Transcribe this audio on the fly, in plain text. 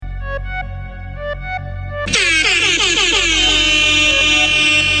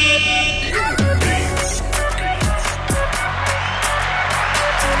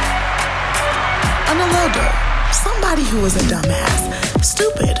who is a dumbass.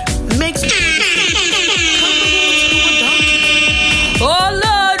 Stupid. Makes me Oh,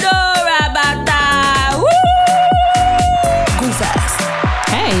 Lord, Rabata. Woo! goof ass.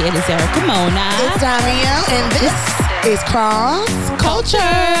 Hey, it is Erica Mona. It's Danielle, and this is Cross Culture.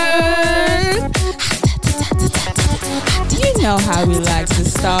 You know how we like to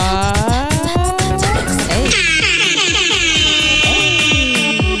start. Hey.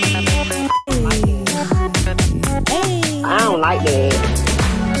 I don't like that.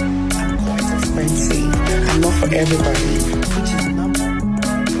 Transparency. I'm not for everybody.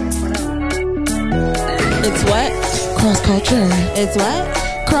 It's what? Cross Culture. It's what?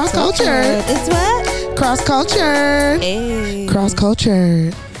 Cross Culture. It's what? Cross Culture. Hey. Cross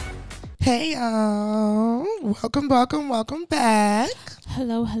Culture. Hey, y'all. Welcome back.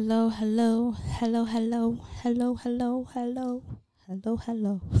 Hello. Hi,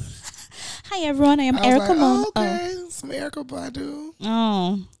 everyone. I am Erica Mona. Okay, some Erica Badu.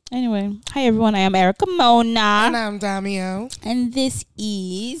 Oh. Anyway. Hi, everyone. I am Erica Mona. And I'm Damiel. And this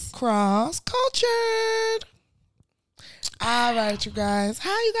is... Cross Cultured. All right, you guys.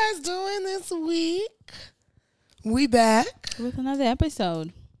 How you guys doing this week? We back. with another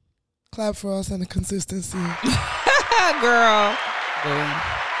episode. Clap for us and the consistency. Girl.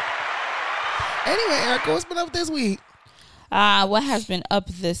 Anyway, Erica, what's been up this week? What has been up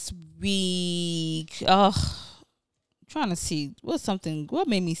this week? Trying to see what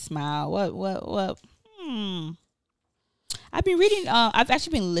made me smile. What I've been reading, I've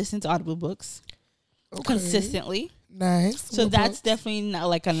actually been listening to Audible books consistently. Nice. So What that's books? definitely not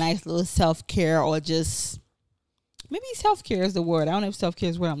like a nice little self-care, or just maybe self-care is the word. I don't know if self-care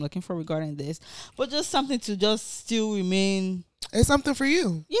is what I'm looking for regarding this, but just something to just still remain. It's something for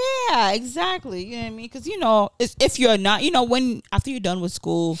you. Yeah, exactly. You know what I mean? Because, if you're not, when after you're done with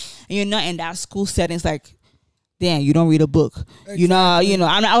school and you're not in that school setting, it's like, damn, you don't read a book. Exactly.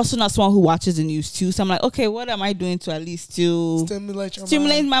 I'm also not someone who watches the news too. So I'm like, okay, what am I doing to at least to Stimulate your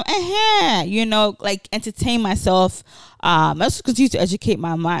stimulate mind. my, like entertain myself. I also continue to educate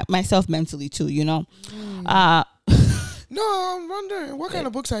myself mentally too. No, I'm wondering, what kind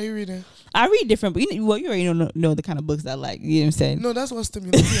of books are you reading? I read different, but you already know the kind of books I like. You know what I'm saying? No, that's what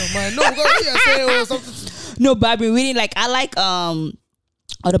stimulates your mind. No, go ahead, say something. No, but I've been reading, like, I like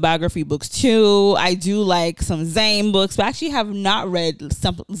autobiography books too. I do like some Zane books, but I actually have not read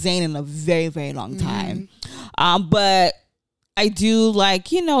some Zane in a very, very long time. But I do like,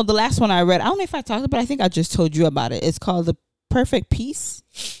 the last one I read, I don't know if I talked about it, I think I just told you about it. It's called The Perfect Peace.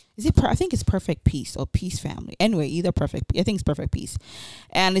 I think it's Perfect Peace or Peace Family. Anyway, either Perfect. I think it's Perfect Peace,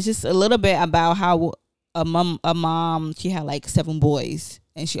 and it's just a little bit about how a mom. She had like 7 boys,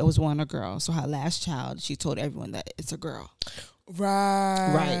 and she always wanted a girl. So her last child, she told everyone that it's a girl.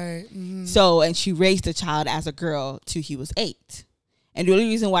 Right. Mm-hmm. So, and she raised the child as a girl till he was 8. And the only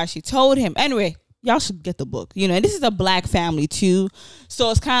reason why she told him, anyway, y'all should get the book. And this is a black family too. So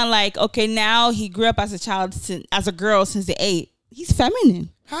it's kind of like, okay, now he grew up as a child, as a girl since the 8. He's feminine.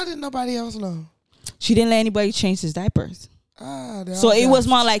 How did nobody else know? She didn't let anybody change his diapers. So it was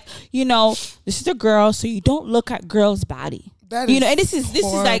more like, this is a girl, so you don't look at girl's body. That is and this is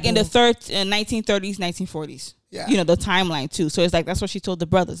like in the 1930s, 1940s. Yeah. The timeline too. So it's like, that's what she told the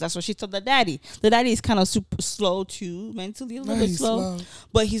brothers. That's what she told the daddy. The daddy is kind of super slow too, mentally a little bit slow.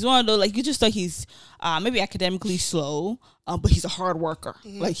 But he's one of those, like, you just thought he's maybe academically slow, but he's a hard worker.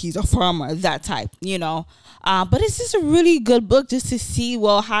 Mm-hmm. Like, he's a farmer, that type, But it's just a really good book just to see,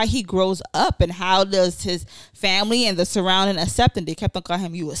 how he grows up and how does his family and the surrounding accept him. They kept on calling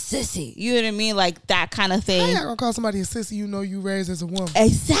him, you a sissy. You know what I mean? Like, that kind of thing. How you not gonna call somebody a sissy you raised as a woman?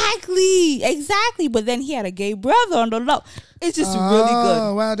 Exactly. But then he had a gay brother on the low. It's just really good.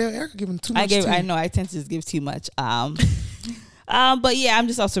 Oh, wow. Erica giving too much tea. I know. I tend to just give too much. But yeah, I'm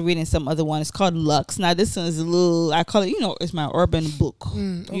just also reading some other one. It's called Lux. Now, this one is a little, I call it, it's my urban book.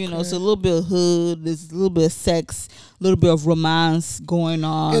 Okay. It's a little bit of hood. There's a little bit of sex, a little bit of romance going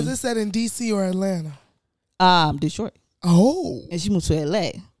on. Is this set in D.C. or Atlanta? Detroit. Oh. And she moved to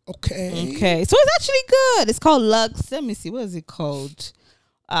L.A. Okay. So it's actually good. It's called Lux. Let me see. What is it called?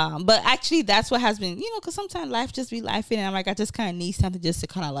 But actually, that's what has been, because sometimes life just be life, and I'm like, I just kind of need something just to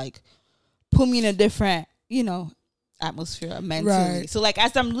kind of like put me in a different, atmosphere mentally. Right. So like,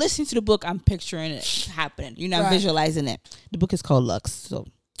 as I'm listening to the book, I'm picturing it happening. I'm visualizing it. The book is called Lux. So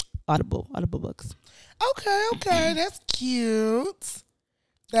Audible books. Okay. That's cute.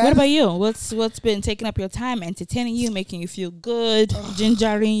 What about you? What's been taking up your time, entertaining you, making you feel good,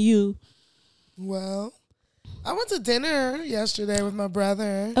 gingering you? Well, I went to dinner yesterday with my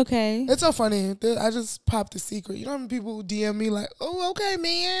brother. Okay. It's so funny. I just popped a secret. You know how many people DM me like, "Oh, okay,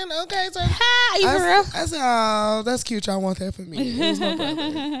 man. Okay, so Ha, you for real? I said, "Oh, that's cute. Y'all want that for me." It was my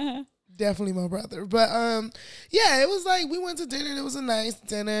brother. Definitely my brother. But yeah, it was like we went to dinner. It was a nice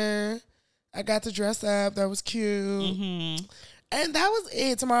dinner. I got to dress up. That was cute. Mm-hmm. And that was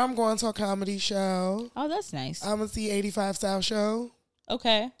it. Tomorrow I'm going to a comedy show. Oh, that's nice. I'm gonna see 85 South show.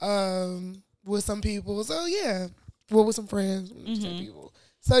 Okay. With some people. So yeah. Well, with some friends. With some people.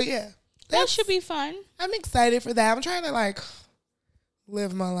 So yeah. That should be fun. I'm excited for that. I'm trying to like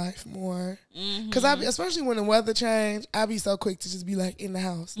live my life more. Because especially when the weather change, I be so quick to just be like in the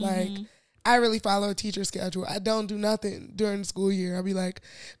house. Like I really follow a teacher schedule. I don't do nothing during the school year. I'll be like,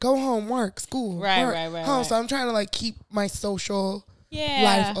 go home, work, school, work, home. Right. So I'm trying to like keep my social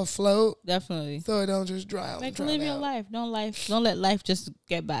life afloat. Definitely. So it don't just dry out. Like live your life. Don't let life just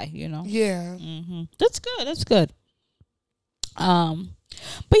get by, you know? Yeah. That's good. That's good.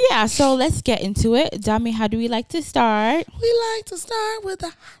 But yeah, so let's get into it. Dami, how do we like to start? We like to start with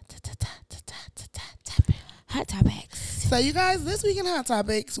the hot topics. So you guys, this week in Hot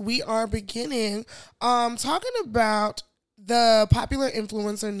Topics, we are beginning talking about the popular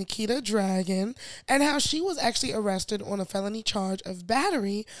influencer Nikita Dragun and how she was actually arrested on a felony charge of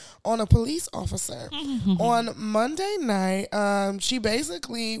battery on a police officer. On Monday night, she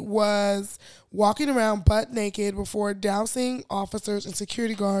basically was walking around butt naked before dousing officers and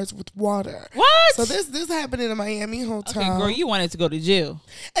security guards with water. What? So this happened in a Miami hotel. Okay, girl, you wanted to go to jail.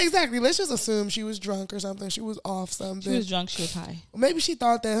 Exactly. Let's just assume she was drunk or something. She was off something. She was drunk. She was high. Maybe she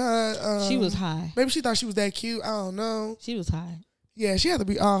thought that her... she was high. Maybe she thought she was that cute. I don't know. She was high. Yeah, she had to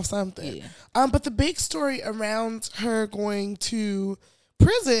be off something. Yeah. But the big story around her going to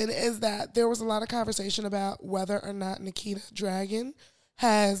prison is that there was a lot of conversation about whether or not Nikita Dragun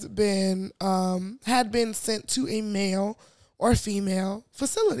had been sent to a male or female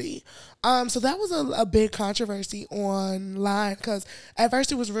facility. So that was a big controversy online because at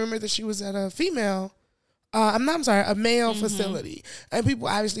first it was rumored that she was at a male facility. And people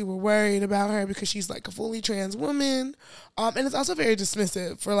obviously were worried about her because she's like a fully trans woman. And it's also very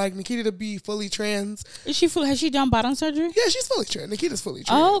dismissive for like Nikita to be fully trans. Has she done bottom surgery? Yeah, she's fully trans. Nikita's fully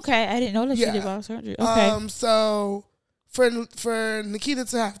trans. Oh, okay. I didn't know that she did bottom surgery. Okay. So for Nikita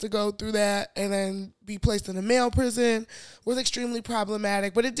to have to go through that and then be placed in a male prison was extremely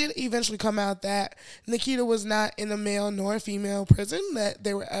problematic. But it did eventually come out that Nikita was not in a male nor a female prison. That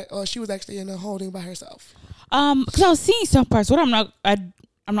they were, she was actually in a holding by herself. Because I was seeing some parts. What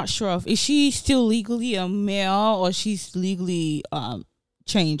I'm not sure of. Is she still legally a male or she's legally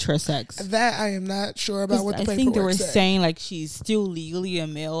changed her sex? That I am not sure about what the paperwork I think they were said. saying like she's still legally a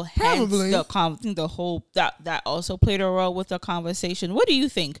male. Probably. I think the whole that also played a role with the conversation. What do you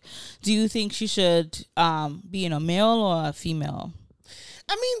think? Do you think she should be in a male or a female?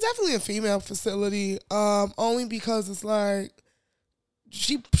 I mean, definitely a female facility. Only because it's like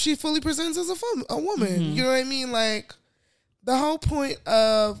she fully presents as a woman. You know what I mean? Like the whole point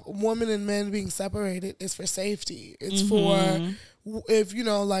of women and men being separated is for safety. It's for if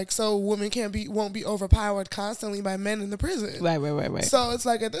so women won't be overpowered constantly by men in the prison. Right. So it's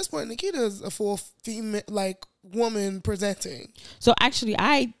like at this point, Nikita is a full female, like woman presenting. So actually,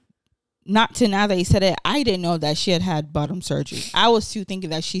 now that you said it, I didn't know that she had bottom surgery. I was still thinking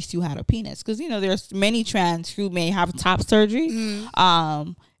that she still had a penis because there's many trans who may have top surgery,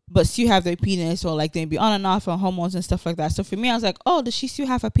 but still have their penis or like they be on and off on hormones and stuff like that. So for me, I was like, oh, does she still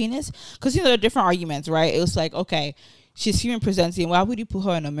have a penis? Because there are different arguments, right? It was like, okay, she's female presenting. Why would you put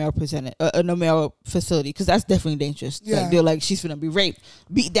her in a male facility? Because that's definitely dangerous. Yeah. Like, they're like, she's gonna be raped,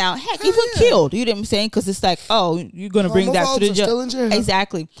 beat down, heck, even killed. You know what I'm saying? Because it's like, oh, you're gonna bring that to the jail.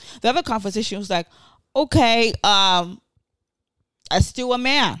 Exactly. The other conversation was like, okay, I'm still a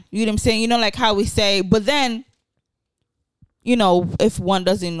man. You know what I'm saying? Like how we say, but then, if one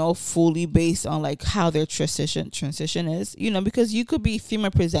doesn't know fully based on like how their transition is, because you could be female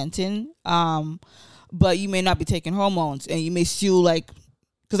presenting, but you may not be taking hormones and you may still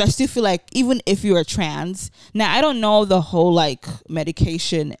because I still feel like even if you're trans, now I don't know the whole like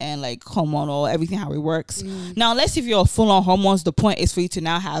medication and like hormonal everything how it works. Now unless if you're full on hormones, the point is for you to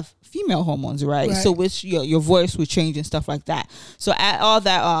now have female hormones, right? So which your voice will change and stuff like that. So at all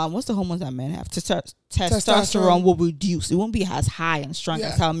that what's the hormones that men have? Testosterone will reduce. It won't be as high and strong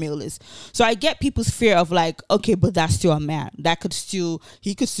as how male is. So I get people's fear of like, okay, but that's still a man.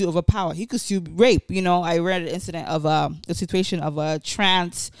 He could still overpower. He could still rape. I read an incident of the situation of a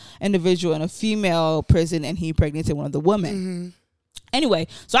trans individual in a female prison and he impregnated one of the women. Anyway,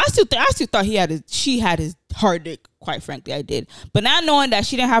 so I still thought she had his hard dick. Quite frankly, I did. But now knowing that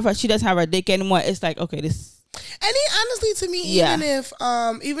she doesn't have her dick anymore, it's like, okay, this And honestly, to me,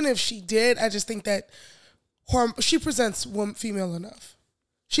 even if she did, I just think that she presents female enough.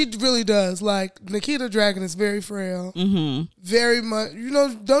 She really does. Like, Nikita Dragun is very frail. Mm-hmm. Very much.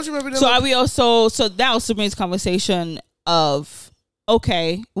 Don't you remember that? So are we also... So that also brings conversation of,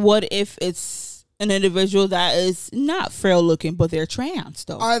 okay, what if it's an individual that is not frail looking, but they're trans,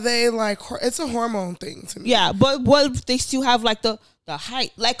 though? Are they, like... It's a hormone thing to me. Yeah, but what if they still have, like, the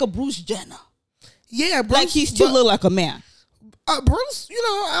height? Like a Bruce Jenner. Yeah, Bruce... Like, he still look like a man. Bruce,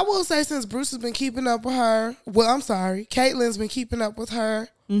 I will say, since Bruce has been keeping up with her... Well, I'm sorry. Caitlyn's been keeping up with her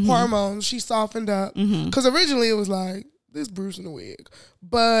hormones. She softened up. Because originally it was like, this Bruce in a wig.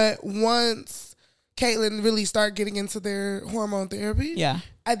 But once Caitlyn really started getting into their hormone therapy,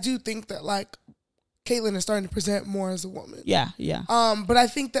 I do think that, like, Caitlyn is starting to present more as a woman. Yeah. But I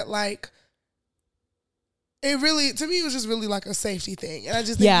think that, like, it really, to me, it was just really like a safety thing. And I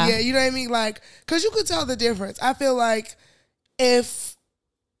just think, you know what I mean? Like, because you could tell the difference. I feel like I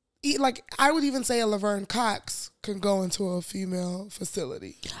would even say a Laverne Cox can go into a female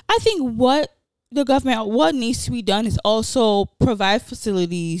facility. I think what needs to be done is also provide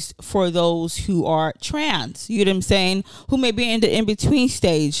facilities for those who are trans, you know what I'm saying, who may be in the in-between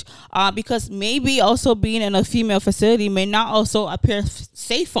stage, because maybe also being in a female facility may not also appear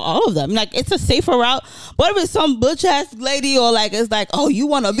safe for all of them. Like, it's a safer route, but if it's some butch ass lady, or like, it's like, oh, you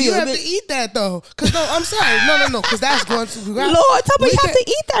want to be... You have to eat that, though. Because, no, I'm sorry. No, because that's going to... Lord, tell me you have to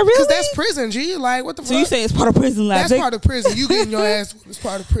eat that, really? Because that's prison, G. Like, what the fuck? So you say it's part of prison life? That's part of prison. You getting your ass... It's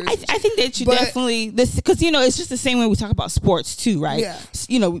part of prison. I think that you definitely... Because, it's just the same way we talk about sports, too, right? Yeah.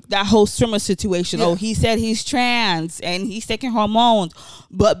 That whole swimmer situation. Yeah. Oh, he said he's trans and he's taking hormones.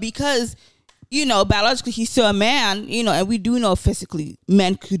 But because... biologically he's still a man, and we do know physically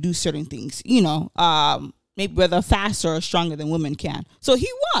men could do certain things, maybe whether faster or stronger than women can. So he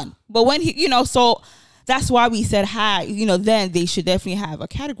won. But when he, so that's why we said then they should definitely have a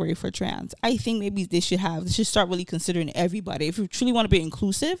category for trans. I think maybe they should start really considering everybody. If you truly want to be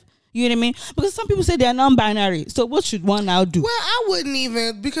inclusive, you know what I mean? Because some people say they're non-binary. So what should one now do? Well, I wouldn't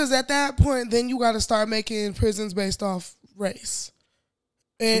even, because at that point, then you got to start making prisons based off race.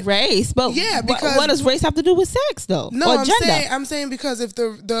 Race, but because what does race have to do with sex, though? No, I'm saying because if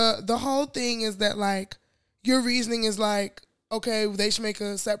the whole thing is that, like, your reasoning is like, okay, they should make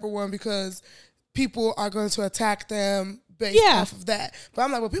a separate one because people are going to attack them based off of that. But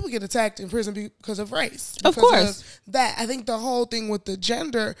I'm like, well, people get attacked in prison because of race. Of course. That. I think the whole thing with the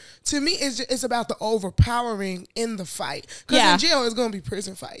gender, to me, it's about the overpowering in the fight. Because in jail, it's going to be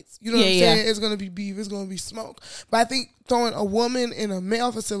prison fights. You know what I'm saying? It's going to be beef. It's going to be smoke. But I think throwing a woman in a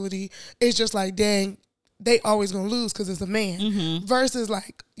male facility is just like, dang, they always going to lose because it's a man. Versus,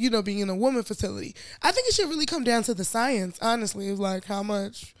 like, being in a woman facility. I think it should really come down to the science, honestly. It's like, how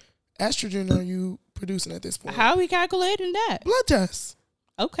much estrogen are you producing at this point? How are we calculating that? Blood tests.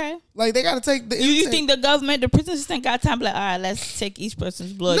 Okay. Like, they got to take the intake. You think the government, the prison system got time to like, all right, let's take each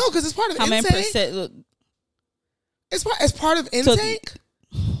person's blood? No, because it's part of how intake. How many percent? Look. It's part of intake. So,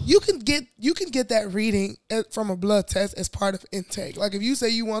 you can get that reading from a blood test as part of intake. Like, if you say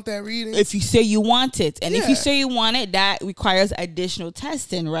you want that reading. If you say you want it. And if you say you want it, that requires additional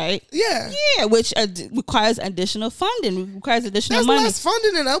testing, right? Yeah. Yeah, which requires additional funding. Requires additional money. That's less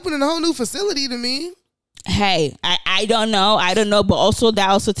funding than opening a whole new facility to me. Hey, I don't know. But also that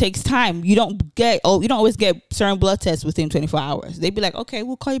also takes time. You don't always get certain blood tests within 24 hours. They'd be like, okay,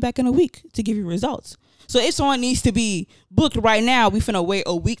 we'll call you back in a week to give you results. So if someone needs to be booked right now, we finna wait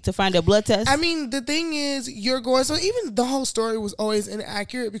a week to find a blood test. I mean, the thing is, so even the whole story was always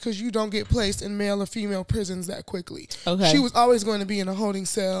inaccurate because you don't get placed in male or female prisons that quickly. Okay. She was always going to be in a holding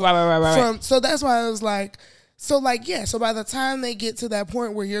cell. Right. So that's why I was like, so by the time they get to that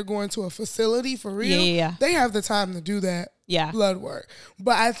point where you're going to a facility for real, they have the time to do that blood work.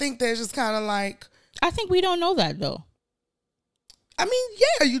 But I think they're just kind of like... I think we don't know that, though. I mean,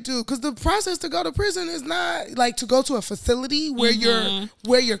 yeah, you do, because the process to go to prison is not like to go to a facility where you're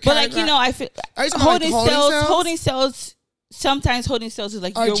But like, I feel holding cells. Sometimes holding cells is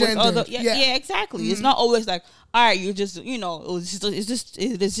like you're with other. Yeah, exactly. It's not always like, all right, you're just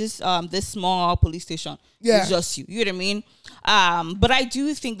it's just this small police station. Yeah, it's just you. You know what I mean? But I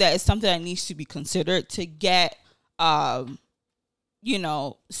do think that it's something that needs to be considered to get some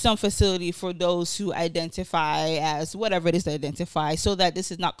facility for those who identify as whatever it is they identify, so that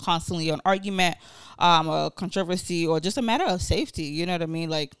this is not constantly an argument, a controversy, or just a matter of safety. You know what I mean?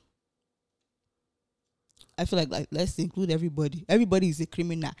 Like, I feel like let's include everybody. Everybody is a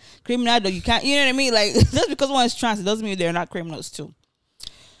criminal. Criminal, though, you can't, you know what I mean? Like, just because one is trans, it doesn't mean they're not criminals too.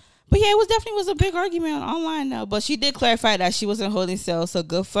 But yeah, it was definitely a big argument online though. But she did clarify that she wasn't holding cells, so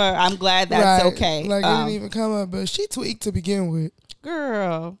good for her. I'm glad that's okay. Like it didn't even come up, but she tweaked to begin with.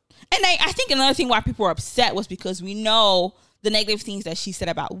 Girl. And I think another thing why people were upset was because we know the negative things that she said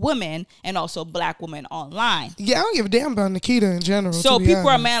about women and also black women online. Yeah, I don't give a damn about Nikita in general. So people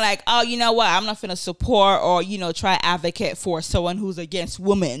are mad like, oh, you know what? I'm not finna support or, try to advocate for someone who's against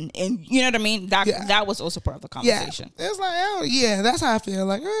women. And you know what I mean? That was also part of the conversation. Yeah. It's like, that's how I feel.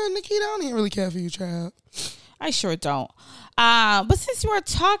 Like, Nikita, I don't even really care for you, child. I sure don't. But since we're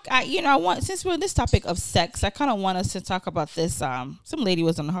since we're in this topic of sex, I kind of want us to talk about this. Some lady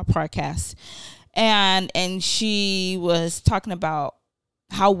was on her podcast. And she was talking about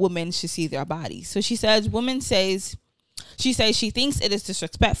how women should see their bodies. So she says she thinks it is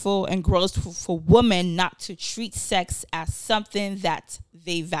disrespectful and gross for women not to treat sex as something that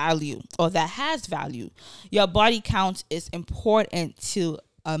they value or that has value. Your body count is important to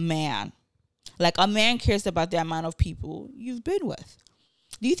a man. Like a man cares about the amount of people you've been with.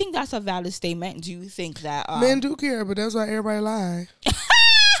 Do you think that's a valid statement? Do you think that men do care, but that's why everybody lie.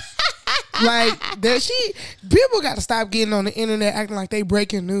 Like people got to stop getting on the internet acting like they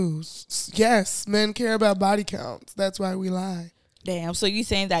breaking news. Yes, men care about body counts. That's why we lie. Damn. So you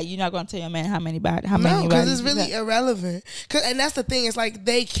saying that you're not going to tell your man how many bodies? No, because it's really irrelevant. And that's the thing. It's like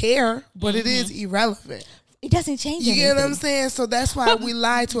they care, but it is irrelevant. It doesn't change anything. You get what I'm saying? So that's why we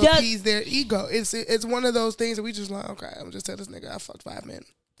lie to appease their ego. It's one of those things that we just like, okay, I'm just tell this nigga I fucked 5 men.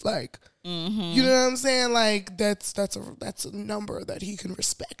 Like, you know what I'm saying? Like that's a number that he can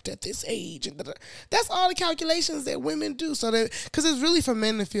respect at this age, and that's all the calculations that women do. So that because it's really for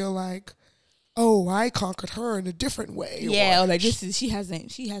men to feel like, oh, I conquered her in a different way. Yeah, or like she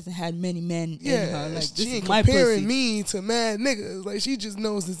hasn't had many men in her. Like this she is ain't my comparing pussy. me to mad niggas. Like she just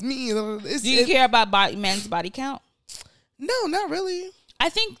knows it's me. Do you care about men's body count? No, not really. I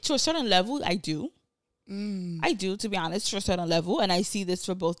think to a certain level, I do. I do, to be honest, to a certain level, and I see this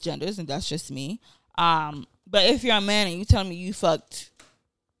for both genders, and that's just me. But if you're a man and you tell me you fucked,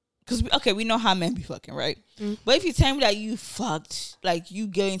 because we know how men be fucking, right? But if you tell me that you fucked, like you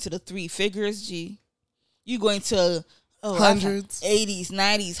get into the 3 figures, you going to hundreds, 80s,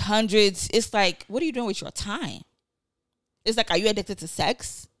 90s, hundreds. It's like, what are you doing with your time? It's like, are you addicted to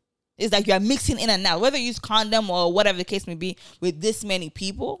sex? It's like you're mixing in and out, whether you use condom or whatever the case may be, with this many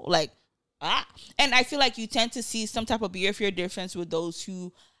people, like. And I feel like you tend to see some type of behavior difference with those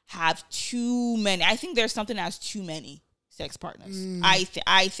who have too many. I think there's something as too many sex partners. I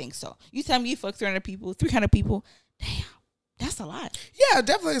think so. You tell me you fuck 300 people, 300 people. Damn, that's a lot. Yeah,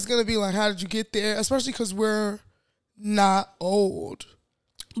 definitely it's going to be like, how did you get there? Especially because we're not old.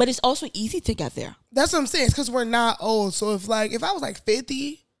 But it's also easy to get there. That's what I'm saying. It's because we're not old. So if I was like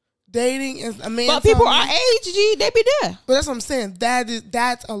 50... dating and a man, but people our age, they be there. But that's what I'm saying.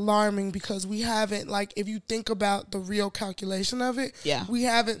 That's alarming because we haven't, like, if you think about the real calculation of it, we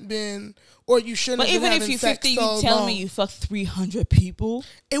haven't been, or you shouldn't. But even if you're 50, you tell me you fucked 300 people,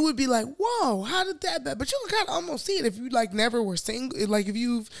 it would be like, whoa, how did that? But you can kind of almost see it if you like never were single. Like if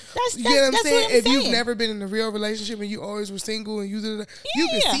you get what I'm saying. If you've never been in a real relationship and you always were single and you can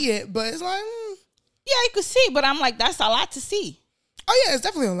see it. But it's like, you could see. But I'm like, that's a lot to see. Oh yeah, it's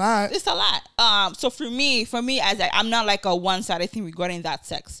definitely a lot. It's a lot. So for me, I'm not like a one-sided thing regarding that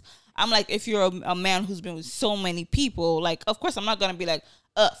sex. I'm like, if you're a man who's been with so many people, like, of course, I'm not gonna be like,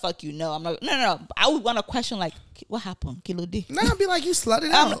 fuck you. No, I'm not. No. I would want to question like, what happened, Kilo D? No, I'd be like, you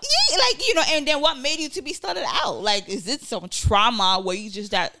slutted out. Yeah, like and then what made you to be slutted out? Like, is it some trauma where you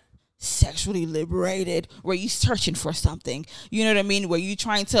just that sexually liberated, where you searching for something, you know what I mean, where you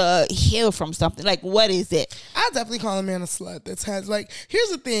trying to heal from something? Like, what is it? I definitely call a man a slut that has, like, here's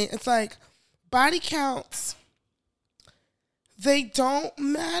the thing, it's like body counts, they don't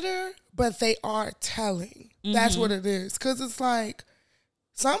matter, but they are telling. That's what it is. Because it's like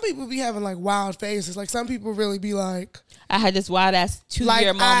some people be having like wild faces. Like some people really be like, I had this wild ass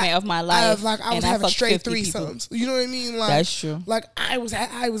 2-year moment of my life. I was having straight threesomes. You know what I mean? Like, that's true. Like I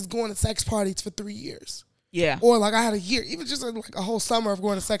was going to sex parties for 3 years. Yeah. Or like I had a year, even just like a whole summer of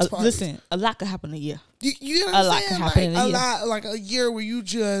going to sex parties. Listen, a lot could happen in a year. You know what I'm saying? A lot could happen in a year. Lot, like a year where you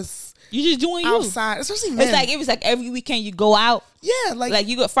just doing outside, especially men. It was like every weekend you go out. Yeah, like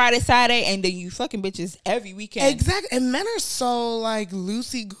you go Friday, Saturday, and then you fucking bitches every weekend. Exactly, and men are so like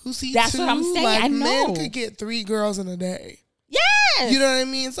loosey goosey. That's what I'm saying. Like, I know men could get 3 girls in a day. Yes, you know what I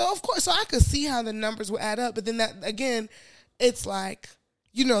mean. So of course, I could see how the numbers would add up, but then that again, it's like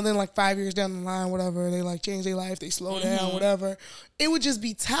you know, then like 5 years down the line, whatever, they like change their life, they slow down, whatever. It would just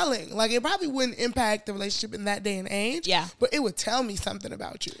be telling. Like, it probably wouldn't impact the relationship in that day and age. Yeah. But it would tell me something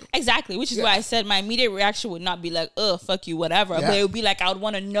about you. Exactly, which is why I said my immediate reaction would not be like, ugh, fuck you, whatever. Yeah. But it would be like, I would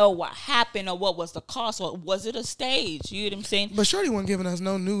want to know what happened or what was the cause or was it a stage? You know what I'm saying? But Shorty wasn't giving us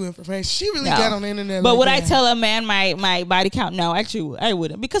no new information. She really got on the internet. But like would that. I tell a man my body count? No, actually, I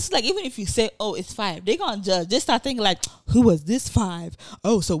wouldn't. Because, like, even if you say, oh, it's 5, they're going to judge. They start thinking, like, who was this 5?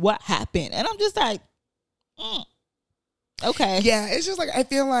 Oh, so what happened? And I'm just like, okay. Yeah, it's just like, I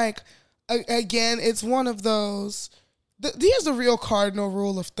feel like, again, it's one of those, here's the real cardinal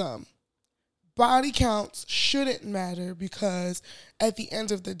rule of thumb. Body counts shouldn't matter because at the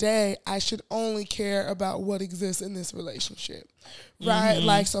end of the day, I should only care about what exists in this relationship, right?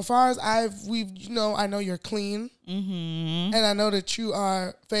 Like, so far as I know you're clean, and I know that you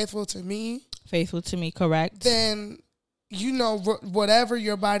are faithful to me. Faithful to me, correct. Then, you know, whatever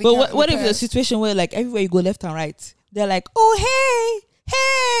your body but count. What if the situation where, like, everywhere you go left and right, they're like, oh, hey,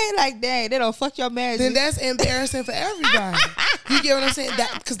 like, dang, they don't fuck your marriage. Then that's embarrassing for everybody. You get what I'm saying?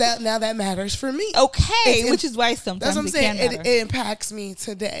 Because now that matters for me. Okay, which is why sometimes that's what I'm saying. Can matter. It impacts me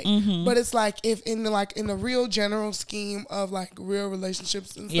today. But it's like, if in the real general scheme of like real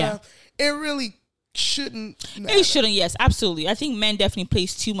relationships and stuff, it really shouldn't matter. It shouldn't. Yes, absolutely. I think men definitely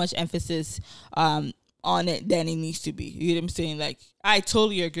place too much emphasis on it than it needs to be. You know what I'm saying? Like, I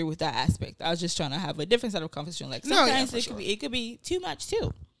totally agree with that aspect. I was just trying to have a different side of conversation. Like, sometimes it could be too much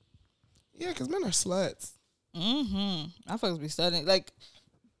too. Yeah, because men are sluts. I fucks be studying. Like,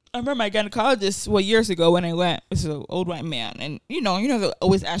 I remember my gynecologist years ago when I went. This is an old white man, and you know, they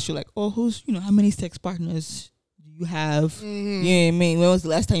always ask you like, oh, who's, you know, how many sex partners do you have? You know what I mean? When was the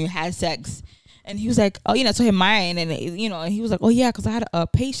last time you had sex? And he was like, oh, you know, I told him mine, and you know, and he was like, oh yeah, because I had a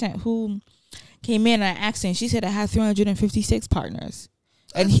patient who came in and I asked her, and she said I had 356 partners.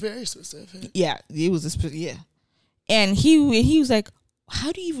 That's and very specific. Yeah, it was and he was like,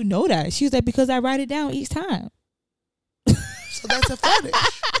 how do you even know that? She was like, because I write it down each time. So that's a fetish.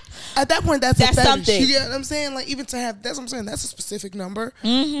 At that point, that's a fetish. Something. You get what I'm saying? Like, even to have, that's what I'm saying, that's a specific number.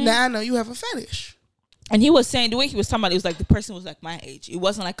 Now I know you have a fetish. And he was saying, the way he was talking about it, was like the person was like my age. It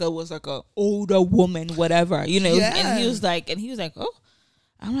wasn't like a older woman, whatever, you know. Yeah. And he was like, oh.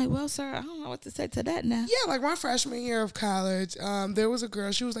 I'm like, well, sir, I don't know what to say to that now. Yeah, like my freshman year of college, there was a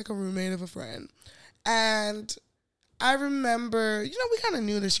girl, she was like a roommate of a friend. And I remember, you know, we kind of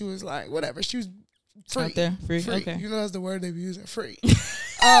knew that she was like, whatever, she was free. Out there, free. Okay. You know, that's the word they be using, free.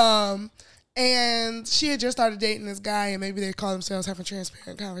 And she had just started dating this guy, and maybe they call themselves having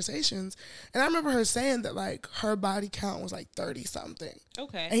transparent conversations. And I remember her saying that, like, her body count was like 30 something.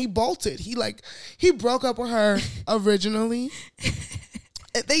 Okay. And he bolted. He broke up with her originally.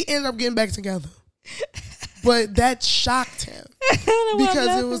 They ended up getting back together. But that shocked him.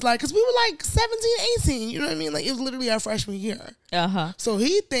 Because it was like, because we were like 17, 18, you know what I mean? Like, it was literally our freshman year. So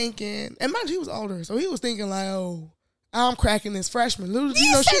he thinking, and mind you, he was older, so he was thinking like, oh, I'm cracking this freshman. Little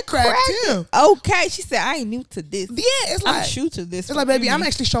you know, she cracked him. Okay, she said, I ain't new to this. Yeah, it's like, I'm true to this. It's like, baby, I'm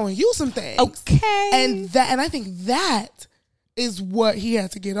actually showing you some things. Okay. And I think that is what he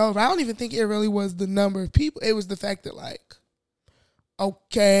had to get over. I don't even think it really was the number of people. It was the fact that, like,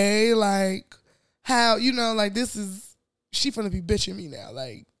 okay, like, how, you know, like, this is, she finna be bitching me now.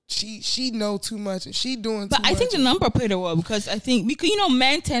 Like, she know too much and she doing too much. But I think the number played a role because I think, because, you know,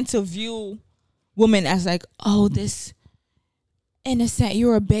 men tend to view women as like, oh, this innocent,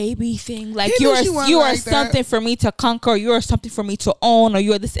 you're a baby thing. Like, you are like something that for me to conquer. You are something for me to own, or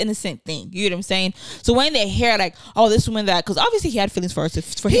you are this innocent thing. You know what I'm saying? So when they hear like, oh, this woman that, because obviously he had feelings for her.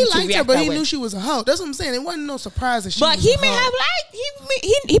 For he him liked to react her, but that he way. knew she was a hoe. That's what I'm saying. It wasn't no surprise that she was he a may hoe. have liked,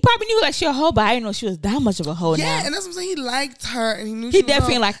 he probably knew like she a hoe, but I didn't know she was that much of a hoe. Yeah, now. and that's what I'm saying. He liked her, and he knew he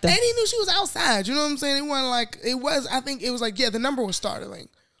definitely liked her, and he knew she was outside. You know what I'm saying? It wasn't like it was. I think it was like, yeah, the number was startling,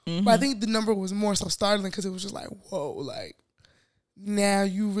 but I think the number was more so startling because it was just like, whoa, like, now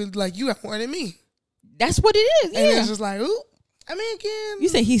you really, like, you got more than me. That's what it is. And it's just like, ooh. I mean, again, you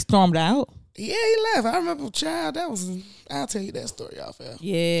say he stormed out. Yeah, he left. I remember, child. I'll tell you that story off air.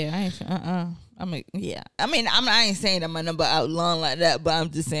 Yeah, I ain't. I mean, yeah. I mean, I ain't saying that my number out long like that, but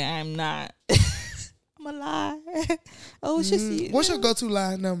I'm just saying I'm not. I'm a lie. Oh, it's just you. What's your go-to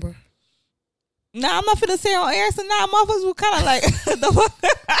line number? Nah, I'm not finna say on air. So now motherfuckers were kind of like the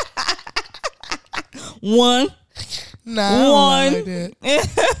one. Nah, one. Like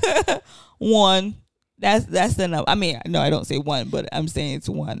that. One. That's the number. I mean, no, I don't say one, but I'm saying it's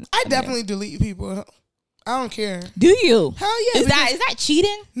one. I definitely delete people. I don't care. Do you? Hell yeah. Is that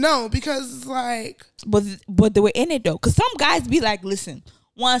cheating? No, because it's like. But the way in it though, because some guys be like, listen,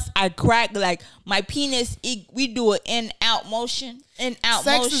 once I crack, like my penis, we do an in-out motion.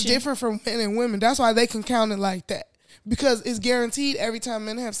 Sex is different from men and women. That's why they can count it like that. Because it's guaranteed every time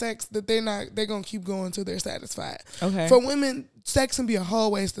men have sex that they're gonna keep going till they're satisfied. Okay. For women, sex can be a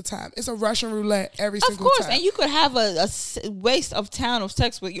whole waste of time. It's a Russian roulette every single time. Of course, and you could have a waste of time of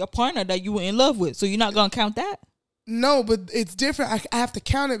sex with your partner that you were in love with. So you're not gonna count that? No, but it's different. I have to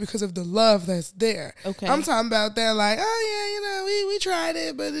count it because of the love that's there. Okay. I'm talking about that, like, oh yeah, we tried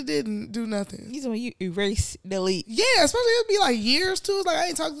it, but it didn't do nothing. You erase, delete. Yeah, especially it'd be like years too. It's like I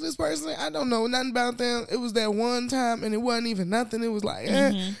ain't talked to this person. I don't know nothing about them. It was that one time, and it wasn't even nothing. It was like,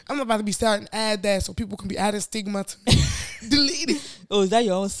 I'm about to be starting to add that so people can be adding stigma to me. Delete it. Oh, is that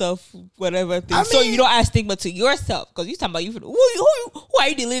your own self, whatever thing? I so mean, you don't add stigma to yourself because you talking about you. Who are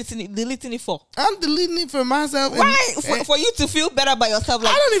you deleting it for? I'm deleting it for myself. Right, for you to feel better about yourself.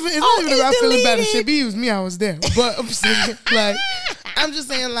 Like, it's not even about feeling better. Shit, it was me. I was there. But I'm saying, like, I'm just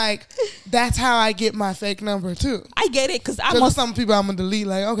saying, like, that's how I get my fake number too. I get it because some people I'm gonna delete.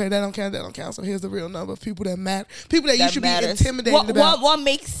 Like, okay, that don't count. So here's the real number of people that matter. People that you should matters. be intimidated about. What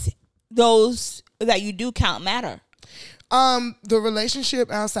makes those that you do count matter? The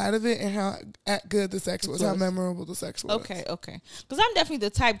relationship outside of it and how good the sex was, how memorable the sex was. Okay. Because I'm definitely the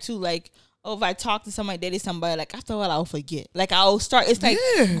type too, like, if I talk to somebody, dated somebody, like after a while I'll forget. Like I'll start. It's like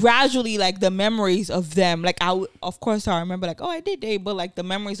gradually, like the memories of them. Like of course I remember, like, oh, I did date, but like the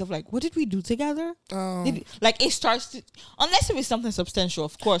memories of like, what did we do together? Like it starts to, unless it was something substantial,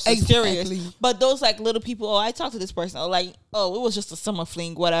 of course, serious. But those like little people, oh, I talked to this person, or like, oh, it was just a summer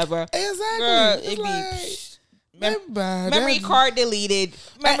fling, whatever. Exactly. Girl, it'd be. Memory card deleted.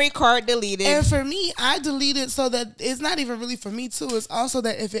 And for me, I deleted so that it's not even really for me too. It's also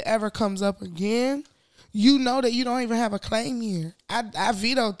that if it ever comes up again, you know that you don't even have a claim here. I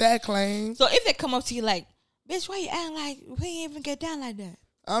vetoed that claim. So if they come up to you like, bitch, why you acting like we ain't even get down like that?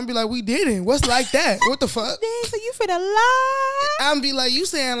 I'm be like, we didn't. What's like that? What the fuck? Dang, so you finna lie? I'm be like, you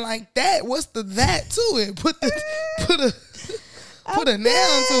saying like that? What's the that to it? Put a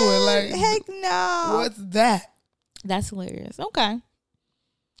noun to it. Like, heck no. What's that? That's hilarious. Okay. I'm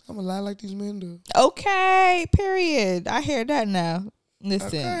gonna lie like these men do. Okay, period. I hear that now.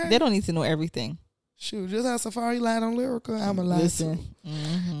 Listen, they don't need to know everything. Shoot, just how Safari lied on Lyrical, I'm a lie. Listen.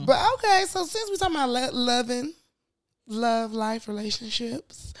 Mm-hmm. But okay, so since we're talking about love, life,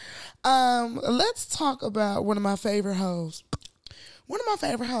 relationships, let's talk about one of my favorite hoes. One of my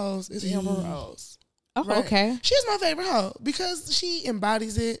favorite hoes is Amber Rose. Oh, right? Okay. She's my favorite hoe because she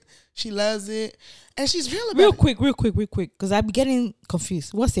embodies it. She loves it. And she's real about it. Real quick. Because I'm getting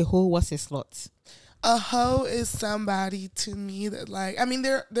confused. What's a hoe? What's a slut? A hoe is somebody to me that like, I mean,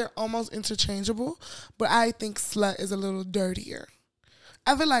 they're almost interchangeable, but I think slut is a little dirtier.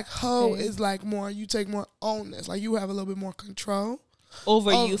 I feel like hoe is like more, you take more onus. Like you have a little bit more control.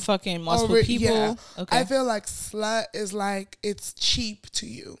 Over you fucking multiple people? Yeah. Okay. I feel like slut is like, it's cheap to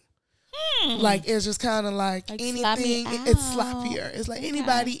you. Like it's just kind of like anything. It's sloppier. It's like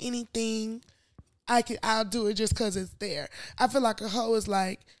anybody, anything. I'll do it just because it's there. I feel like a hoe is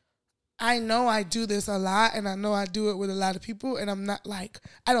like, I know I do this a lot, and I know I do it with a lot of people, and I'm not like,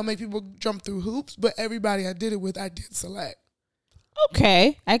 I don't make people jump through hoops, but everybody I did it with, I did select.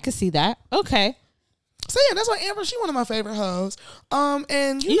 Okay, I can see that. Okay. So yeah, that's why Amber, she one of my favorite hoes.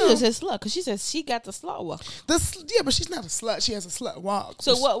 And you know, just said slut because she says she got the slut walk. Yeah, but she's not a slut. She has a slut walk.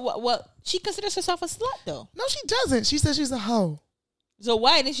 So what? She considers herself a slut though. No, she doesn't. She says she's a hoe. So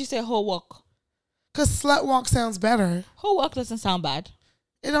why didn't she say hoe walk? Because slut walk sounds better. Hoe walk doesn't sound bad.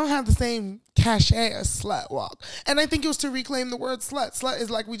 It don't have the same cachet as slut walk. And I think it was to reclaim the word slut. Slut is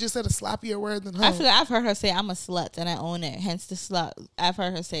like we just said, a sloppier word than hoe. I feel like I've heard her say I'm a slut and I own it. Hence the slut. I've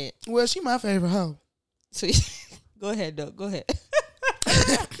heard her say it. Well, she my favorite hoe. So go ahead, though. Go ahead.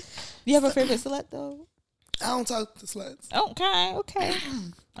 You have a favorite slut, though? I don't talk to sluts. Okay.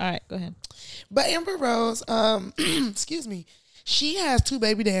 All right, go ahead. But Amber Rose, excuse me, she has 2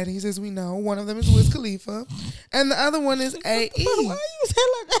 baby daddies, as we know. One of them is Wiz Khalifa, and the other one is A.E. Why are you saying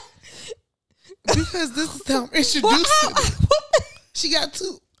like that? Because this is how I'm introducing. She got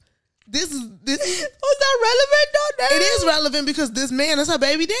 2. This is. Was that relevant, though? It is relevant because this man is her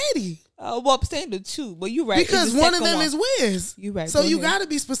baby daddy. Well, I'm saying the 2, but you're right. Because one of them is Wiz. You're right. So you got to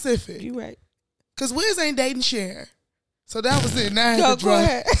be specific. You're right. Because Wiz ain't dating Cher. So that was it. Now I had to go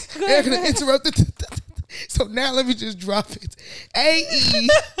ahead. They're going to interrupt it. So now let me just drop it. A.E.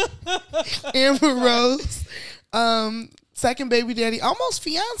 Amber Rose. Second baby daddy. Almost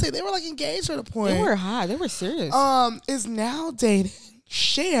fiance. They were like engaged at a point. They were hot. They were serious. Is now dating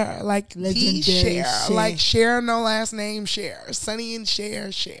Cher, like Legendary the Cher, Cher. like Cher, no last name, Cher, Sonny and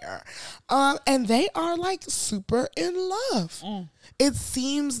Cher. And they are like super in love. It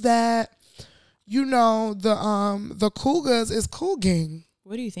seems that, you know, the Cougars is Cool Gang.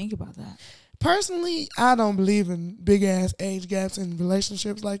 What do you think about that? Personally, I don't believe in big ass age gaps in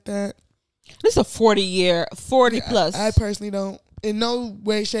relationships like that. This is a 40 plus. I personally don't. In no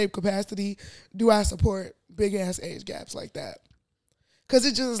way, shape, capacity do I support big ass age gaps like that. Cause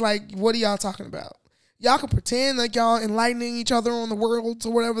it's just like, what are y'all talking about? Y'all can pretend like y'all enlightening each other on the world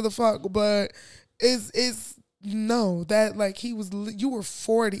or whatever the fuck, but it's no, that like you were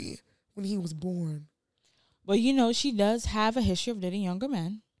 40 when he was born. But you know, she does have a history of dating younger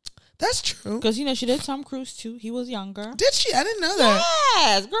men. That's true. Because, you know, she did Tom Cruise too. He was younger. Did she? I didn't know that.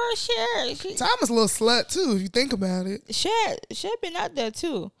 Yes, girl, Cher. Tom is a little slut too, if you think about it. Cher been out there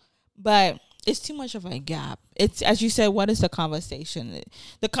too. But it's too much of a gap. It's, as you said, what is the conversation?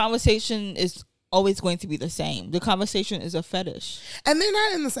 The conversation is always going to be the same. The conversation is a fetish. And they're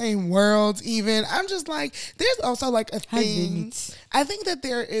not in the same worlds even. I'm just like, there's also like a thing. I think that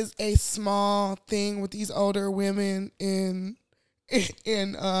there is a small thing with these older women in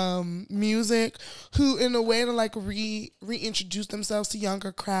music who, in a way to like reintroduce themselves to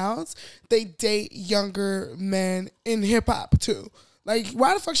younger crowds, they date younger men in hip hop too. Like,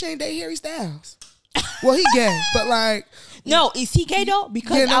 why the fuck she ain't date Harry Styles? Well, he gay, but like, no, is he gay though?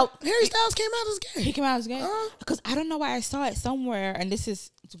 Because Harry Styles came out as gay. He came out as gay because I don't know why I saw it somewhere, and this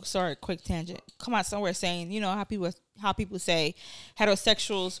is quick tangent. Come out somewhere saying, you know, how people say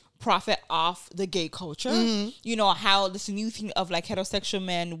heterosexuals profit off the gay culture. Mm-hmm. You know, how this new thing of like heterosexual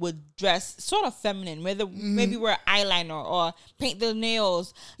men would dress sort of feminine, whether maybe wear eyeliner or paint their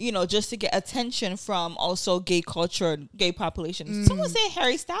nails, you know, just to get attention from also gay culture, gay population. Someone said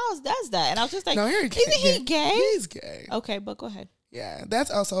Harry Styles does that, and I was just like, no, isn't he gay? He's gay. Okay, but go ahead. Yeah,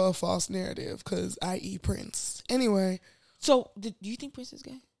 that's also a false narrative because i.e. Prince. Anyway. So, do you think Prince is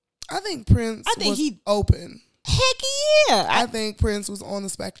gay? I think Prince was open. Heck yeah. I think Prince was on the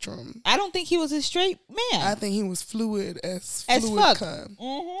spectrum. I don't think he was a straight man. I think he was fluid as fuck.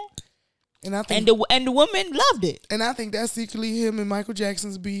 Mm-hmm. And I think and the woman loved it. And I think that's secretly him and Michael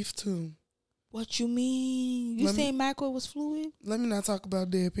Jackson's beef too. What you mean? You saying Michael was fluid? Let me not talk about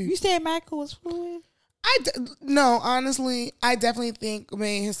dead people. You saying Michael was fluid? No, honestly, I definitely think,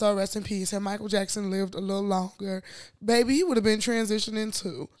 man, his soul rest in peace. Had Michael Jackson lived a little longer, baby, he would have been transitioning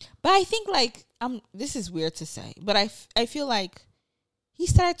too. But I think, like, this is weird to say, but I feel like he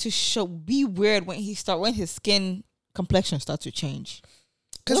started to be weird when his skin complexion started to change.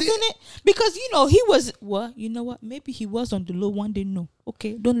 Wasn't it? Because, you know, he was, well, you know what? Maybe he was on the low one day. No.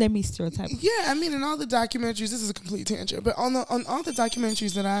 Okay, don't let me stereotype. Yeah, I mean, in all the documentaries, this is a complete tangent, but on all the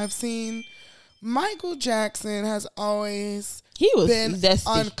documentaries that I've seen, Michael Jackson has always been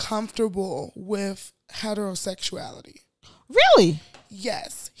uncomfortable with heterosexuality. Really?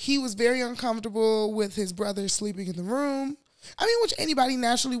 Yes. He was very uncomfortable with his brothers sleeping in the room. I mean, which anybody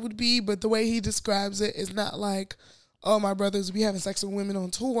naturally would be, but the way he describes it is not like, oh, my brothers would be having sex with women on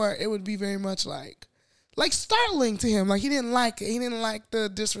tour. It would be very much like startling to him. Like, he didn't like it. He didn't like the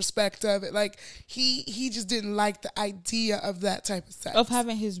disrespect of it. Like, he just didn't like the idea of that type of sex. Of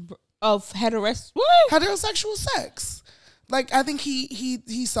having heterosexual sex. Like, I think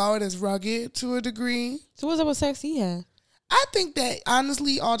he saw it as rugged to a degree. So what type of sex he had? I think that,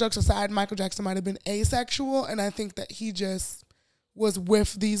 honestly, all jokes aside, Michael Jackson might have been asexual, and I think that he just was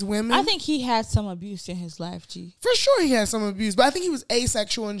with these women. I think he had some abuse in his life, G. For sure he had some abuse, but I think he was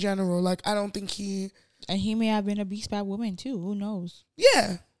asexual in general. Like, I don't think he... And he may have been abused by women, too. Who knows?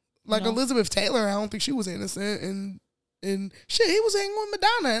 Yeah. Like, Elizabeth Taylor, I don't think she was innocent, and shit, he was hanging with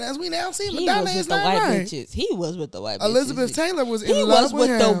Madonna, and as we now see, Madonna is not right. Bitches. He was with the white bitches. Elizabeth Taylor was in love with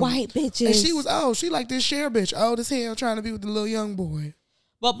him. the white bitches. And she like this Cher bitch, old as hell, trying to be with the little young boy.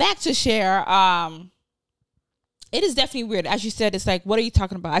 Well, back to Cher, it is definitely weird. As you said, it's like, what are you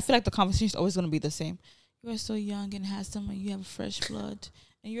talking about? I feel like the conversation is always going to be the same. You are so young and handsome, and you have fresh blood.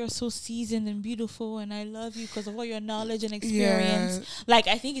 And you're so seasoned and beautiful, and I love you because of all your knowledge and experience. Yeah. Like,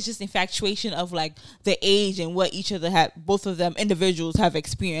 I think it's just infatuation of like the age and what both of them individuals have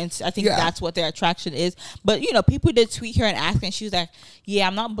experienced. I think that's what their attraction is. But, you know, people did tweet her and ask, and she was like, yeah,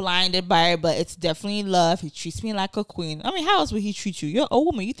 I'm not blinded by it, but it's definitely love. He treats me like a queen. I mean, how else would he treat you? You're a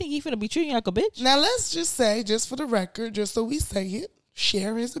woman. You think he's going to be treating you like a bitch? Now, let's just say, just for the record, just so we say it,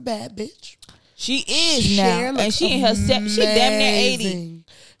 Cher is a bad bitch. She is now, and she in her she damn near 80.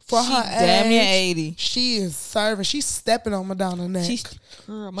 For her damn near age, 80. She is serving. She's stepping on Madonna's neck.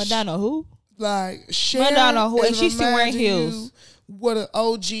 Madonna who? Like, Cher Madonna who? And she's still wearing heels. what an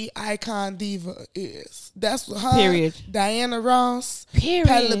OG icon diva is. That's what her, Period. Diana Ross, Period.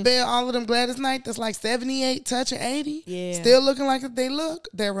 Patti LaBelle, all of them Gladys Knight that's like 78, touching 80, Yeah. still looking like they look,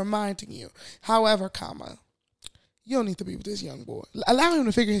 they're reminding you. However, comma, you don't need to be with this young boy. Allow him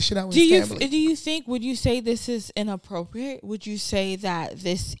to figure his shit out with his family. Do you think, would you say this is inappropriate? Would you say that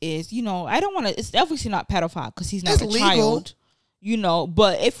this is, I don't want to, it's obviously not pedophile because he's not It's a legal. child,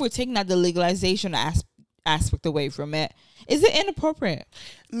 but if we're taking out the legalization aspect away from it, is it inappropriate?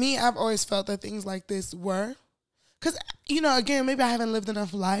 Me, I've always felt that things like this were. Because, again, maybe I haven't lived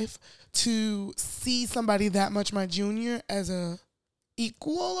enough life to see somebody that much my junior as a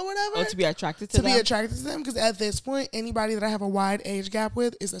equal or whatever. Or to be attracted to them? Be attracted to them. Because at this point, anybody that I have a wide age gap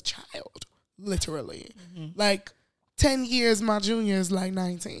with is a child, literally. Mm-hmm. Like, 10 years, my junior is like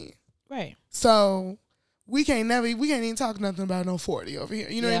 19. Right. So we can't even talk nothing about no 40 over here.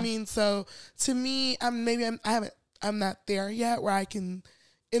 You know what I mean? So to me, I'm not there yet where I can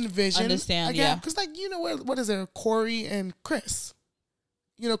envision. Understand, yeah. Because what is there? Corey and Chris.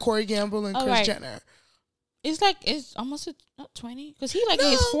 Corey Gamble and Chris right. Jenner. It's almost not 20 because he in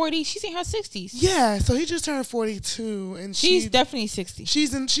his 40s. She's in her 60s. Yeah, so he just turned 42, and she's definitely 60.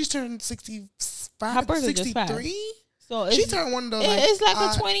 She's turned 65. Her birthday just 63. So she turned one of those. It's like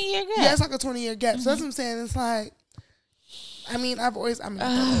a 20-year gap. Yeah, it's like a 20-year gap. So that's what I'm saying. It's like, I've always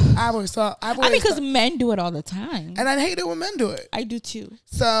thought. Because men do it all the time, and I hate it when men do it. I do too.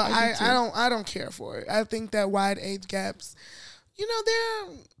 So I don't care for it. I think that wide age gaps,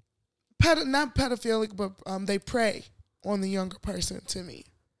 they're not pedophilic, but they prey on the younger person. To me,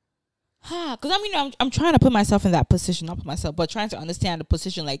 because I'm trying to put myself in that position, not put myself, but trying to understand the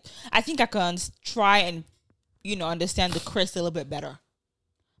position. Like I think I can try and understand the Chris a little bit better.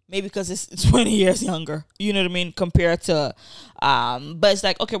 Maybe because it's 20 years younger, you know what I mean, compared to, but it's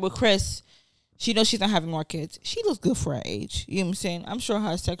like, okay, with Chris, she knows she's not having more kids. She looks good for her age. You know what I'm saying? I'm sure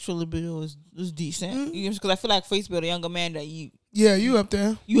her sexual libido is decent. Mm-hmm. You know, because I feel like Facebook, a younger man that you up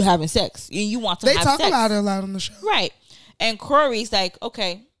there. You having sex. You want to have sex. They talk about it a lot on the show. Right. And Corey's like,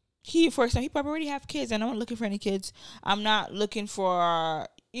 okay, he probably already have kids, and I'm not looking for any kids. I'm not looking for,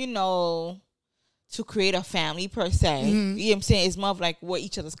 to create a family per se. Mm-hmm. You know what I'm saying? It's more of like we're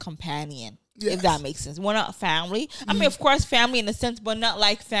each other's companion. Yes. If that makes sense. We're not family. Mm-hmm. I mean, of course, family in a sense, but not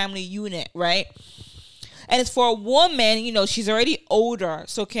like family unit, right? And it's for a woman, she's already older.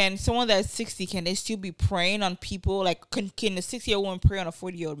 So can someone that's 60, can they still be preying on people? Like, can a 60-year-old woman prey on a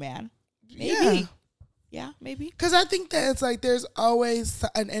 40-year-old man? Maybe. Yeah, maybe. Because I think that it's like there's always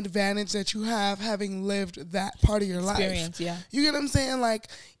an advantage that you have having lived that part of your experience, life. Yeah. You get what I'm saying? Like,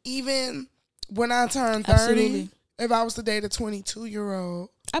 even when I turned 30, absolutely. If I was to date a 22-year-old,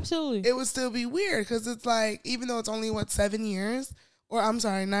 absolutely, it would still be weird because it's like, even though it's only 7 years, or I'm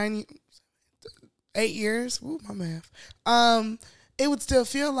sorry, 8 years. Ooh, my math. It would still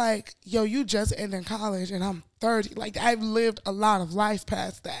feel like, you just ended college and I'm 30. Like, I've lived a lot of life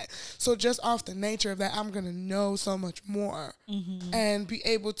past that. So just off the nature of that, I'm gonna know so much more and be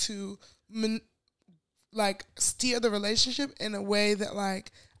able to steer the relationship in a way that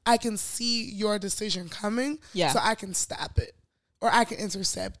I can see your decision coming, so I can stop it or I can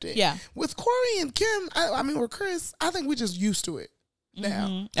intercept it. Yeah. With Corey and Kim, with Chris, I think we're just used to it now.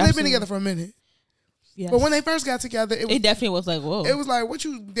 Mm-hmm. They've been together for a minute. Yes. But when they first got together, it definitely was like, whoa. It was like,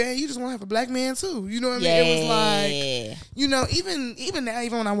 you just want to have a black man too. You know what I mean? It was like, even now,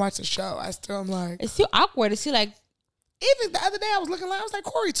 even when I watch the show, I'm like. It's still awkward. It's still like. Even the other day, I was like,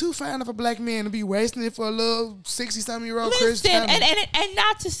 Corey too fine of a black man to be wasting it for a little 60-something-year-old Christian. And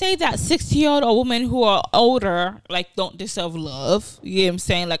not to say that 60-year-old or women who are older, don't deserve love. You know what I'm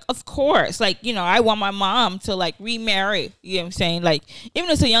saying? Like, of course. I want my mom to, remarry. You know what I'm saying? Like, even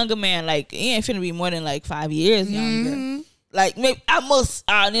if it's a younger man, he ain't finna be more than, 5 years younger. Maybe almost,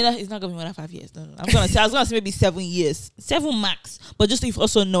 it's not gonna be more than 5 years. No. I was gonna say maybe 7 years, 7 max. But just if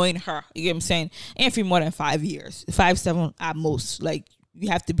also knowing her, you get what I'm saying, and for more than 5 years, 5, 7 at most. You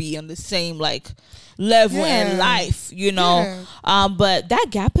have to be on the same level in life, Yeah. But that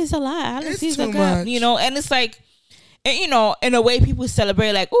gap is a lot. I don't see it's a gap, and it's in a way people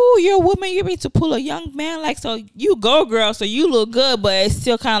celebrate oh, you're a woman, you're ready to pull a young man, so you go, girl, so you look good, but it's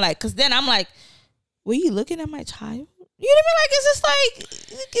still kind of because then I'm like, were you looking at my child? You know what I mean?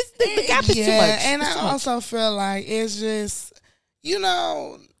 It's just the gap is too much. And I also feel like it's just,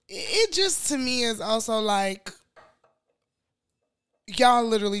 it just to me is also y'all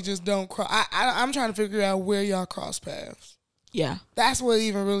literally just don't cross. I'm trying to figure out where y'all cross paths. Yeah. That's what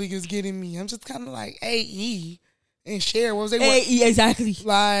even really is getting me. I'm just kind of like, AE and Cher. What was they? AE, exactly.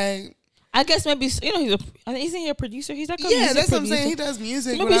 I guess maybe isn't he a producer? He's like a Yeah, music that's what I'm producer. saying. He does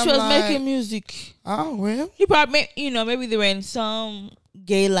music. So maybe but she I'm was like, making music. Oh well. He probably maybe they were in some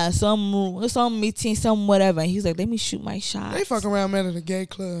gala, some meeting, some whatever. And he's like, let me shoot my shot. They fuck around met at a gay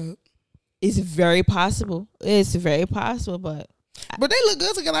club. It's very possible. It's very possible, but they look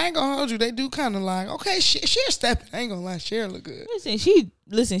good together. I ain't gonna hold you. They do kind of like, okay, Cher stepping. I ain't gonna lie, Cher look good. She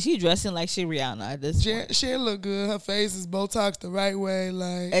dressing like she Rihanna at this point. Cher look good. Her face is Botox the right way.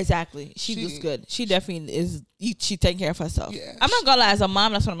 Like exactly, she looks good. She definitely is. She taking care of herself. Yeah, I'm not gonna lie. As a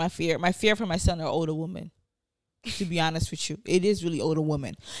mom, that's one of my fear. My fear for my son are older women. To be honest with you, it is really older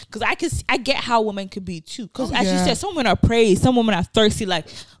women. Because I get how women could be too. Because as you said, some women are praised, some women are thirsty. Like,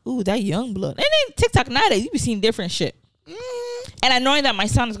 ooh, that young blood. And then TikTok nowadays, you be seeing different shit. And I knowing that my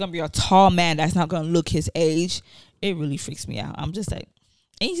son is gonna be a tall man that's not gonna look his age, it really freaks me out. I'm just like,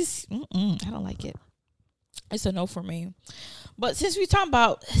 I don't like it. It's a no for me. But since we talking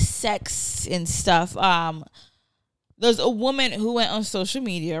about sex and stuff, there's a woman who went on social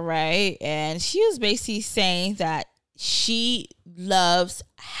media, right? And she was basically saying that she loves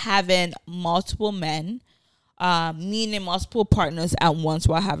having multiple men, meaning multiple partners at once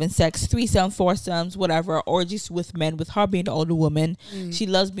while having sex, threesome, foursomes, whatever, or just with men, with her being the older woman. She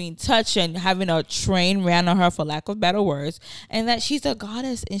loves being touched and having a train ran on her, for lack of better words, and that she's a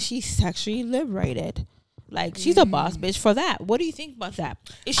goddess and she's sexually liberated. Like, she's a boss bitch for that. What do you think about that?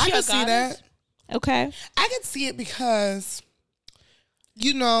 Is she I a can goddess? see that. Okay. I can see it because,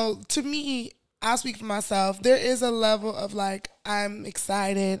 to me, I'll speak for myself. There is a level of like, I'm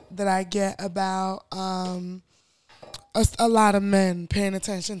excited that I get about a lot of men paying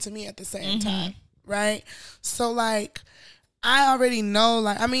attention to me at the same time, right? So like, I already know,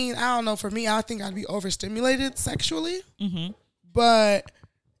 like, I mean, I don't know, for me, I think I'd be overstimulated sexually, but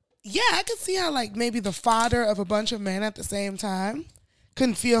yeah, I could see how like maybe the fodder of a bunch of men at the same time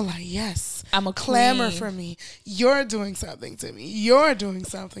couldn't feel like, yes, I'm a clamor queen. for me. You're doing something to me. You're doing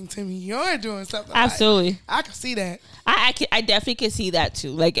something to me. You're doing something. Absolutely. Like, I can see that. I definitely can see that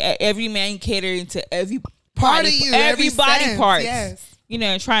too. Like every man catering to every Part of you, every body sense, part. yes.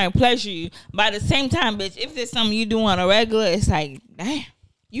 And try and pleasure you. But at the same time, bitch, if there's something you do on a regular, it's like, damn,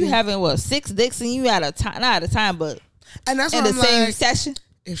 you having 6 dicks and you at a time, not at a time, but And that's in what the I'm same like, session.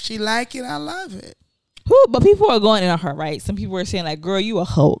 if she like it, I love it. But people are going in on her, right? Some people are saying like, girl, you a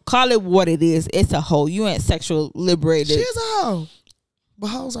hoe. Call it what it is. It's a hoe. You ain't sexual liberated. She is a hoe. But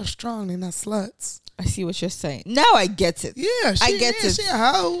hoes are strong. They're not sluts. I see what you're saying. Now I get it. Yeah, I get it. She a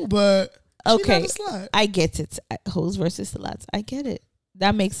hoe, but okay, she's not a slut. I get it. Hoes versus sluts. I get it.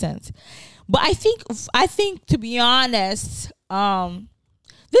 That makes sense. But I think to be honest,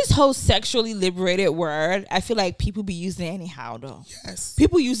 this whole sexually liberated word, I feel like people be using it anyhow though. Yes.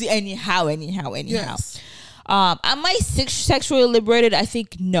 People use it anyhow. Yes. Am I sexually liberated? I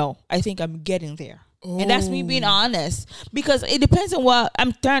think no. I think I'm getting there. And that's me being honest, because it depends on what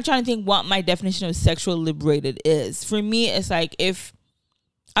I'm trying to think what my definition of sexual liberated is. For me, it's like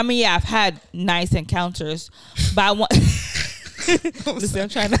I've had nice encounters, but I want. Listen, I'm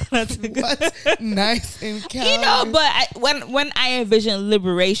trying not to. What nice encounter. But when I envision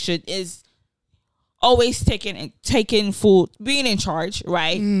liberation is always taking full, being in charge,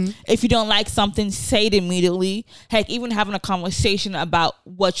 right? If you don't like something, say it immediately. Heck, even having a conversation about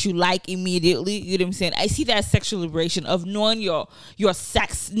what you like immediately. You know what I'm saying? I see that as sexual liberation of knowing your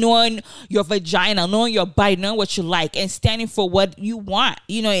sex, knowing your vagina, knowing your body, knowing what you like, and standing for what you want,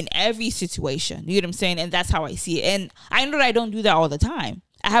 in every situation. You know what I'm saying? And that's how I see it. And I know that I don't do that all the time.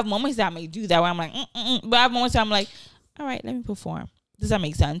 I have moments that I may do that where I'm like, but I have moments that I'm like, all right, let me perform. Does that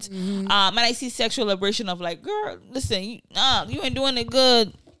make sense? And I see sexual liberation of like, girl, listen, you ain't doing it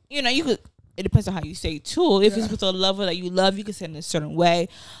good. You could. It depends on how you say it too. If it's with a lover that you love, you can say it in a certain way.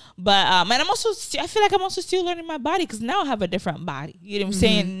 But and I feel like I'm also still learning my body because now I have a different body. You know what I'm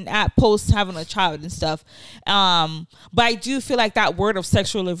saying? At post having a child and stuff. But I do feel like that word of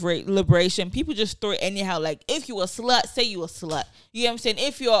sexual liberation, people just throw it anyhow. Like if you a slut, say you a slut. You know what I'm saying?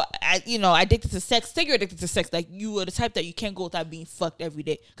 If you're addicted to sex, say you're addicted to sex. Like you are the type that you can't go without being fucked every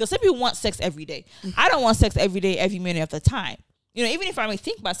day. Because some people want sex every day. I don't want sex every day, every minute of the time. Even if I may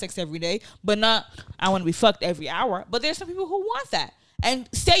think about sex every day, but not I want to be fucked every hour. But there's some people who want that. And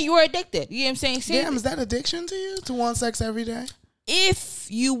say you're addicted. You know what I'm saying? Damn, is that addiction to you to want sex every day? If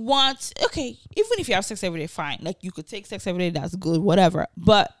you want, okay, even if you have sex every day, fine. Like you could take sex every day, that's good, whatever.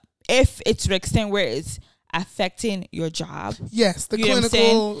 But if it's to the extent where it's affecting your job. Yes, the You know what I'm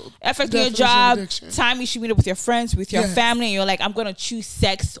clinical affecting your definition of job, addiction. time you should meet up with your friends, with your Yes. family, and you're like, I'm gonna choose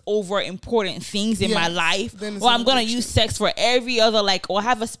sex over important things in my Yes. life, Then it's or an I'm gonna addiction. use sex for every other, like, or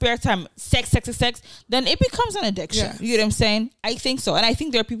have a spare time, sex, then it becomes an addiction. Yes. You know what I'm saying? I think so, and I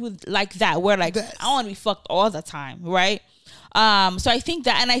think there are people like that where like Yes. I want to be fucked all the time, right? So I think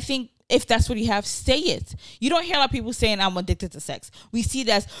that, and I think if that's what you have, say it. You don't hear a lot of people saying I'm addicted to sex. We see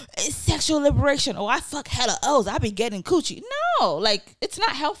that it's sexual liberation. Oh, I fuck hella O's. I be getting coochie. No, like it's not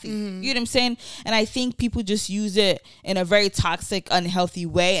healthy. You know what I'm saying? And I think people just use it in a very toxic, unhealthy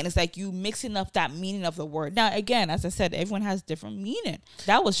way. And it's like you mixing up that meaning of the word. Now, again, as I said, everyone has different meaning.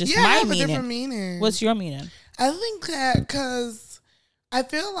 That was just I my have meaning. a different meaning. What's your meaning? I think that because I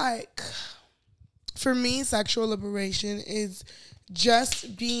feel like for me, sexual liberation is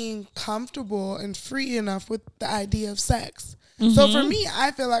just being comfortable and free enough with the idea of sex. So for me,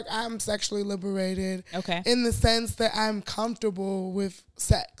 I feel like I'm sexually liberated. Okay. In the sense that I'm comfortable with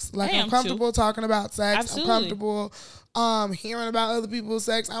sex. Like I am I'm comfortable talking about sex. Absolutely. I'm comfortable hearing about other people's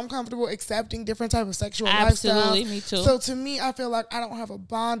sex. I'm comfortable accepting different type of sexual Absolutely, lifestyles. me too. So to me, I feel like I don't have a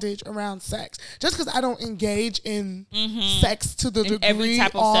bondage around sex. Just because I don't engage in sex to the In degree every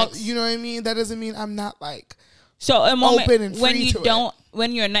type of sex. you know what I mean? That doesn't mean I'm not like So a moment open and when free you to it. don't,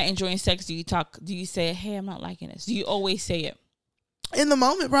 when you're not enjoying sex, do you say, hey, I'm not liking this? Do you always say it? in the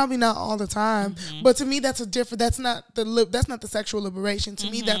moment, probably not all the time, but to me, that's a different. That's not the sexual liberation. To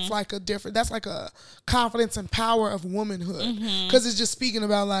me, that's like a different. That's like a confidence and power of womanhood, because it's just speaking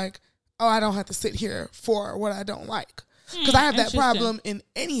about like, oh, I don't have to sit here for what I don't like, because I have that Interesting. problem in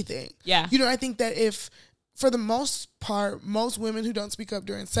anything. Yeah. You know, I think that if, for the most part, most women who don't speak up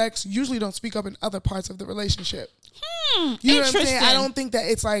during sex usually don't speak up in other parts of the relationship. You know what I'm saying? Interesting. I don't think that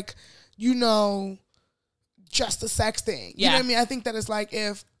it's like, you know, just a sex thing. You know Yeah. what I mean? I think that it's like,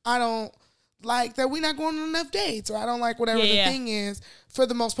 if I don't like that we're not going on enough dates, or I don't like whatever the thing is, for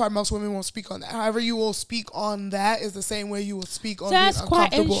the most part, most women won't speak on that. However, you will speak on that is the same way you will speak on being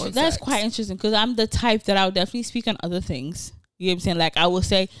uncomfortable in That's sex. quite interesting, because I'm the type that I would definitely speak on other things. You know what I'm saying? Like I will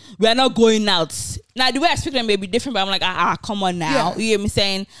say, we're not going out. Now the way I speak on it may be different, but I'm like, come on now. Yeah. You know what I'm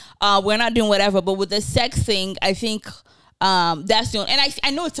saying? We're not doing whatever. But with the sex thing, I think that's the only, and I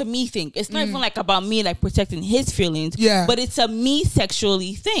know it's a me thing. It's not even like about me like protecting his feelings. Yeah. But it's a me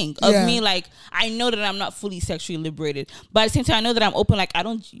sexually thing of Yeah. me, like I know that I'm not fully sexually liberated, but at the same time I know that I'm open. Like I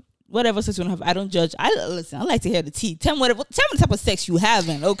don't, whatever sex you want to have, I don't judge. I like to hear the tea. Tell me the type of sex you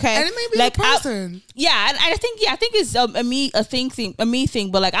having, okay? And it may be like the person. I think it's a me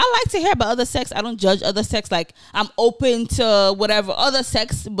thing. But like I like to hear about other sex. I don't judge other sex. Like I'm open to whatever other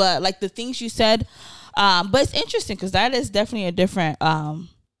sex, but like the things you said. But it's interesting because that is definitely a different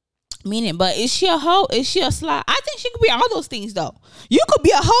meaning. But is she a hoe? Is she a slut? I think she could be all those things though. You could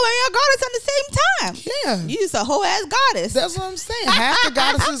be a hoe and a goddess at the same time. Yeah. You just a hoe ass goddess. That's what I'm saying. Half the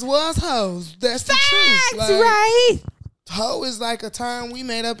goddesses was hoes. That's the truth. Facts, Like, right? hoe is like a term we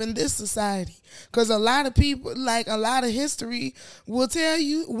made up in this society. Because a lot of people, like a lot of history will tell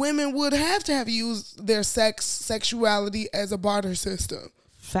you, women would have to have used their sexuality as a barter system.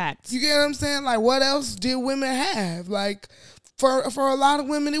 Facts. You get what I'm saying? Like, what else did women have? Like, for a lot of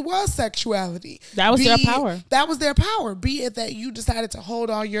women, it was sexuality. That was their power. That was their power. Be it that you decided to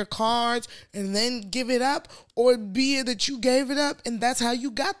hold all your cards and then give it up, or be it that you gave it up and that's how you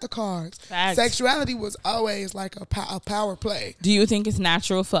got the cards. Facts. Sexuality was always like a power play. Do you think it's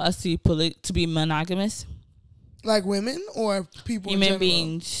natural for us to be monogamous? Like women or people in Human general?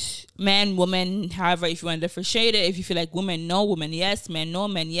 beings, man, woman, however, if you want to differentiate it, if you feel like women no, women yes, men no,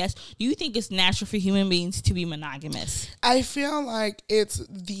 men yes. Do you think it's natural for human beings to be monogamous? I feel like it's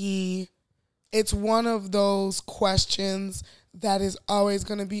one of those questions that is always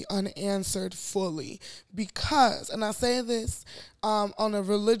going to be unanswered fully, because, and I say this on a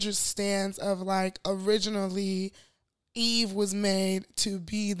religious stance of like, originally Eve was made to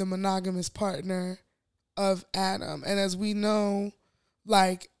be the monogamous partner of Adam, and as we know,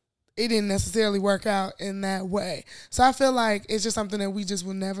 like, it didn't necessarily work out in that way. So I feel like it's just something that we just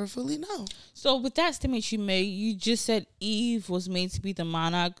will never fully know. So with that statement you made, you just said Eve was made to be the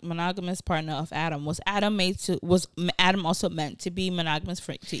monogamous partner of Adam. Was Adam also meant to be monogamous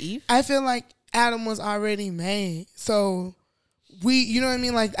to Eve? I feel like Adam was already made. So you know what I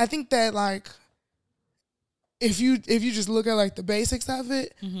mean? Like, I think that, like, if you just look at like the basics of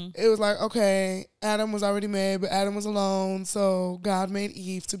it, it was like, okay, Adam was already made, but Adam was alone, so God made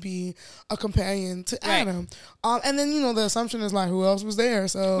Eve to be a companion to Adam. And then, you know, the assumption is like, who else was there?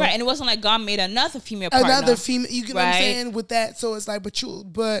 So right, and it wasn't like God made another female partner. another female, you get what I'm saying with that. So it's like,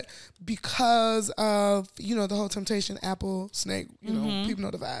 but because of, you know, the whole temptation, apple, snake, you know, people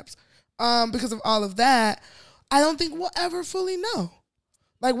know the vibes. because of all of that, I don't think we'll ever fully know.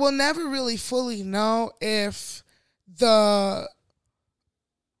 Like, we'll never really fully know if the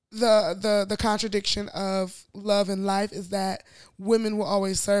contradiction of love and life is that women will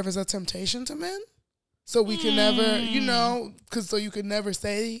always serve as a temptation to men. So we can never, so you could never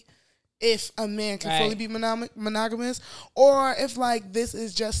say if a man can fully be monogamous, or if like this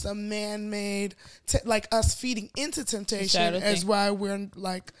is just a man-made, like us feeding into temptation as why we're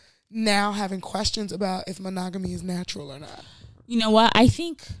like now having questions about if monogamy is natural or not. You know what? I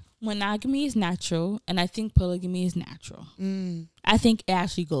think monogamy is natural, and I think polygamy is natural. I think it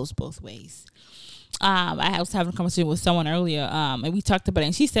actually goes both ways. I was having a conversation with someone earlier, and we talked about it,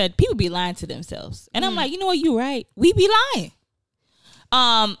 and she said people be lying to themselves. And I'm like, you know what? You're right. We be lying.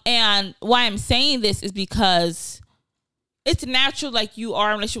 And why I'm saying this is because it's natural. Like, you are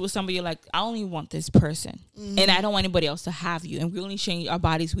in a relationship with somebody, you're like, I only want this person, and I don't want anybody else to have you. And we're only sharing our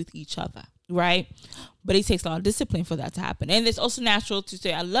bodies with each other, right? But it takes a lot of discipline for that to happen. And it's also natural to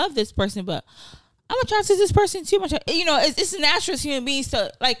say, I love this person, but I'm attracted to this person too much. You know, it's natural as human beings. So,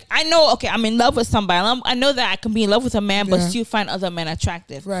 like, I know, okay, I'm in love with somebody. I know that I can be in love with a man, but still find other men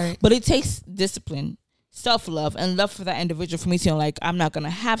attractive. Right. But it takes discipline, self-love, and love for that individual for me to know, like, I'm not going to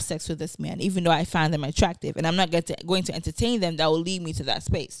have sex with this man, even though I find them attractive. And I'm not going to entertain them. That will lead me to that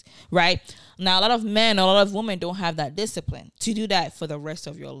space, right? Now, a lot of men, a lot of women don't have that discipline to do that for the rest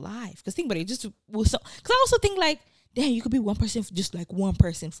of your life. Because think about it, because I also think, like, damn, you could be one person, just like one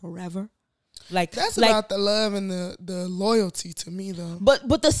person forever. Like, that's about the love and the loyalty to me, though.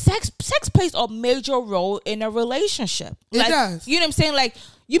 But the sex plays a major role in a relationship. Like, it does. You know what I'm saying? Like,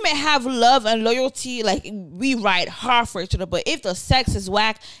 you may have love and loyalty, like, we ride hard for each other, but if the sex is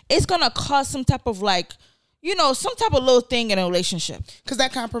whack, it's gonna cause some type of, like, you know, some type of little thing in a relationship. Because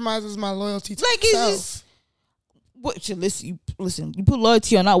that compromises my loyalty to like, myself. It's just, listen, you put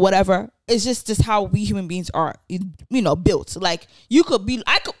loyalty or not, whatever. It's just how we human beings are, you know, built. Like,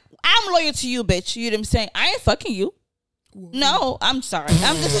 I'm loyal to you, bitch. You know what I'm saying? I ain't fucking you. Whoa. No, I'm sorry.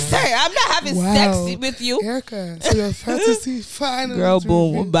 I'm just saying. I'm not having sex with you. Erica, so your fantasy finally. Girl,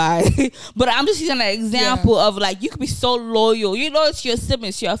 boom, bye. But I'm just using an example of, like, you could be so loyal. You're loyal to your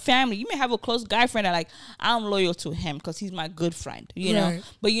siblings, to your family. You may have a close guy friend that, like, I'm loyal to him because he's my good friend, you know?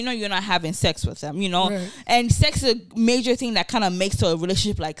 But you know you're not having sex with them, you know? Right. And sex is a major thing that kind of makes a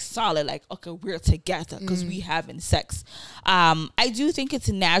relationship, like, solid. Like, okay, we're together because we having sex. I do think it's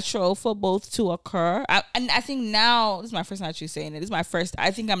natural for both to occur. And I think now, this is my first time actually saying it. This is my first.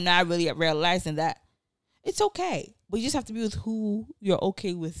 I think I'm not really realizing that it's okay. But you just have to be with who you're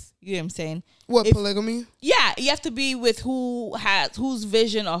okay with. You know what I'm saying? What, polygamy? Yeah, you have to be with whose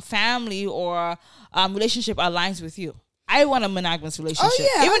vision or family or relationship aligns with you. I want a monogamous relationship.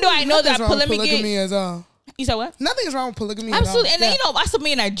 Oh, yeah. Even though I know that polygamy as well. You said what? Nothing is wrong with polygamy. Absolutely. And then, you know, us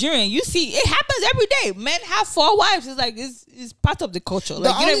being Nigerian, you see, it happens every day. Men have 4 wives. It's like, it's part of the culture.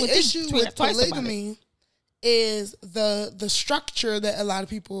 Like, the only issue with polygamy is the structure that a lot of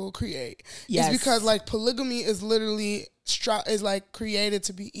people create. Yes. It's because, like, polygamy is literally like created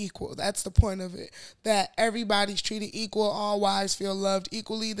to be equal. That's the point of it. That everybody's treated equal. All wives feel loved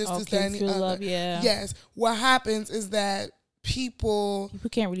equally. This, that, and the other. Love, yeah. Yes. What happens is that people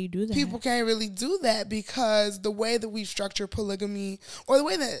can't really do that. People can't really do that because the way that we structure polygamy, or the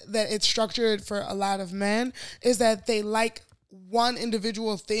way that it's structured for a lot of men, is that they like one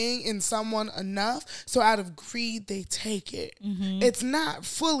individual thing in someone enough, so out of greed they take it. It's not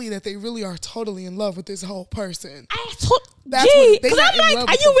fully that they really are totally in love with this whole person. Because I'm like,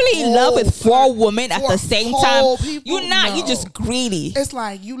 are you really in love with 4 women at the same time? You're not. No. You're just greedy. It's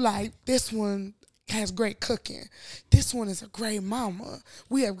like, you like, this one has great cooking. This one is a great mama.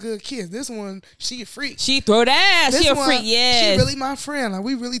 We have good kids. This one, she a freak. She throw that. She a freak. Yeah. She really my friend. Like,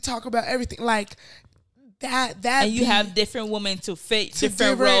 we really talk about everything. Like, that and you have different women to fit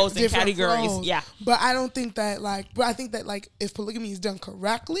different roles and categories. Roles. Yeah. But I don't think that, like, if polygamy is done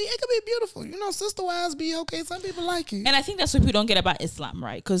correctly, it could be beautiful. You know, sister wives be okay. Some people like it. And I think that's what people don't get about Islam,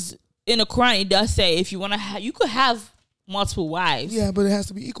 right? Because in the Quran, it does say if you want to you could have multiple wives. Yeah, but it has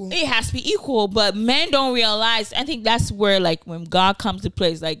to be equal. It has to be equal, but men don't realize. I think that's where, like, when God comes to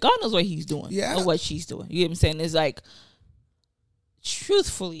play, it's like, God knows what he's doing or what she's doing. You know what I'm saying? It's like,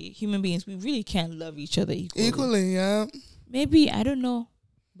 truthfully, human beings, we really can't love each other equally. Yeah. Maybe, I don't know,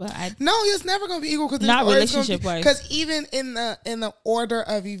 but no, it's never gonna be equal because not relationship wise. Because even in the order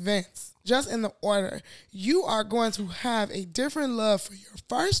of events, just in the order, you are going to have a different love for your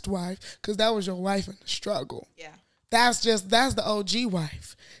first wife because that was your wife in the struggle. Yeah. That's the OG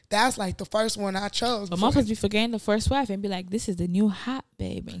wife. That's like the first one I chose. But mom supposed to be forgetting the first wife and be like, this is the new hot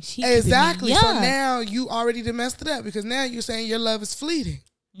babe. And she exactly. So now you already messed it up because now you're saying your love is fleeting.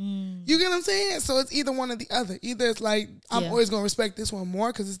 You get what I'm saying? So it's either one or the other. Either it's like, I'm always going to respect this one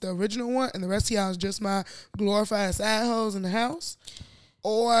more because it's the original one, and the rest of y'all is just my glorified side hoes in the house.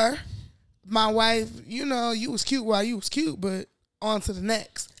 Or my wife, you was cute while you was cute, but on to the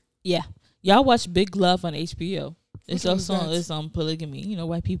next. Yeah. Y'all watch Big Love on HBO. It's also it's on polygamy.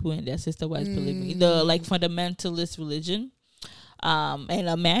 White people and their sister wives polygamy. The fundamentalist religion. And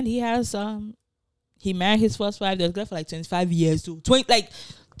a man, he married his first wife. They was there for 25 years. So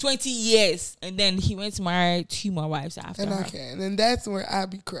 20 years. And then he went to marry 2 more wives after her. And that's where I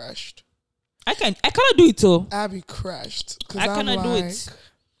be crushed. I cannot do it too. I be crushed. I cannot do it.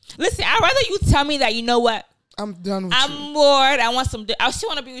 Listen, I'd rather you tell me that, you know what? I'm done with you. I'm bored. I still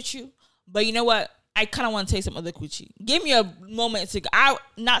want to be with you. But you know what? I kind of want to take some other coochie. Give me a moment to. I'm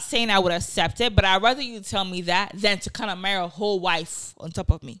not saying I would accept it, but I'd rather you tell me that than to kind of marry a whole wife on top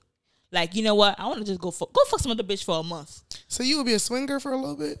of me. Like, you know what? I want to just go fuck some other bitch for a month. So you would be a swinger for a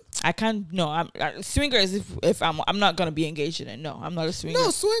little bit? I can't. No, swinger is if I'm not gonna be engaged in it. No, I'm not a swinger. No,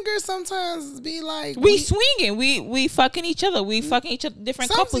 swingers sometimes be like we swinging. We fucking each other. We fucking each other.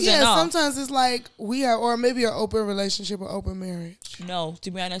 Different couples. Yeah, and all. Sometimes it's like we have, or maybe an open relationship or open marriage. No,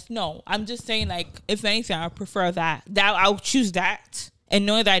 to be honest, no. I'm just saying, like, if anything, I prefer that. I'll choose that. And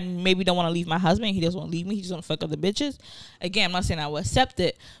knowing that I maybe don't want to leave my husband, he doesn't want to leave me. He just want to fuck other bitches. Again, I'm not saying I will accept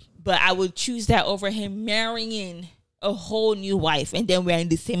it, but I would choose that over him marrying a whole new wife, and then we're in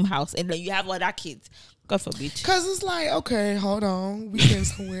the same house, and then you have all that kids. God forbid. Because it's like, okay, hold on, we getting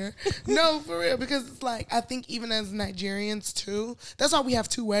somewhere. No, for real, because it's like, I think even as Nigerians too, that's why we have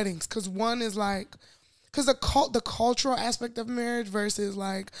 2 weddings. Because one is like, because the cultural aspect of marriage versus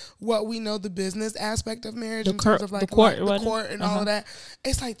like what we know the business aspect of marriage in terms of like the court and all of that,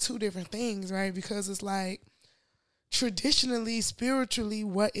 it's like 2 different things, right? Because it's like, traditionally, spiritually,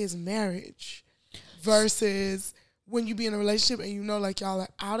 what is marriage versus when you be in a relationship and like y'all are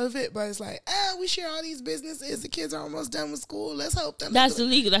out of it, but it's like, we share all these businesses. The kids are almost done with school. Let's hope them. That's the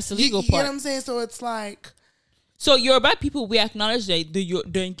legal part. You know what I'm saying? So it's like, so Yoruba people, we acknowledge the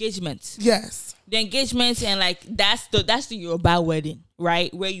engagements. Yes, the engagements, and like that's the Yoruba wedding,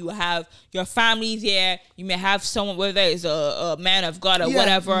 right? Where you have your family there. You may have someone, whether it's a man of God or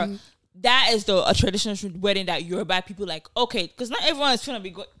whatever. Mm-hmm. That is a traditional wedding that Yoruba people like, okay, because not everyone is going to be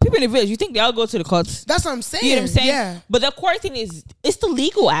going. People in the village, you think they all go to the courts? That's what I'm saying. You know what I'm saying? Yeah. But the court thing it's the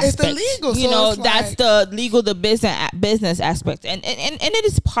legal aspect. It's the legal. That's the legal, the business aspect. And it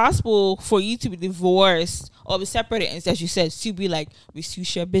is possible for you to be divorced or be separated, and as you said, to be like, we still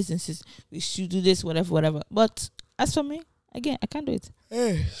share businesses, we still do this, whatever. But as for me, again, I can't do it.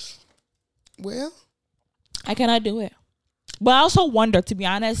 Well, I cannot do it. But I also wonder, to be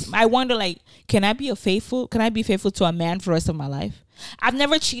honest, like, can I be faithful to a man for the rest of my life? I've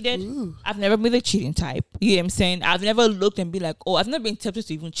never cheated. Ooh. I've never been the cheating type. You know what I'm saying? I've never looked and be like, I've never been tempted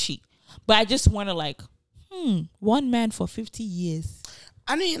to even cheat. But I just wonder, like, one man for 50 years.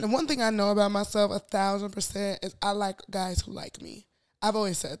 I mean, the one thing I know about myself 1,000% is I like guys who like me. I've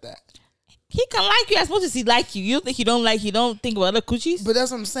always said that. He can like you as much as he like you. You don't think he don't like you? Don't think about other coochies? But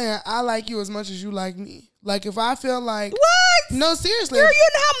that's what I'm saying. I like you as much as you like me. Like, if I feel like... What? No, seriously. Girl, you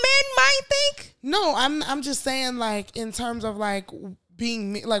know how men might think? No, I'm just saying, like, in terms of, like,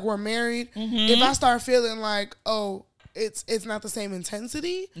 being... Like, we're married. Mm-hmm. If I start feeling like, it's not the same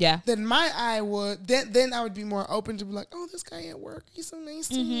intensity... Yeah. Then my eye would... Then I would be more open to be like, this guy at work, he's so nice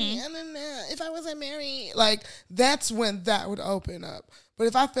to me. And then if I wasn't married... Like, that's when that would open up. But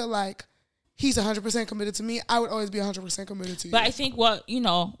if I feel like... he's 100% committed to me, I would always be 100% committed to you. But I think what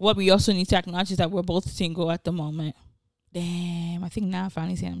we also need to acknowledge is that we're both single at the moment. Damn, I think now I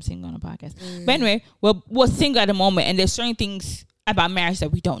finally saying I'm single on a podcast. But anyway, we're single at the moment, and there's certain things about marriage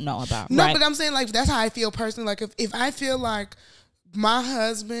that we don't know about. No, right? But I'm saying, like, that's how I feel personally. Like, if I feel like my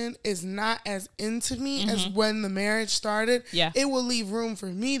husband is not as into me as when the marriage started, it will leave room for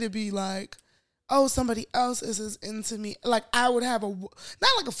me to be like, somebody else is as into me. Like, I would have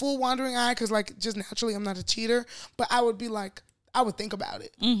not like a full wandering eye, because, like, just naturally I'm not a cheater, but I would be like, I would think about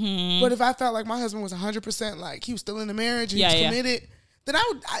it. Mm-hmm. But if I felt like my husband was 100%, like, he was still in the marriage and he was committed, then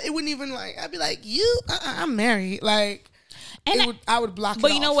it wouldn't even, like, I'd be like, I'm married. Like, and I would block it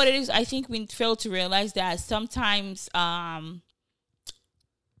But off. You know what it is? I think we fail to realize that sometimes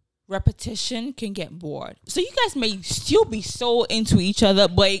repetition can get bored. So you guys may still be so into each other,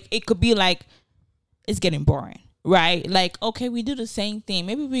 but it could be like, it's getting boring. right? Like, okay, we do the same thing.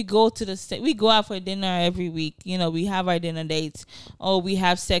 Maybe we go out for dinner every week. You know, we have our dinner dates. Or we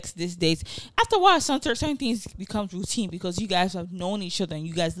have sex these days. After a while, certain things becomes routine because you guys have known each other and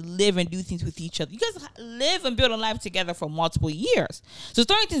you guys live and do things with each other. You guys live and build a life together for multiple years. So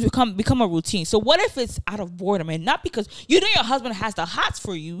certain things become a routine. So what if it's out of boredom and not because you know your husband has the hots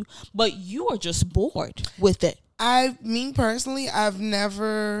for you, but you are just bored with it? Me personally, I've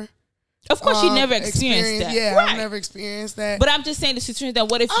never. Of course, you never experienced that. Yeah, right. I've never experienced that. But I'm just saying the situation that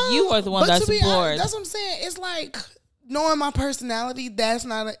what if you are the one that's bored? That's what I'm saying. It's like knowing my personality. That's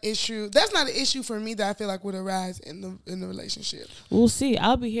not an issue. That's not an issue for me that I feel like would arise in the relationship. We'll see.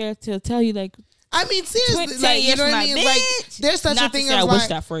 I'll be here to tell you, like, I mean, seriously, like, you know what I mean? Like, there's such a thing as wish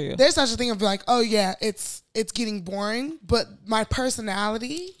that for you. There's such a thing of like, oh yeah, it's getting boring, but my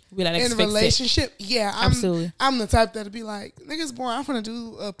personality in a relationship, absolutely. I'm the type that'll be like, nigga's boring. I'm gonna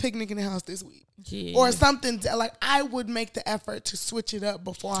do a picnic in the house this week. Yeah. Or something like I would make the effort to switch it up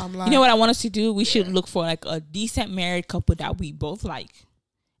before I'm like, you know what I want us to do? We should look for like a decent married couple that we both like,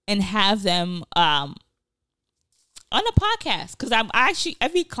 and have them on the podcast, because I'm actually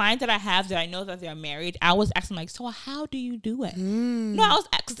every client that I have that I know that they're married, I was asking like, so how do you do it? No, I was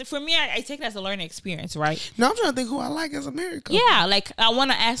because for me, I take it as a learning experience, right? No, I'm trying to think who I like as a married couple. Yeah, like I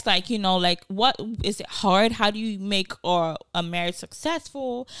want to ask, like, you know, like what is it hard? How do you make a marriage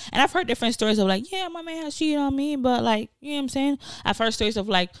successful? And I've heard different stories of like, yeah, my man has cheated on me, but like, you know what I'm saying? I've heard stories of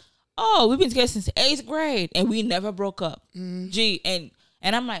like, oh, we've been together since 8th grade and we never broke up. And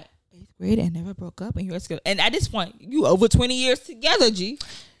I'm like, 8th grade and never broke up, and you're together. And at this point, you over 20 years together, G.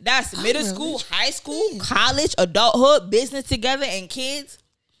 That's middle school, high school, college, adulthood, business together, and kids.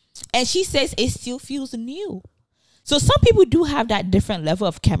 And she says it still feels new. So some people do have that different level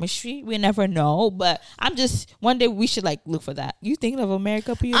of chemistry. We never know, but I'm just one day we should like look for that. You thinking of a married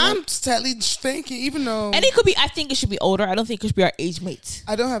couple? I'm totally thinking, even though, and it could be. I think it should be older. I don't think it should be our age mates.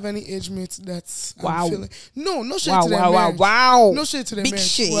 I don't have any age mates. That's wow. I'm feeling. No shit to that marriage. Wow. No shit to that Big marriage.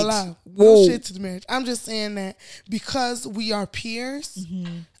 Shit. No shit to the marriage. I'm just saying that because we are peers,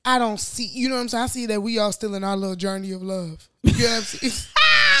 I don't see. You know what I'm saying? I see that we all still in our little journey of love. You know what I'm saying?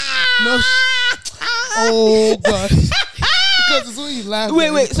 No. Oh God. Because it's when you laugh.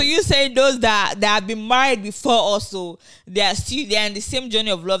 Wait. So you saying those that have been married before also they're in the same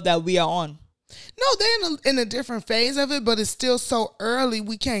journey of love that we are on? No, they're in a different phase of it, but it's still so early.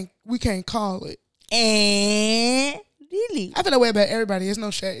 We can't call it. And really, I feel that way about everybody. There's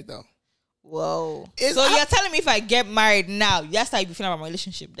no shade though. Whoa. So you're telling me if I get married now, that's how you be feeling about my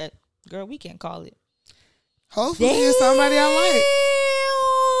relationship? That girl, we can't call it. Hopefully, it's somebody I like.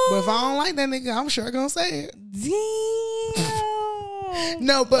 But if I don't like that nigga, I'm sure gonna say it. Damn.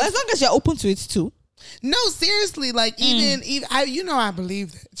 No, but as long as you're open to it too. No, seriously, like even I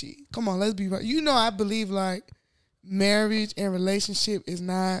believe that. G, come on, let's be right. I believe like marriage and relationship is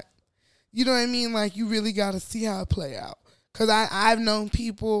not. You know what I mean? Like you really got to see how it play out. Cause I've known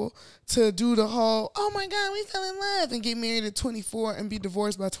people to do the whole, oh my God, we fell in love and get married at 24 and be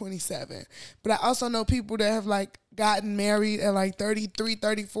divorced by 27. But I also know people that have like gotten married at like 33,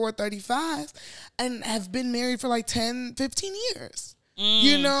 34, 35 and have been married for like 10, 15 years.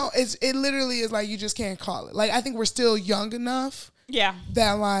 You know, it literally is like you just can't call it. Like I think we're still young enough. Yeah.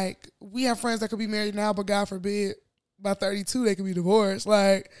 That like we have friends that could be married now, but God forbid by 32 they could be divorced.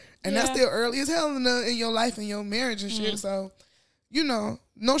 Like, and that's still early as hell in your life and your marriage and shit. So, you know,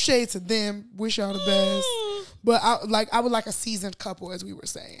 no shade to them. Wish y'all the best. But I would like a seasoned couple, as we were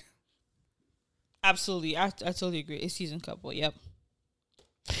saying. Absolutely. I totally agree. A seasoned couple. Yep.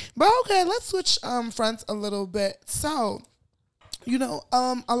 But okay, let's switch fronts a little bit. So, you know,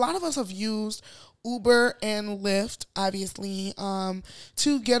 a lot of us have used Uber and Lyft, obviously,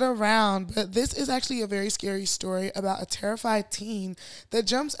 to get around. But this is actually a very scary story about a terrified teen that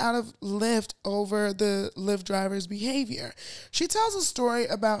jumps out of Lyft over the Lyft driver's behavior. She tells a story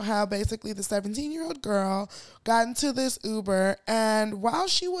about how basically the 17-year-old girl got into this Uber, and while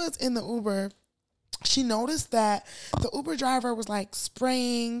she was in the Uber, she noticed that the Uber driver was like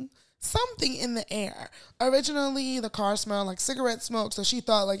spraying something in the air. Originally, the car smelled like cigarette smoke, so she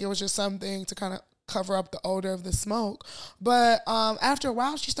thought like it was just something to kind of cover up the odor of the smoke. But after a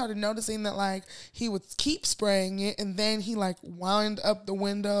while, she started noticing that like he would keep spraying it, and then he like wound up the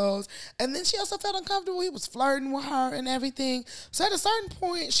windows, and then she also felt uncomfortable. He was flirting with her and everything. So at a certain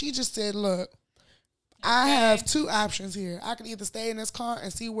point, she just said, look, I have two options here. I can either stay in this car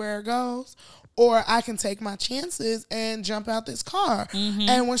and see where it goes, or I can take my chances and jump out this car.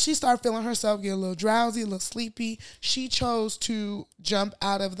 And when she started feeling herself get a little drowsy, a little sleepy, she chose to jump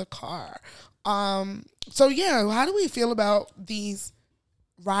out of the car. So yeah, how do we feel about these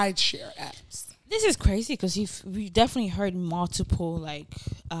rideshare apps? This is crazy because we've definitely heard multiple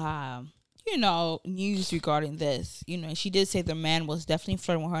news regarding this. And she did say the man was definitely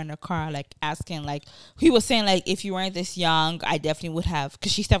flirting with her in the car, like asking, like he was saying, like if you weren't this young, I definitely would have,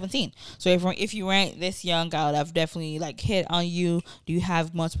 because she's 17. So if you weren't this young, I would have definitely like hit on you. Do you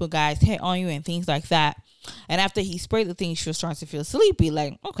have multiple guys hit on you and things like that? And after he sprayed the thing, she was starting to feel sleepy.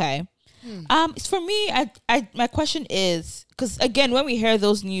 Like, okay. For me, I my question is, because again, when we hear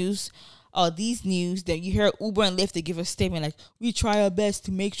those news. These news that you hear Uber and Lyft, they give a statement like, we try our best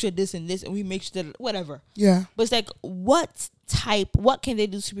to make sure this and this, and we make sure that whatever. Yeah. But it's like, what can they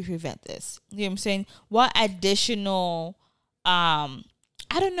do to prevent this? You know what I'm saying? What additional, I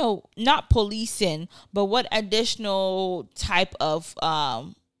don't know, not policing, but what additional type of,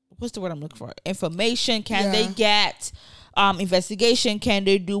 what's the word I'm looking for? Information can they get? Investigation can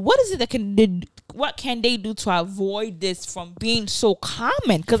they do? What is it that what can they do to avoid this from being so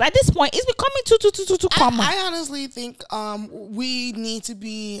common? Because at this point, it's becoming too common. I honestly think we need to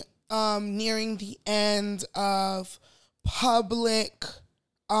be nearing the end of public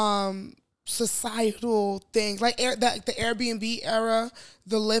societal things. Like the Airbnb era,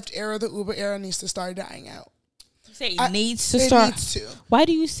 the Lyft era, the Uber era needs to start dying out. It needs to start. Needs to. Why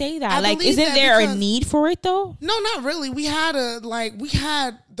do you say that? Like, isn't there a need for it though? No, not really. We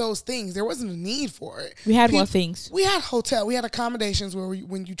had those things. There wasn't a need for it. We had more things. We had we had accommodations where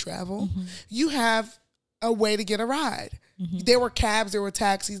when you travel, you have a way to get a ride. There were cabs, there were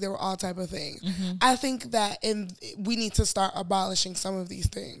taxis, there were all type of things. I think that we need to start abolishing some of these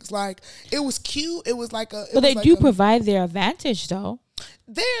things. Like, it was cute. It was like a. But they do provide their advantage though.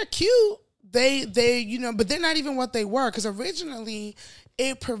 They're cute. They but they're not even what they were, because originally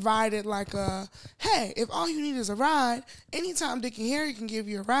it provided like hey, if all you need is a ride, anytime Dick and Harry can give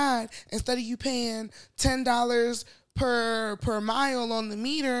you a ride, instead of you paying $10 per mile on the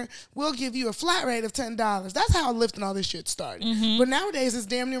meter, we'll give you a flat rate of $10. That's how Lyft and all this shit started. But nowadays it's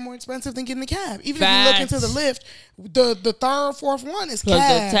damn near more expensive than getting a cab. Even if you look into the Lyft, the third or fourth one is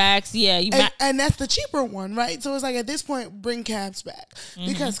cab. The tax, and that's the cheaper one, right? So it's like, at this point, bring cabs back,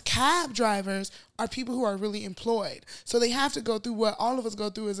 because cab drivers are people who are really employed. So they have to go through what all of us go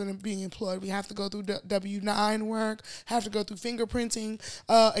through as being employed. We have to go through W-9 work, have to go through fingerprinting,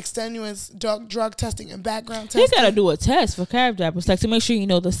 extenuous drug testing and background testing. You gotta do a test for cab drivers, like to make sure you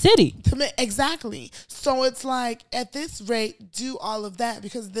know the city. Exactly. So it's like, at this rate, do all of that,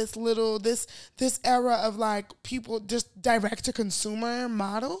 because this era of like people just direct to consumer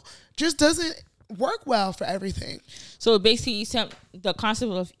model just doesn't work well for everything. So basically, the concept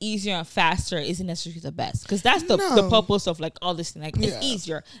of easier and faster isn't necessarily the best, because that's the purpose of like all this thing. Like, it's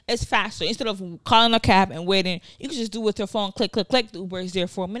easier, it's faster. Instead of calling a cab and waiting, you can just do it with your phone, click. The Uber is there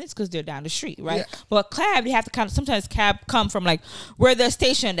 4 minutes because they're down the street, right? Yeah. But cab, you have to sometimes cab come from like where they're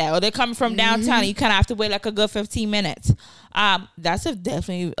stationed at, or they're coming from downtown. And you kind of have to wait like a good 15 minutes. That's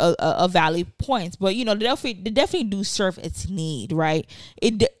definitely a valid point. But they definitely do serve its need, right?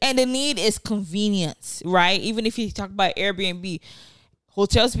 And the need is convenience, right? Even if you talk about Airbnb,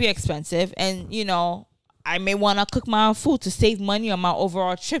 hotels be expensive, and I may want to cook my own food to save money on my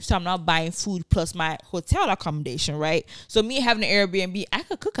overall trip, so I'm not buying food plus my hotel accommodation, right? So me having an Airbnb, I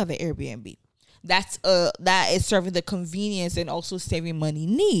could cook at the Airbnb. That is serving the convenience and also saving money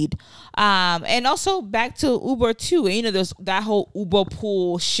need. And also back to Uber too. There's that whole Uber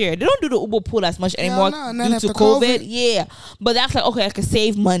pool share. They don't do the Uber pool as much anymore due to COVID. Yeah, but that's like, okay, I can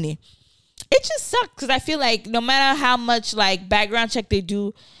save money. It just sucks, because I feel like no matter how much like background check they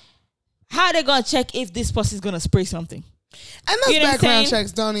do, how are they gonna check if this person is gonna spray something? And those background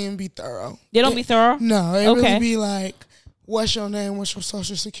checks don't even be thorough. They don't be thorough? No, it really be like, what's your name? What's your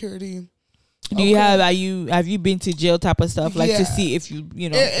social security? Do you have you been to jail type of stuff, like to see if you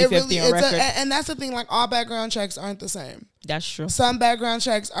if really, you're on record? And that's the thing, like, all background checks aren't the same. That's true. Some background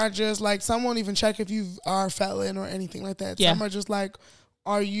checks are just like, some won't even check if you are a felon or anything like that. Some are just like,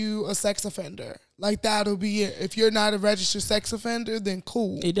 are you a sex offender? Like, that'll be it. If you're not a registered sex offender, then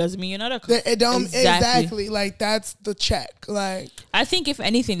cool. It doesn't mean you're not a It don't exactly. Like, that's the check. Like, I think if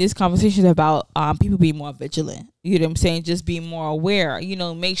anything, this conversation is about people being more vigilant. You know what I'm saying? Just being more aware.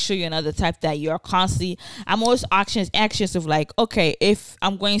 Make sure you're not the type that you're constantly. I'm always anxious of like, okay, if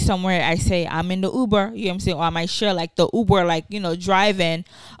I'm going somewhere, I say I'm in the Uber. You know what I'm saying? Or I might share like the Uber, like drive-in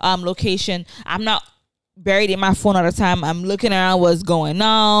location. I'm not buried in my phone all the time. I'm looking around what's going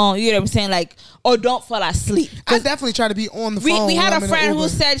on. You know what I'm saying? Like, or don't fall asleep. I definitely try to be on the phone. We had a friend who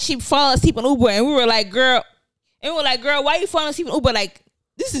said she fall asleep in Uber, and we were like, girl, why are you falling asleep in Uber? Like,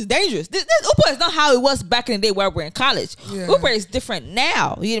 this is dangerous. This Uber is not how it was back in the day where we're in college. Yeah. Uber is different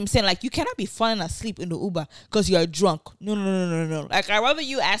now. You know what I'm saying? Like, you cannot be falling asleep in the Uber because you're drunk. No. Like, I'd rather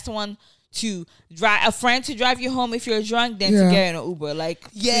you ask someone to drive a friend to drive you home if you're drunk than to get in an Uber. Like,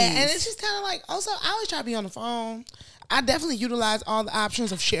 yeah, please. and it's just kind of like, also, I always try to be on the phone. I definitely utilize all the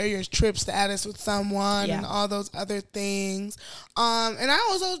options of share your trip status with someone and all those other things. And I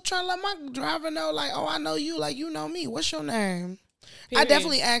also try to let my driver know, like, oh, I know you, like, you know me. What's your name? Period. I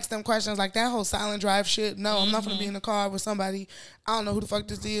definitely ask them questions like that whole silent drive shit. No, I'm not going to be in the car with somebody. I don't know who the fuck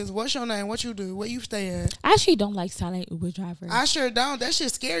this is. What's your name? What you do? Where you stay at? I actually don't like silent Uber drivers. I sure don't. That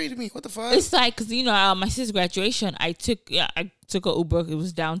shit's scary to me. What the fuck? It's like, because, you know, my sister's graduation, I took a Uber. It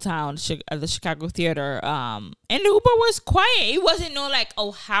was downtown at the Chicago Theater. And the Uber was quiet. It wasn't no like,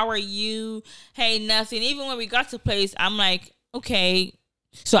 oh, how are you? Hey, nothing. Even when we got to the place, I'm like, okay,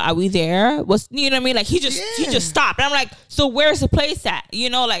 so are we there? You know what I mean? Like he just stopped. And I'm like, so where's the place at? You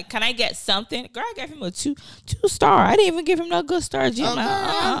know, like, can I get something? Girl, I gave him a two star. I didn't even give him no good star. G. Okay.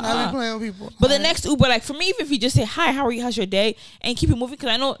 I've been playing with people. But the next Uber, like for me, even if you just say hi, how are you? How's your day? And keep it moving,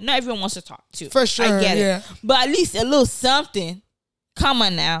 because I know not everyone wants to talk to. For sure, I get it. But at least a little something. Come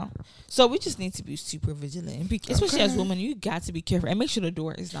on now. So we just need to be super vigilant, especially as women. You got to be careful and make sure the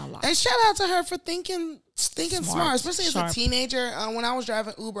door is not locked. And shout out to her for thinking smart, especially as a teenager. When I was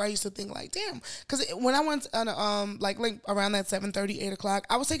driving Uber, I used to think like, damn, because when I went on like around that 7:30, 8 o'clock,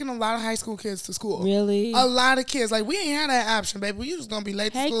 I was taking a lot of high school kids to school. Really, a lot of kids. Like we ain't had that option, baby. We was gonna be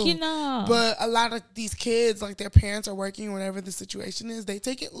late to school. You know. But a lot of these kids, like their parents are working, whatever the situation is, they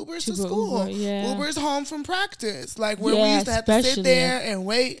taking Ubers to school. Uber's home from practice, like where we used to have to sit there and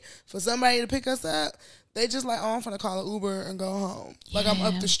wait for somebody to pick us up. They just like, oh, I'm finna call an Uber and go home. Like I'm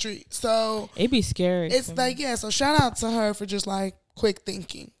up the street. So it'd be scary. It's like, so shout out to her for just like quick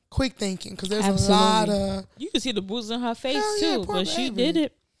thinking. Because there's a lot of... You can see the bruises on her face too, but she did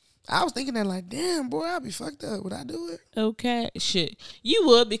it. I was thinking that like, damn, boy, I'd be fucked up. Would I do it? Okay. Shit. You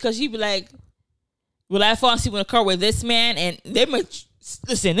would, because you'd be like, will I fall asleep in a car with this man? And they might...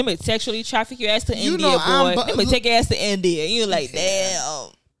 Listen, they might sexually traffic your ass to India, boy. They might take your ass to India. And you're like,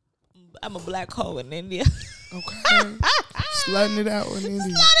 damn... I'm a black hole in India. Okay. Slutting it out in India. Slutting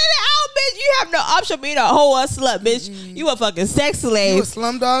it out, bitch. You have no option being a hoe or a slut, bitch. You a fucking sex slave. You a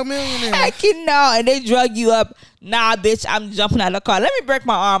slumdog millionaire. Heck, you know. And they drug you up. Nah, bitch, I'm jumping out of the car. Let me break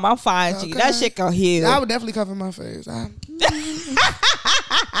my arm. I'm fine, G. That shit gon' heal. I would definitely cover my face. Stop,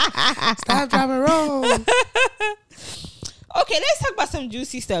 drop, and roll. Okay, let's talk about some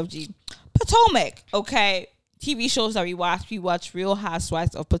juicy stuff, G. Potomac, okay? TV shows that we watch Real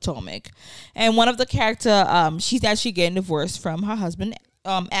Housewives of Potomac, and one of the character, she's actually getting divorced from her husband,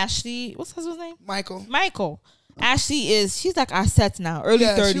 Ashley. What's her husband's name? Michael. Ashley she's like our set now, early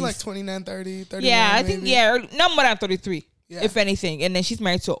 30s. She's like 29, 30, 31. Yeah, I think no more than 33, if anything. And then she's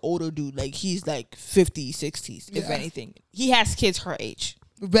married to an older dude, like he's like 50s, 60s, if anything. He has kids her age,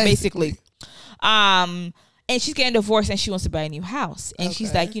 basically. And she's getting divorced, and she wants to buy a new house, and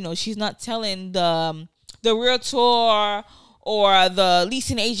she's like, you know, she's not telling the realtor or the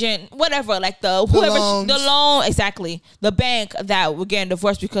leasing agent, whatever, like the loan, exactly, the bank, that we're getting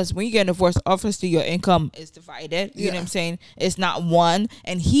divorced, because when you get divorced, obviously your income is divided. You know what I'm saying? It's not one,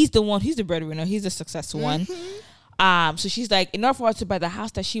 and he's the breadwinner. He's the successful one. So she's like, in order for her to buy the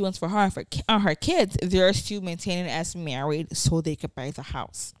house that she wants for her and her kids, they're still maintaining as married so they could buy the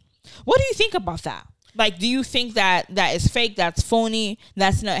house. What do you think about that? Like, do you think that is fake, that's phony,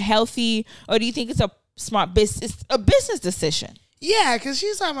 that's not healthy, or do you think it's a smart business, a business decision? Yeah, because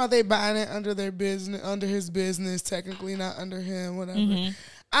she's talking about they buying it under his business, technically not under him, whatever.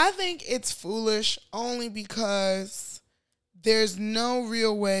 I think it's foolish only because there's no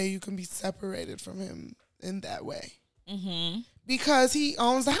real way you can be separated from him in that way. Because he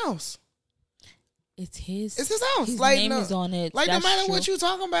owns the house. It's his house. His name is on it. Like, that's no matter what you're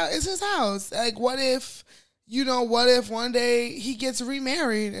talking about, it's his house. Like, what if one day he gets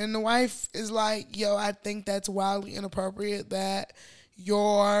remarried and the wife is like, yo, I think that's wildly inappropriate that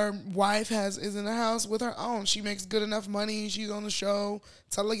your wife is in the house with her own. She makes good enough money. She's on the show.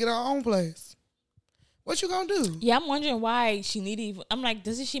 Tell her to get her own place. What you gonna do? Yeah, I'm wondering why she needed. I'm like,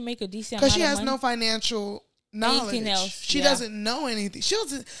 doesn't she make a decent amount of money? Because she has no financial knowledge. She doesn't know anything. She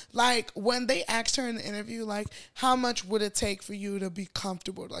doesn't, like, when they asked her in the interview, like, how much would it take for you to be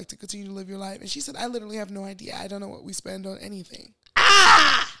comfortable, like, to continue to live your life? And she said, I literally have no idea. I don't know what we spend on anything.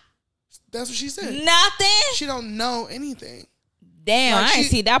 That's what she said. Nothing? She don't know anything. Damn, like, I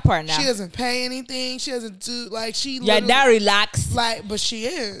didn't see that part now. She doesn't pay anything. She doesn't do, like, she yeah, that relax. Like, but she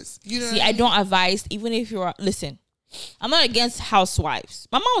is. You know see, I don't advise, even if you're, listen, I'm not against housewives.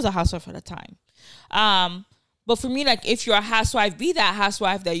 My mom was a housewife at the time. But for me, like, if you're a housewife, be that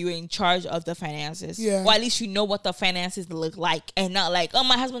housewife that you're in charge of the finances. Yeah. Or at least you know what the finances look like, and not like, oh,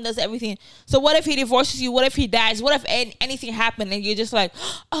 my husband does everything. So what if he divorces you? What if he dies? What if anything happened and you're just like,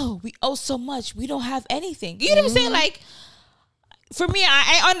 oh, we owe so much. We don't have anything. You know what I'm saying? Like, for me,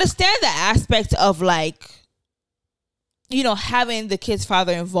 I understand that aspect of, like, you know, having the kid's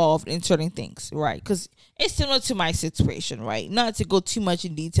father involved in certain things, right? Because it's similar to my situation, right? Not to go too much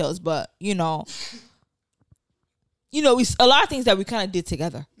in details, but, you know, a lot of things that we kind of did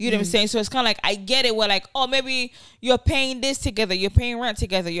together. You know what I'm saying? So it's kind of like, I get it. We're like, oh, maybe you're paying this together. You're paying rent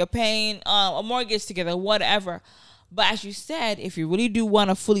together. You're paying a mortgage together, whatever. But as you said, if you really do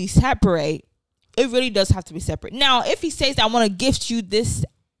want to fully separate, it really does have to be separate. Now, if he says, I want to gift you this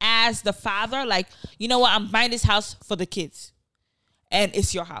as the father, like, you know what? I'm buying this house for the kids. And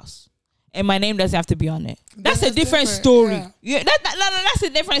it's your house. And my name doesn't have to be on it. That's a different story. Yeah. That's a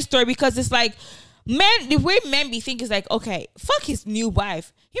different story, because it's like, men, the way men be thinking is like, okay, fuck his new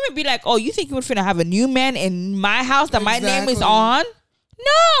wife. He would be like, oh, you think you would finna have a new man in my house that my name is on?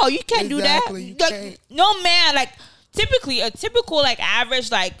 No, you can't do that. Like, no man, like, typically, a typical, like,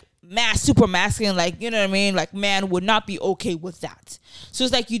 average, like, super masculine, like, you know what I mean? Like, man would not be okay with that. So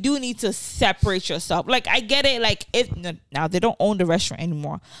it's like, you do need to separate yourself. Like, I get it. Like, if now they don't own the restaurant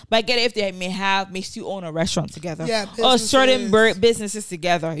anymore, but I get it if they may still own a restaurant together, or certain businesses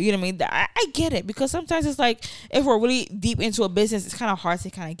together. You know what I mean? I get it, because sometimes it's like, if we're really deep into a business, it's kind of hard to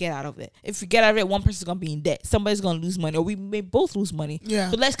kind of get out of it. If you get out of it, one person's gonna be in debt, somebody's gonna lose money, or we may both lose money. Yeah.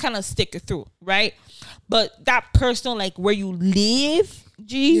 So let's kind of stick it through, right? But that personal, like, where you live,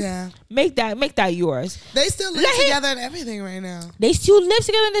 make that yours. They still live together and everything right now. They still live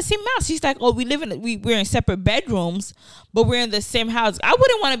together in the same house. She's like, oh, we're in separate bedrooms, but we're in the same house. I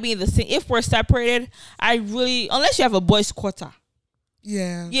wouldn't want to be in the same. If we're separated, unless you have a boys' quarter.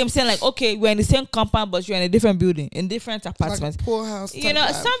 Yeah. You know what I'm saying? Like, okay, we're in the same compound, but you're in a different building, in different apartments. Like a pool house. You know,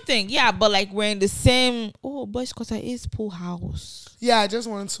 something. Yeah, but like, we're in the same. Oh, boys' quarter is pool house. Yeah, I just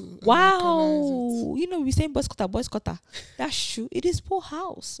wanted to. Wow. You know, we saying boys' quarter. That's true. It is pool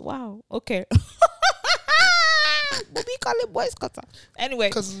house. Wow. Okay. But we call it boys' quarter. Anyway.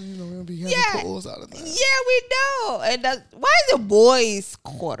 Because, you know, we'll be having pools out of that. Yeah, we know. And why is it boys'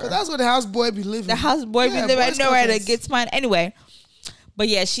 quarter? That's where the house boy be living. The house boy be living. I know where that gets mine. Anyway. But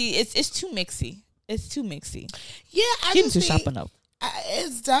yeah, it's too mixy. It's too mixy. Yeah, she needs to sharpen up.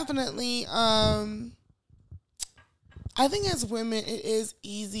 It's definitely. I think as women, it is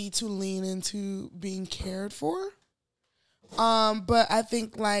easy to lean into being cared for. But I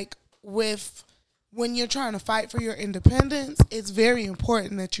think like when you're trying to fight for your independence, it's very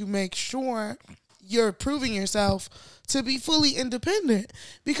important that you make sure you're proving yourself to be fully independent.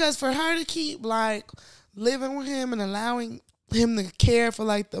 Because for her to keep like living with him and allowing him to care for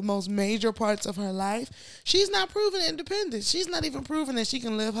like the most major parts of her life, she's not proven independent. She's not even proven that she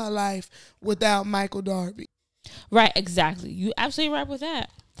can live her life without Michael Darby. Right, exactly. You absolutely right with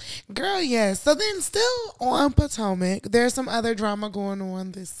that. Girl, yes. So then still on Potomac, there's some other drama going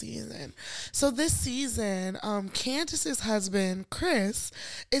on this season. So this season, Candace's husband, Chris,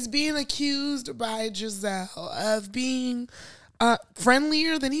 is being accused by Giselle of being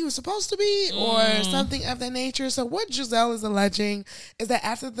friendlier than he was supposed to be, or something of that nature. So what Giselle is alleging is that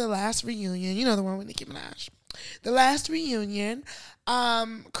after the last reunion, you know, the one with Nicki Minaj, the last reunion,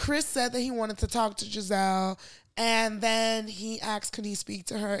 Chris said that he wanted to talk to Giselle, and then he asked, could he speak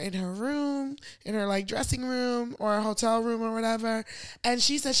to her in her room, in her like dressing room or a hotel room or whatever. And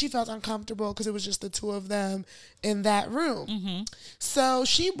she said she felt uncomfortable because it was just the two of them in that room. Mm-hmm. So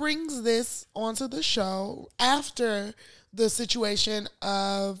she brings this onto the show after the situation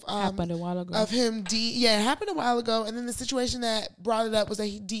of happened a while ago. Of him it happened a while ago, and then the situation that brought it up was that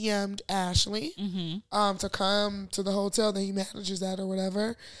he DM'd Ashley to come to the hotel that he manages at or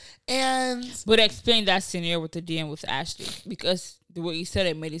whatever. But explain that scenario with the DM with Ashley, because the way you said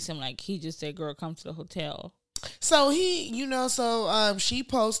it made it seem like he just said, "Girl, come to the hotel." So she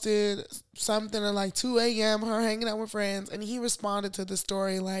posted something at like 2 a.m., her hanging out with friends, and he responded to the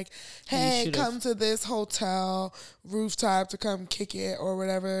story like, hey, come to this hotel rooftop to come kick it or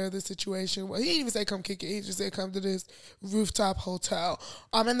whatever the situation was. He didn't even say come kick it. He just said come to this rooftop hotel.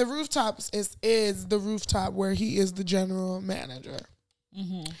 And the rooftop is the rooftop where he is the general manager.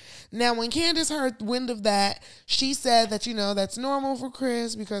 Mm-hmm. Now, when Candace heard wind of that, she said that, that's normal for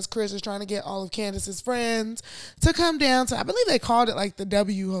Chris because Chris is trying to get all of Candace's friends to come down to, I believe they called it like the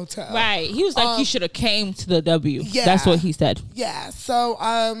W Hotel. Right. He was like, you should have came to the W. Yeah. That's what he said. Yeah. So,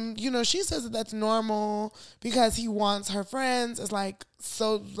 she says that that's normal because he wants her friends as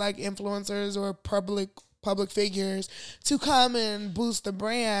influencers or public figures to come and boost the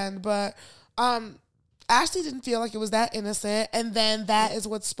brand. But, Ashley didn't feel like it was that innocent, and then that is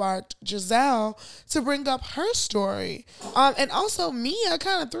what sparked Giselle to bring up her story. And also Mia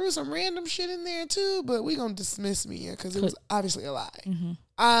kind of threw some random shit in there too, but we're gonna dismiss Mia because it was obviously a lie.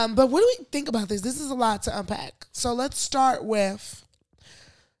 Mm-hmm. But what do we think about this? This is a lot to unpack. So let's start with: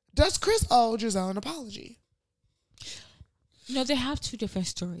 does Chris owe Giselle an apology? No, they have two different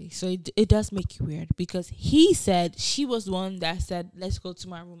stories, so it does make you weird because he said she was the one that said, "Let's go to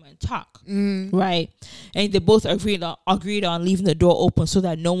my room and talk," right? And they both agreed on leaving the door open so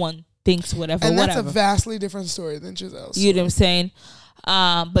that no one thinks whatever. And that's a vastly different story than Giselle's. You know what I'm saying?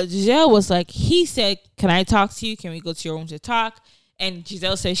 But Giselle was like, he said, "Can I talk to you? Can we go to your room to talk?" And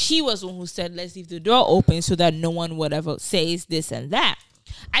Giselle said she was the one who said, "Let's leave the door open so that no one whatever says this and that."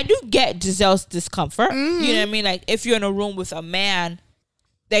 I do get Giselle's discomfort. Mm-hmm. You know what I mean? Like, if you're in a room with a man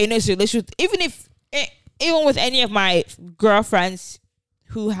that you know is relationship, even with any of my girlfriends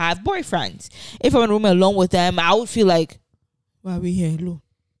who have boyfriends, if I'm in a room alone with them, I would feel like, why are we here alone?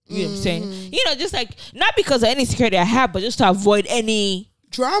 You know what I'm saying? You know, just like, not because of any security I have, but just to avoid any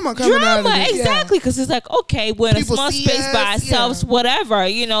drama coming out of it. Exactly, because it's like, okay, we're in a small space by ourselves, whatever,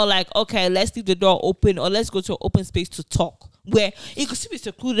 you know, like, okay, let's leave the door open or let's go to an open space to talk, where it could still be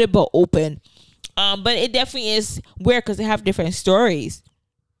secluded but open. But it definitely is weird because they have different stories.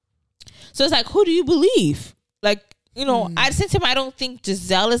 So it's like, who do you believe? Like, you know, at the same time, I don't think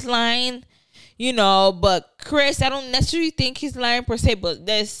Giselle is lying, you know, but Chris, I don't necessarily think he's lying per se, but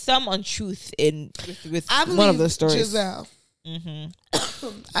there's some untruth with one of the stories. Giselle.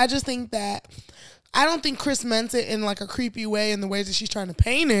 I just think that I don't think Chris meant it in like a creepy way in the ways that she's trying to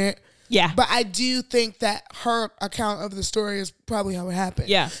paint it. Yeah. But I do think that her account of the story is probably how it happened.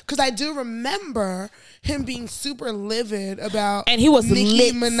 Yeah. Because I do remember him being super livid about and he was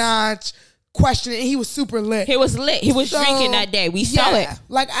Nicki lit. Minaj questioning. He was super lit. He was lit. He was drinking that day. We saw it.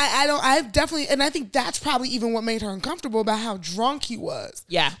 Like I definitely, and I think that's probably even what made her uncomfortable about how drunk he was.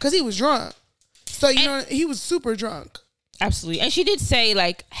 Yeah. Because he was drunk. So, you know, he was super drunk. Absolutely. And she did say,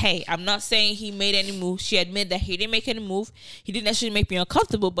 like, hey, I'm not saying he made any moves. She admitted that he didn't make any move. He didn't necessarily make me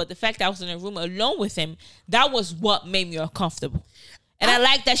uncomfortable, but the fact that I was in a room alone with him, that was what made me uncomfortable. And I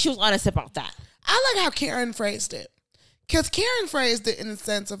like that she was honest about that. I like how Karen phrased it. Because Karen phrased it in the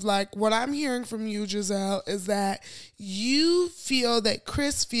sense of, like, what I'm hearing from you, Giselle, is that you feel that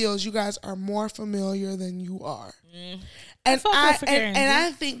Chris feels you guys are more familiar than you are. And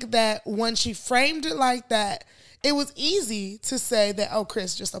I think that when she framed it like that, it was easy to say that, oh,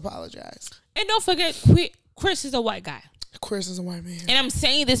 Chris just apologized. And don't forget, Chris is a white guy. Chris is a white man. And I'm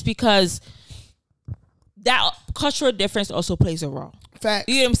saying this because that cultural difference also plays a role. Facts.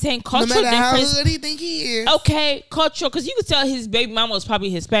 You know what I'm saying? Cultural no matter difference. How good he think he is. Okay, cultural. Because you could tell his baby mama was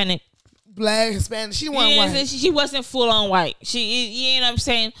probably Hispanic. Black, Hispanic. She wasn't white. She wasn't full on white. You know what I'm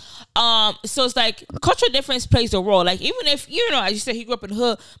saying? So it's like cultural difference plays a role. Like, even if, you know, as you said, he grew up in the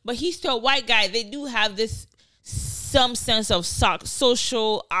hood, but he's still a white guy. They do have this some sense of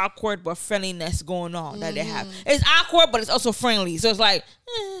social awkward but friendliness going on that they have. It's awkward, but it's also friendly. So it's like,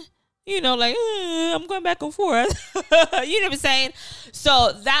 you know, like, I'm going back and forth. You know what I'm saying?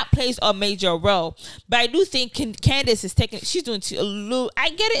 So that plays a major role. But I do think Candace is she's doing a little, I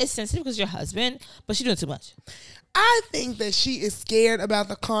get it, it's sensitive because your husband, but she's doing too much. I think that she is scared about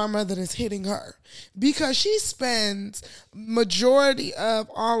the karma that is hitting her because she spends majority of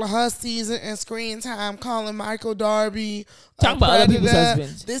all of her season and screen time calling Michael Darby talking about other people's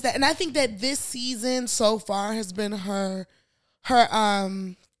husbands. This, that, and I think that this season so far has been her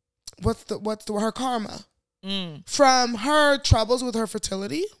karma from her troubles with her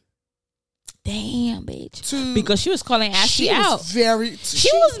fertility. Damn, bitch. Because she was calling Ashley out. She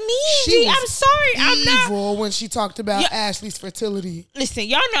was mean. I'm sorry. I'm not evil when she talked about Ashley's fertility. Listen,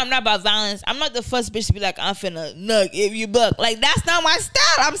 y'all know I'm not about violence. I'm not the first bitch to be like, I'm finna nug if you buck. Like, that's not my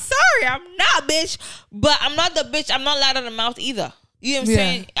style. I'm sorry. I'm not, bitch. But I'm not the bitch. I'm not loud in the mouth either. You know what I'm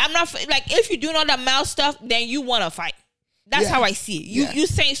saying? I'm not, like, if you do all that mouth stuff, then you want to fight. That's how I see it. You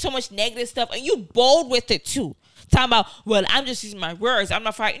saying so much negative stuff, and you bold with it too. Talking about, well, I'm just using my words. I'm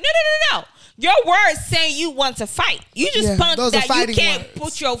not fighting. No. Your words saying you want to fight. You just punk that you can't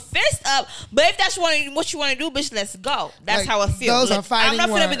put your fist up. But if that's what you want to do, bitch, let's go. That's like, how I feel. Those are fighting words. I'm not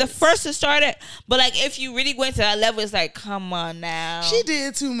going to be the first to start it. But, like, if you really went to that level, it's like, come on now. She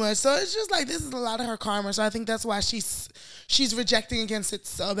did too much. So it's just like, this is a lot of her karma. So I think that's why she's rejecting against it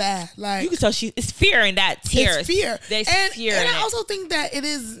so bad. Like, you can tell it's fear in that tears. It's fear. There's fear and in I also think that it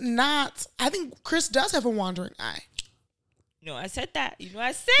is not. I think Chris does have a wandering eye. No, I said that. You know,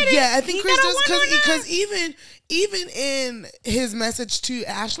 I said it. Yeah, I think Chris does because even in his message to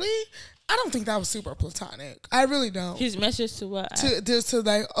Ashley, I don't think that was super platonic. I really don't. His message to what? To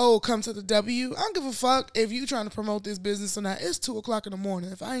like, oh, come to the W. I don't give a fuck if you trying to promote this business or not. It's 2:00 in the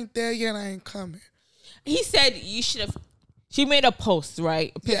morning. If I ain't there yet, I ain't coming. He said you should have. She made a post,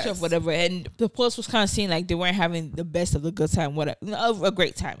 right? A picture of whatever, and the post was kind of seeing like they weren't having the best of the good time, whatever, a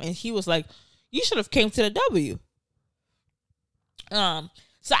great time. And he was like, "You should have came to the W."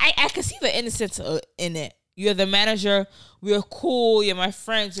 So I can see the innocence in it. You're the manager. We're cool. You're my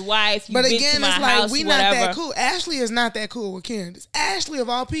friend's wife. But again, it's like we not that cool. Ashley is not that cool with Candace. Ashley, of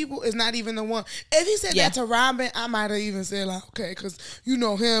all people, is not even the one. If he said that to Robin, I might have even said like, okay, because you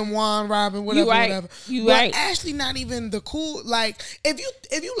know him, Juan, Robin, whatever, whatever. But Ashley, not even the cool. Like if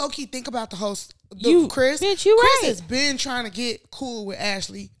you low key think about the host, Chris has been trying to get cool with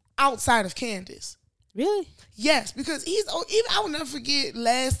Ashley outside of Candace. Really? Yes, because I will never forget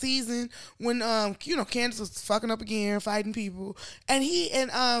last season when Candace was fucking up again, fighting people, and he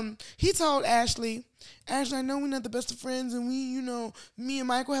told Ashley, I know we're not the best of friends, and me and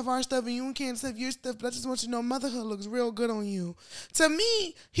Michael have our stuff, and you and Candace have your stuff, but I just want you to know motherhood looks real good on you. To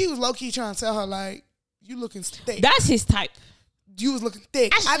me, he was low key trying to tell her like, you looking thick. That's his type. You was looking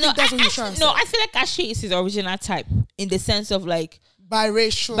thick. I think that's what he was trying to say. No, I feel like Ashley is his original type in the sense of like.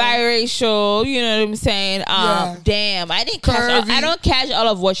 Biracial, you know what I'm saying? Damn, I don't catch all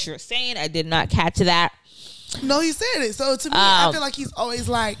of what you're saying. I did not catch that. No, he said it. So to me, I feel like he's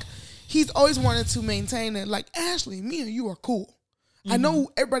always wanted to maintain it. Like, Ashley, me and you are cool. Mm-hmm. I know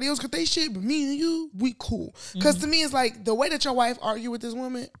everybody else got their shit, but me and you, we cool. Because to me, it's like the way that your wife argued with this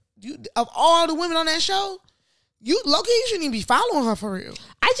woman, of all the women on that show, you shouldn't even be following her for real.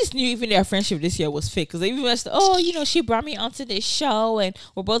 I just knew even their friendship this year was fake because they even said, she brought me onto this show and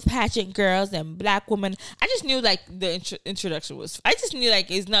we're both pageant girls and black women. I just knew like the introduction was. I just knew like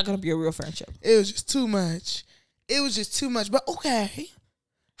it's not gonna be a real friendship. It was just too much. But okay,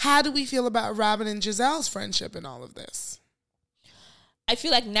 how do we feel about Robin and Gizelle's friendship in all of this? I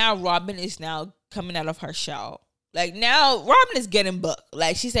feel like now Robin is now coming out of her shell. Like, now, Robin is getting booked.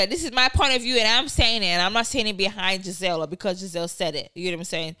 Like, she said, this is my point of view, and I'm saying it, and I'm not saying it behind Gizelle or because Gizelle said it. You know what I'm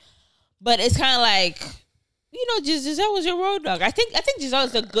saying? But it's kind of like, Gizelle was your road dog. I think Gizelle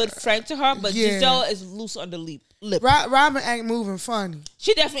is a good friend to her, but Gizelle is loose on the lip. Robin ain't moving funny.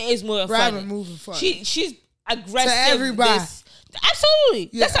 She definitely is moving funny. Robin moving funny. She's aggressive. To everybody. Absolutely.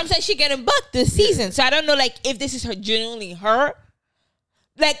 Yeah. That's what I'm saying. She getting booked this season. So I don't know, like, if this is her genuinely her.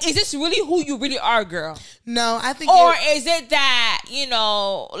 Like, is this really who you really are, girl? No, I think. Or is it that, she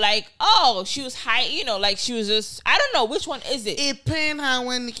was high, like she was just, I don't know. Which one is it? It depends how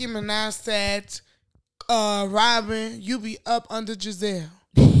when Nicki Minaj said, Robin, you be up under Gizelle.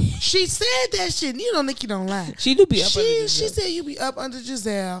 She said that shit. Nicki don't lie. She do be up under Gizelle. She said you be up under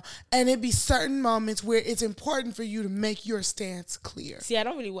Gizelle, and it be certain moments where it's important for you to make your stance clear. See, I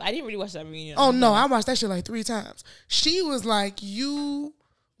didn't really watch that reunion. Oh, no, I watched that shit like 3 times. She was like,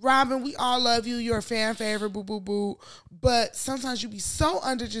 Robin, we all love you. You're a fan favorite, boo, boo, boo. But sometimes you be so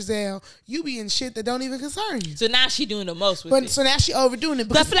under Gizelle, you be in shit that don't even concern you. So now she doing the most with it. So now she overdoing it.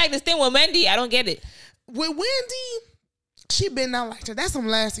 Because I feel like this thing with Wendy, I don't get it. With Wendy, she been not like that. That's some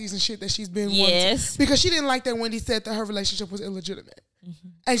last season shit that she's been yes. Because she didn't like that Wendy said that her relationship was illegitimate. Mm-hmm.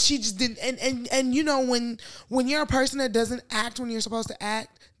 And she just didn't. And when you're a person that doesn't act when you're supposed to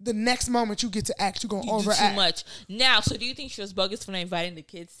act, the next moment you get to act, you're going to overact. Too much. Now, so do you think she was bogus for not inviting the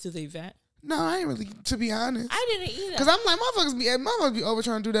kids to the event? No, I ain't really, to be honest. I didn't either. Because I'm like, motherfuckers be over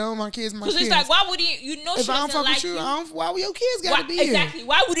trying to do that on my kids. Because it's like, why would you, if I don't fuck with you, why would your kids got to be exactly. here?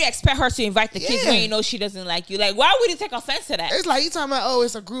 Why would you expect her to invite the kids when you know she doesn't like you? Like, why would you take offense to that? It's like you talking about,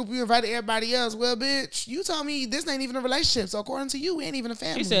 it's a group, you invited everybody else. Well, bitch, you told me this ain't even a relationship. So according to you, we ain't even a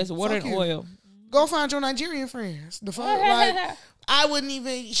family. She says water and oil. Go find your Nigerian friends. The fuck, like, I wouldn't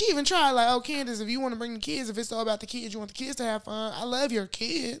even. She even tried like, oh, Candace, if you want to bring the kids, if it's all about the kids, you want the kids to have fun. I love your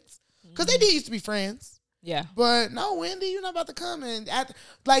kids because they did used to be friends. Yeah, but no, Wendy, you're not about to come and act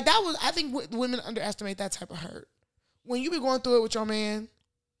like that. Was I think women underestimate that type of hurt when you be going through it with your man,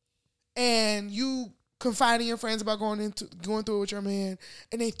 and you confide in your friends about going through it with your man,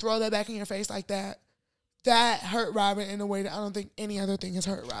 and they throw that back in your face like that. That hurt Robin in a way that I don't think any other thing has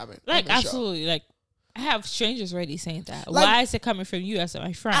hurt Robin. Like, absolutely. Like, I have strangers already saying that. Like, why is it coming from you as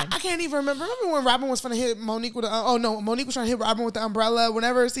my friend? I can't even remember. Remember when Robin was trying to hit Monique with Monique was trying to hit Robin with the umbrella,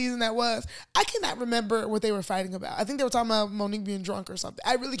 whenever season that was. I cannot remember what they were fighting about. I think they were talking about Monique being drunk or something.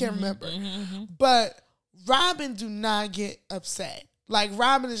 I really can't remember. Mm-hmm. But Robin do not get upset. Like,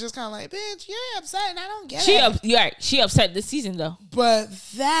 Robin is just kind of like, bitch, you're upset and I don't get it. She upset this season, though. But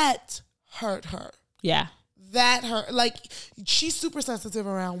that hurt her. Yeah. That hurt. Like, she's super sensitive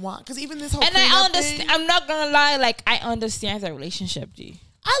around Juan. Because even this whole and I understand. I'm not going to lie. Like, I understand their relationship, G.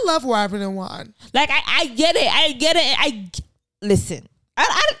 I love Robin and Juan. Like I get it. Listen.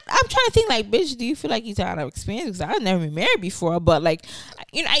 I'm trying to think, like, bitch, do you feel like you're out of experience? Because I've never been married before, but like,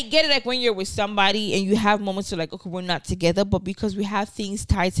 you know, I get it. Like when you're with somebody and you have moments of like, okay, we're not together, but because we have things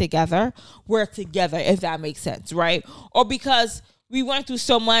tied together, we're together. If that makes sense, right? Or because we went through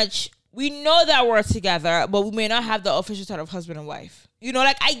so much, we know that we're together, but we may not have the official title of husband and wife. You know,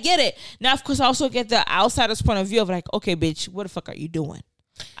 like I get it. Now, of course, I also get the outsider's point of view of like, okay, bitch, what the fuck are you doing?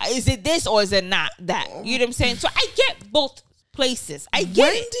 Is it this or is it not that? You know what I'm saying? So I get both places. I get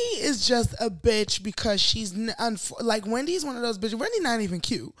Wendy it. is just a bitch because she's like Wendy's one of those bitches. Wendy not even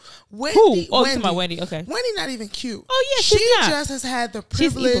cute. Wendy, Who? Oh, Wendy. My Wendy. Okay. Wendy not even cute. Oh yeah, she she's not. just has had the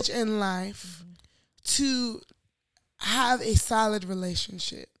privilege in life to have a solid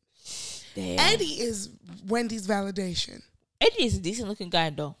relationship. Damn. Eddie is Wendy's validation. Eddie is a decent looking guy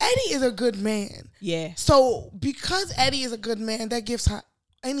though. Eddie is a good man. Yeah. So because Eddie is a good man, that gives her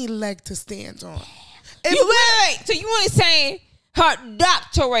any leg to stand on. Wait. So you weren't saying her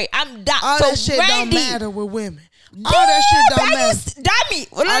doctorate? I'm Dr. All that shit Randy. don't matter with women. All that shit don't matter. Dummy.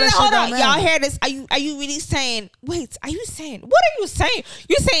 Well, All that shit hold don't on. matter. Y'all hear this? Are you really saying? Wait. Are you saying? What are you saying?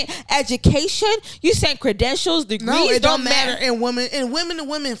 You're saying education? You saying credentials, degrees? No, it don't matter. matter. And women to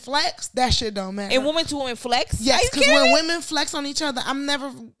women flex, that shit don't matter. And women to women flex? Yes, because because when women flex on each other,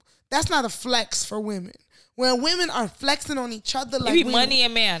 that's not a flex for women. When women are flexing on each other, like it be money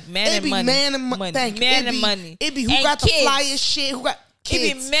and man it and be money, man and money. Thank you. man It and be- money. It be who And got kids. the flyest shit, who got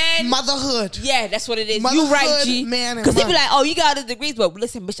kids, It be man, motherhood. Yeah, that's what it is. You Motherhood, right, G. man, and Because they be money. like, oh, you got the degrees, but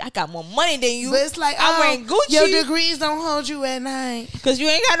listen, bitch, I got more money than you. But it's like, I'm wearing Gucci. your degrees don't hold you at night. Because you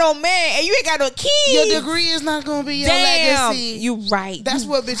ain't got no man and you ain't got no kids. Your degree is not gonna be your Damn, legacy. you right. That's You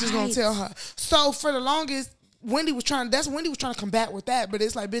what bitches gonna right. tell her. So for the longest, Wendy was trying to combat with that, but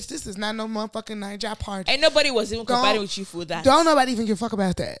it's like, bitch, this is not no motherfucking night job party. And nobody was even Don't- combating with you for that. Don't nobody even give a fuck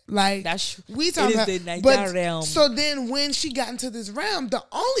about that. Like, That's true. we It talking is about the night but job realm. so then when she got into this realm, the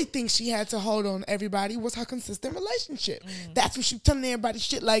only thing she had to hold on everybody was her consistent relationship. That's when she was telling everybody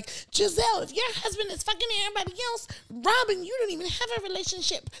shit like, Giselle, if your husband is fucking everybody else, Robin, you don't even have a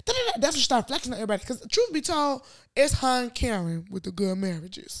relationship. Da-da-da. That's when she started flexing on everybody. Because truth be told, it's her and Karen with the good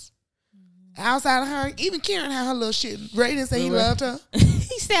marriages. Outside of her, even Karen had her little shit. Ray didn't say he loved her.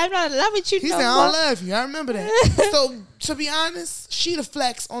 He said, I'm not in love with you He no said, I more. don't love you. I remember that. So to be honest, she the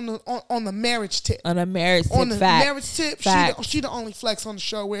flex on the marriage tip. On a marriage tip, On the fact. marriage tip, Fact. she the only flex on the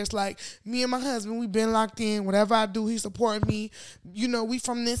show where it's like, me and my husband, we been locked in. Whatever I do, he supporting me. You know, we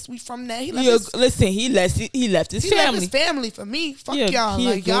from this, we from that. He left his Listen, he left his he left his family. family for me. Fuck He a- y'all. he a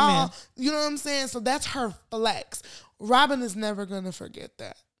Like good y'all, man. you know what I'm saying? So that's her flex. Robin is never gonna forget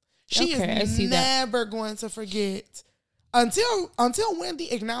that. She Okay, I see is that. never going to forget until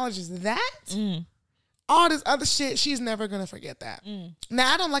Wendy acknowledges that. Mm. All this other shit, she's never gonna forget that.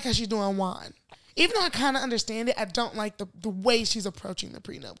 Now I don't like how she's doing Juan. Even though I kind of understand it, I don't like the way she's approaching the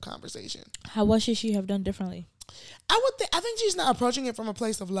prenup conversation. What should she have done differently? I think she's not approaching it from a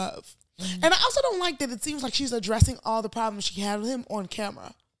place of love. And I also don't like that it seems like she's addressing all the problems she had with him on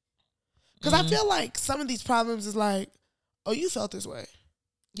camera. Because I feel like some of these problems is like, oh, you felt this way.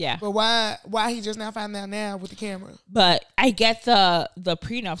 Yeah. But why he just now found out now with the camera? But I get the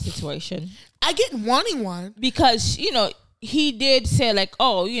prenup situation. I get wanting one. Because, he did say like,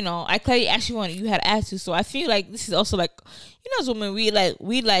 oh, I clearly actually wanted you had asked you. So I feel like this is also like, as women, we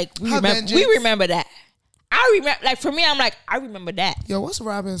remember that. I remember, like, for me, I'm like, I remember that. Yo, what's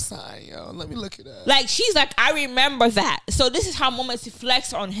Robin's sign, yo? Let me look it up. Like, she's like, I remember that. So this is how moments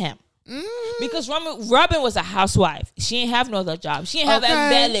flex on him. Because Robin was a housewife. She didn't have no other job. She didn't have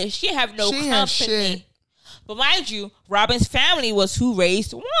embellished. She didn't have no She ain't have company. shit. But mind you, Robin's family was who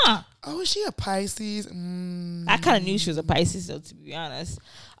raised Juan. Oh, is she a Pisces? I kind of knew she was a Pisces, though, to be honest.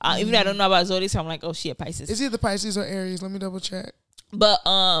 Even though I don't know about Zodiac, so I'm like, oh, she a Pisces. Is either Pisces or Aries? Let me double check. But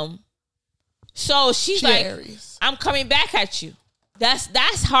so she's She like, Aries. I'm coming back at you.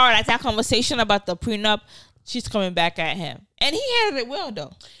 That's hard. Like that conversation about the prenup, she's coming back at him, and he handled it well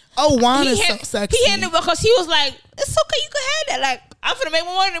though. Oh, Juan is so sexy. He handled it because he was like, it's okay, you can have that. Like, I'm gonna make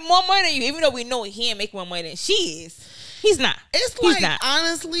more money than you, even though we know he ain't make more money than she is. He's not. It's He's like, not.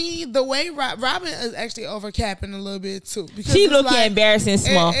 honestly, the way Robin is actually overcapping a little bit too. Because She it's looking like, embarrassing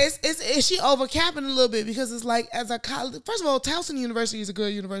small. It's she overcapping a little bit because it's like, as a college, first of all, Towson University is a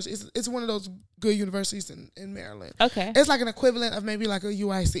good university. It's one of those good universities in Maryland. Okay. It's like an equivalent of maybe like a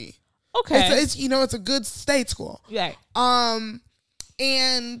UIC. Okay. It's a good state school. Right.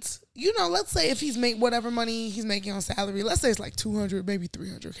 And let's say if he's make whatever money he's making on salary, let's say it's like 200, maybe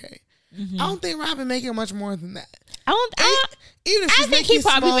 300K. I don't think Robin making much more than that. I Even if she's think he's making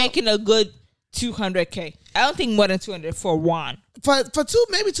probably small, making a good 200K. I don't think more than 200 for Juan. For two,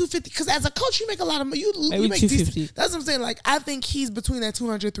 maybe 250. Because as a coach, you make a lot of money. You Maybe make 250. decent. That's what I'm saying. Like, I think he's between that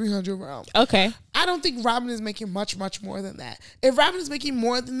 200, 300 realm. Okay. I don't think Robin is making much more than that. If Robin is making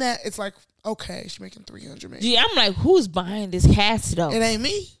more than that, it's like, okay, she's making 300 maybe. Gee, I'm like, who's buying this hats though? It ain't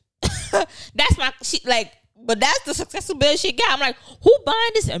me. That's my she like. But that's the successful bill she got. I'm like, who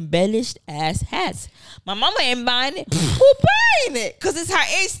buying this embellished ass hats? My mama ain't buying it. Who buying it? Because it's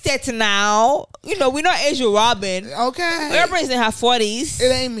her age set now. You know, we know Asia Robin. Okay. Everybody's in her 40s. It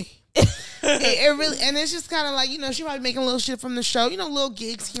ain't me. it really, and it's just kind of like, you know, she might be making a little shit from the show, you know, little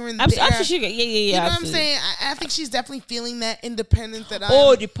gigs here and there. I'm sure she got, yeah. You know absolutely. what I'm saying? I think she's definitely feeling that independence that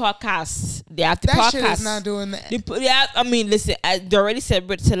the podcast. They have the that podcast. shit is not doing that. Yeah, I mean, listen, they're already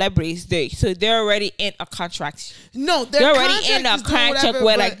celebrities. So they're already in a contract. No, They're already in a is doing contract whatever,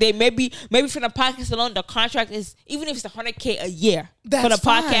 where but like they maybe from the podcast alone, the contract is even if it's $100K a year for That's the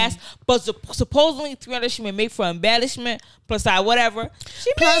fine. podcast, but supposedly 300 she may make for embellishment plus whatever.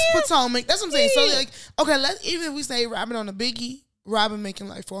 She plus may- Potomac. That's what I'm saying. So Yeah. like, okay, even if we say Robin on the biggie, Robin making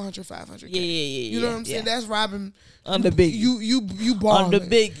like 400, 500K. Yeah. You know what I'm saying? That's Robin On the biggie. You balling. On the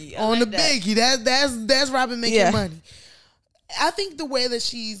biggie. I On like the that. biggie. That's Robin making Yeah. money. I think the way that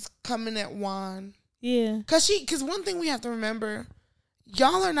she's coming at Juan, Yeah. cause one thing we have to remember,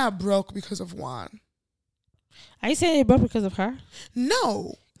 y'all are not broke because of Juan. Are you saying they broke because of her?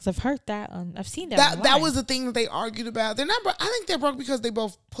 No. Because I've heard that I've seen that. That online. was the thing that they argued about. They're not broke. I think they're broke because they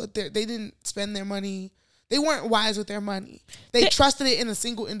both they didn't spend their money. They weren't wise with their money. They trusted it in a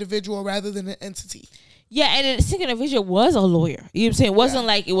single individual rather than an entity. Yeah, and the single individual was a lawyer. You know what I'm saying? It wasn't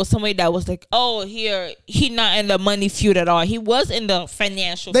like it was somebody that was like, oh, he not in the money feud at all. He was in the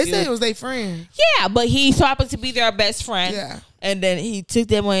financial They feud. said it was their friend. Yeah, but he so happened to be their best friend. Yeah. And then he took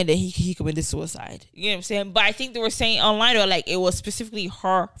their money and then he committed suicide. You know what I'm saying? But I think they were saying online though, like it was specifically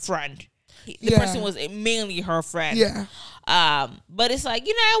her friend. The person was mainly her friend. Yeah. But it's like,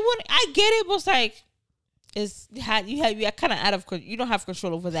 you know, I get it, but it's like you're kind of out of control. You don't have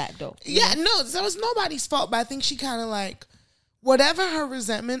control over that though. Yeah, no, so it's nobody's fault, but I think she kind of like, whatever her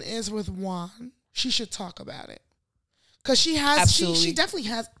resentment is with Juan, she should talk about it. Because she has, she definitely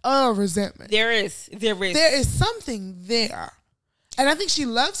has a resentment. There is. There is something there. And I think she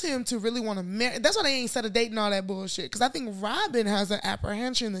loves him to really want to marry. That's why they ain't set a date and all that bullshit. Because I think Robin has an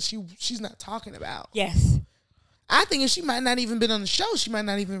apprehension that she's not talking about. Yes. I think if she might not even been on the show, she might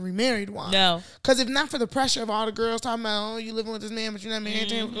not even remarried Juan. No. Because if not for the pressure of all the girls talking about, oh, you living with this man, but you're not married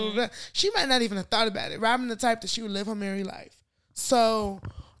to him, blah, blah, blah, she might not even have thought about it. Robin the type that she would live her married life. So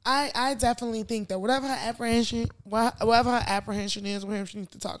I definitely think that whatever her apprehension is with him, she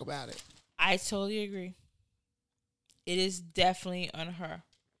needs to talk about it. I totally agree. It is definitely on her.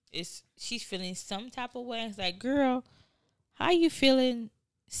 She's feeling some type of way. It's like, girl, how you feeling?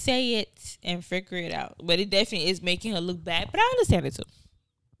 Say it and figure it out. But it definitely is making her look bad. But I understand it too.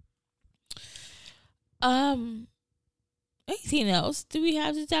 Anything else do we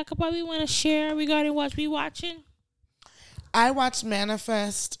have to talk about? We want to share regarding what we watching? I watched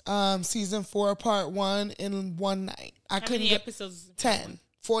Manifest season 4 part 1 in one night. How many episodes? 10.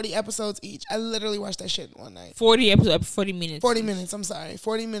 40 episodes each. I literally watched that shit in one night. 40 episodes, 40 minutes. 40 minutes, I'm sorry.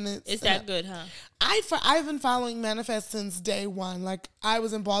 40 minutes. It's that good, huh? I've been following Manifest since day one. Like, I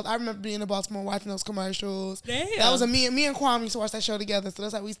was in Baltimore. I remember being in Baltimore watching those commercials. Damn. That was me and Kwame used to watch that show together. So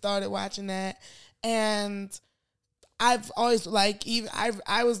that's how we started watching that. And I've always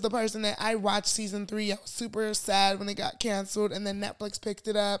I was the person that I watched season 3. I was super sad when it got canceled, and then Netflix picked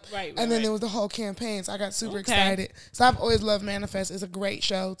it up. Right. And then there was the whole campaign, so I got super excited. So I've always loved Manifest. It's a great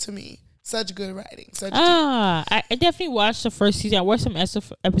show to me. Such good writing. I definitely watched the first season. I watched some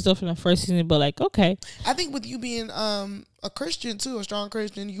episodes from the first season, but like, okay. I think with you being a Christian too, a strong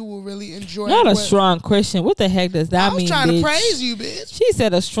Christian, you will really enjoy. Not a strong Christian. What the heck does that mean? I was trying to praise you, bitch. She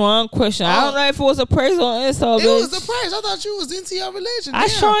said a strong Christian. I don't know if it was a praise or insult. It was a praise. I thought you was into your religion. I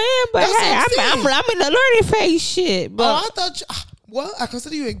sure am, but hey, I'm in the learning phase shit. But I thought you. Well, I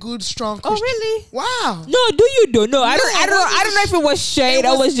consider you a good, strong Christian. Oh, really? Wow. No, do you do? No, I don't know if it was shade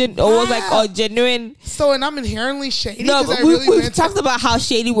or was like genuine. So, and I'm inherently shady. No, but we've talked about how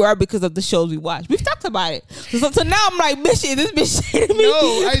shady we are because of the shows we watch. We've talked about it. So now I'm like, bitch, is this bitch shady me?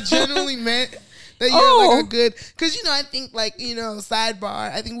 No, I genuinely meant that you're like a good. Because, I think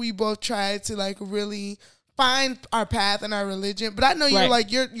sidebar, I think we both tried to like really find our path in our religion, but I know you're like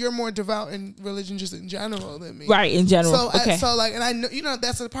you're more devout in religion just in general than me. Right, in general. So okay. And I know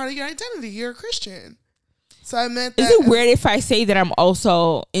that's a part of your identity. You're a Christian. So I meant that. Is it weird if I say that I'm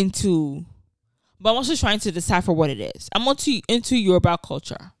also into, but I'm also trying to decipher what it is. I'm into Yoruba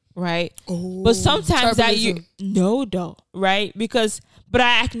culture. right? Oh, But sometimes that tribalism. no, though, right? But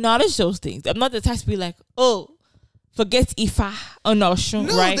I acknowledge those things. I'm not the type to be like, oh, forget Ifa or no,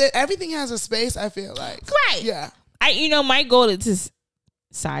 No, right? everything has a space, I feel like. Right. Yeah. My goal is just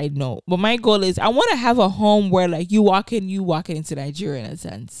side note, but my goal is I want to have a home where like you walk into Nigeria in a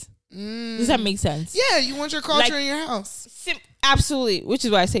sense. Does that make sense? Yeah, you want your culture Like- in your house. Absolutely, which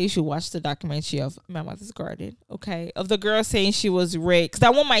is why I say you should watch the documentary of My Mother's Garden, okay? Of the girl saying she was raped. Because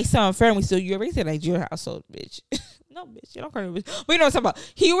I want my son family, so you're raised in a Nigerian household, bitch. No, bitch, you don't call me bitch. But you know what I'm talking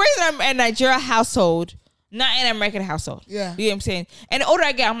about. He raised in a Nigerian household, not in an American household. Yeah. You know what I'm saying? And the older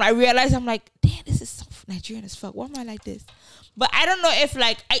I get, I realize, I'm like, damn, this is so Nigerian as fuck. Why am I like this? But I don't know if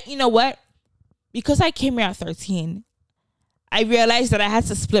like, you know what? Because I came here at 13, I realized that I had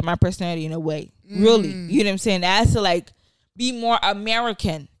to split my personality in a way. Really. You know what I'm saying? I had to like be more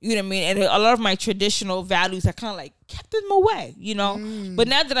American. You know what I mean? And a lot of my traditional values, I kind of like kept them away, you know? But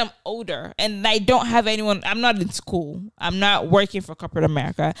now that I'm older and I don't have anyone, I'm not in school. I'm not working for corporate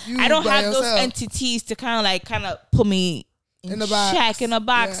America. You I don't by have those yourself. entities to kind of put me In the box. check, in a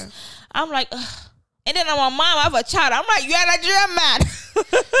box. Yeah. I'm like, ugh. And then I'm a mom, I have a child. I'm like, you're a Nigerian man.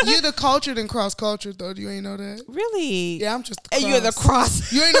 You're the cultured and cross cultured though. Do you ain't know that? Really? Yeah, I'm just the And cross. you're the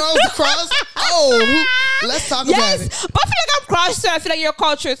cross. You ain't know I was the cross? Oh, let's talk about Yes, it. but I feel like I'm cross too. I feel like you're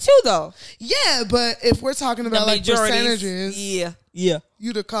culture too, though. Yeah, but if we're talking about like percentages, yeah.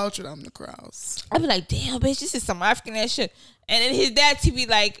 you the cultured, I'm the cross. I'd be like, damn, bitch, this is some African ass shit. And then his dad to be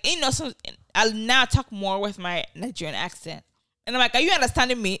like, I'll now talk more with my Nigerian accent. And I'm like, are you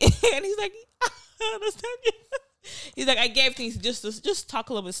understanding me? And he's like, I understand you. He's like, I gave things just talk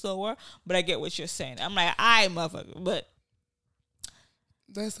a little bit slower, but I get what you're saying. I'm like, I motherfucker. But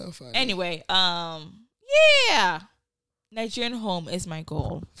That's so funny. anyway, yeah. Nigerian home is my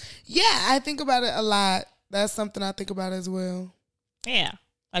goal. Yeah, I think about it a lot. That's something I think about as well. Yeah.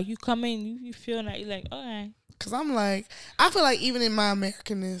 Like you come in, you feel like you're like, okay. Cause I'm like, I feel like even in my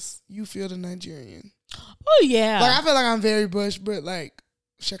Americanness, you feel the Nigerian. Oh yeah. Like I feel like I'm very Bush, but like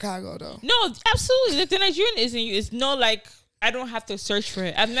Chicago though. No, absolutely. Like the Nigerian is in you. It's no like I don't have to search for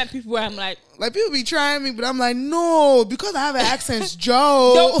it. I've met people where I'm like, Like people be trying me, but I'm like, no, because I have an accent,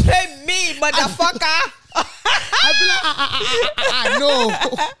 Joe. don't play me, motherfucker. I be like, I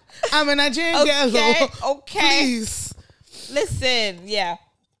know. I'm a Nigerian girl. Okay. Please. Listen, yeah.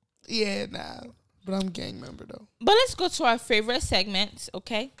 Yeah, nah. But I'm a gang member though. But let's go to our favorite segment,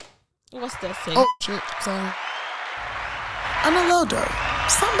 okay? What's that thing? Oh shit, sorry. On a low though,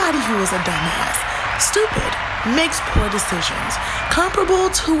 somebody who is a dumbass, stupid, makes poor decisions, comparable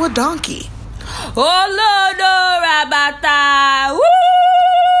to a donkey. Oh, Lord, Rabata.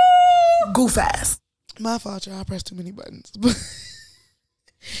 Woo! Goof ass. My fault, y'all. I pressed too many buttons.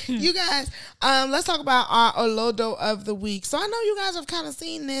 You guys, let's talk about our Olodo of the week. So I know you guys have kind of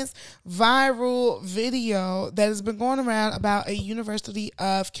seen this viral video that has been going around about a University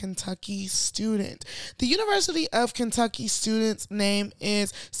of Kentucky student. The University of Kentucky student's name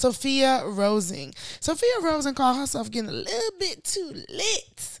is Sophia Rosing. Sophia Rosing called herself getting a little bit too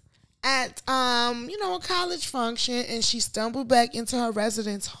lit at a college function, and she stumbled back into her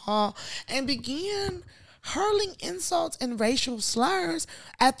residence hall and began hurling insults and racial slurs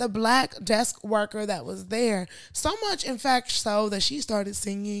at the black desk worker that was there. So much, in fact, so that she started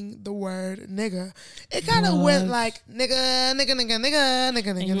singing the word nigga. It kind of went like nigga, nigga, nigga, nigga, nigga,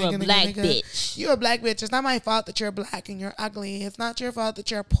 nigga, you nigga, a nigga, black nigga. bitch. You a black bitch. It's not my fault that you're black and you're ugly. It's not your fault that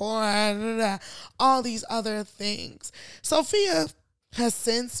you're poor. Blah, blah, blah. All these other things. Sophia has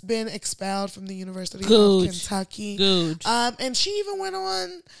since been expelled from the University of Kentucky. Good. And she even went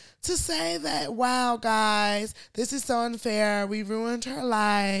on to say that, wow, guys, this is so unfair. We ruined her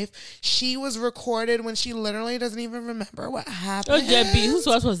life. She was recorded when she literally doesn't even remember what happened. Oh, Debbie, whose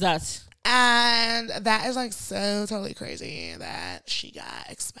fault was that? And that is like so totally crazy that she got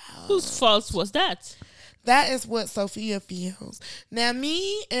expelled. Whose fault was that? That is what Sophia feels. Now,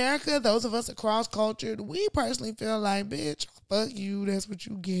 me, Erica, those of us across cultured, we personally feel like, bitch, fuck you. That's what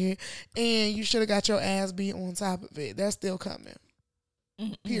you get. And you should have got your ass beat on top of it. That's still coming.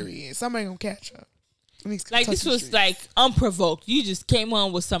 Period. Somebody gonna catch up. Like this was like unprovoked. You just came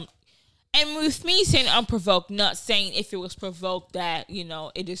on with some, and with me saying unprovoked, not saying if it was provoked that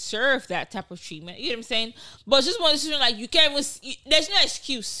it deserved that type of treatment. You know what I'm saying? But just one decision like you can't. There's no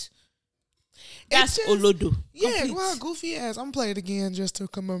excuse. That's just, Olodo. Yeah, Complete. well, goofy ass. I'm playing it again just to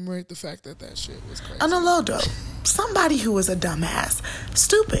commemorate the fact that shit was crazy. On a low though, somebody who is a dumbass,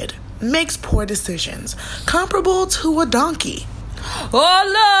 stupid, makes poor decisions, comparable to a donkey.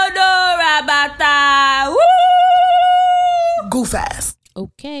 Olodo Rabata. Woo! Goof ass.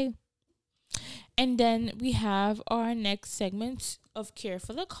 Okay. And then we have our next segment of Care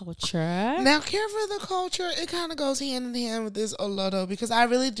for the Culture. Now, Care for the Culture, it kind of goes hand in hand with this Olodo, because I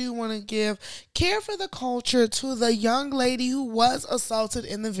really do want to give Care for the Culture to the young lady who was assaulted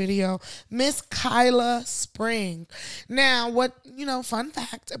in the video, Miss Kyla Spring. Now, fun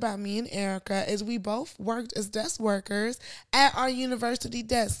fact about me and Erica is we both worked as desk workers at our university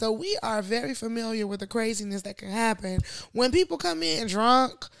desk. So we are very familiar with the craziness that can happen when people come in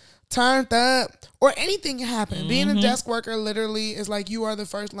drunk, turned up, or anything can happen. Being a desk worker literally is like you are the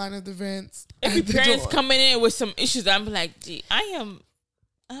first line of defense. If your parents coming in with some issues, I'm like, gee, I'm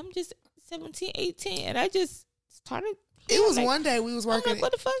just 17, 18, and I just started. It was one day we was working. Like,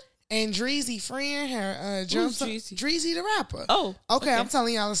 what the fuck? And Dreezy friend, her Dreezy the rapper. Oh, okay. I'm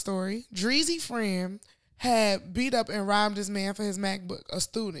telling y'all a story. Dreezy friend had beat up and robbed this man for his MacBook, a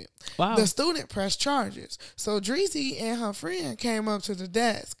student. Wow. The student pressed charges. So Dreezy and her friend came up to the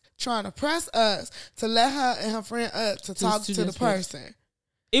desk trying to press us to let her and her friend up to talk to the person.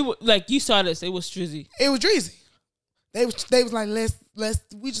 It was like, you saw this. It was Drizzy. It was Dreezy. They was like, let's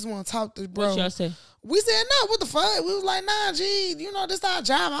we just want to talk to bro. What y'all say? We said no. What the fuck? We was like, nah, gee, this our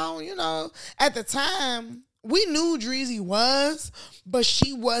job. At the time, we knew Dreezy was, but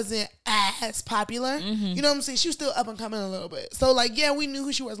she wasn't as popular. You know what I'm saying? She was still up and coming a little bit. So, like, yeah, we knew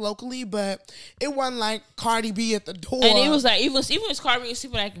who she was locally, but it wasn't like Cardi B at the door. And it was like, even as Cardi B was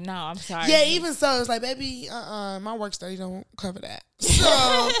super like, no, I'm sorry. Yeah, even so, it's like, baby, my work study don't cover that.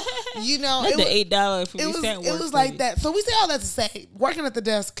 So, it was $8 for it was like that. So we say all that to say, working at the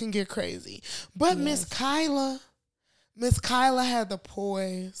desk can get crazy. But Miss Kyla had the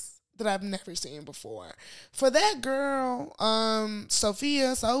poise that I've never seen before. For that girl,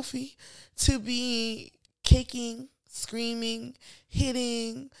 Sophie, to be kicking, screaming,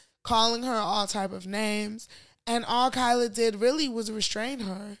 hitting, calling her all type of names, and all Kyla did really was restrain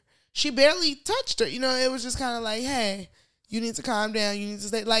her. She barely touched her. It was just kind of like, hey, you need to calm down. You need to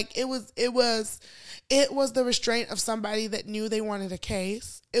stay. Like, it was the restraint of somebody that knew they wanted a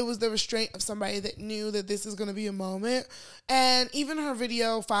case. It was the restraint of somebody that knew that this is going to be a moment. And even her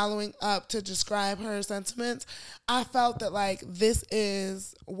video following up to describe her sentiments, I felt that, like, this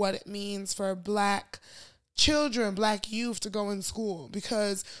is what it means for Black children, Black youth to go in school.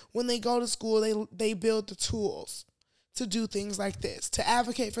 Because when they go to school, they build the tools to do things like this, to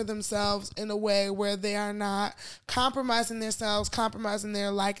advocate for themselves in a way where they are not compromising themselves, compromising their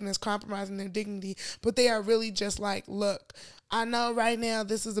likeness, compromising their dignity, but they are really just like, look, I know right now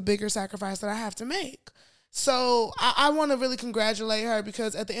this is a bigger sacrifice that I have to make. So I want to really congratulate her,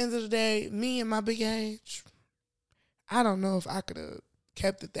 because at the end of the day, me and my big age, I don't know if I could have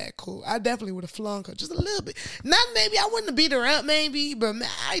kept it that cool. I definitely would have flung her just a little bit. Not maybe, I wouldn't have beat her up maybe, but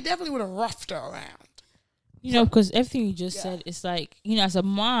I definitely would have roughed her around. Because everything you just said, it's like, as a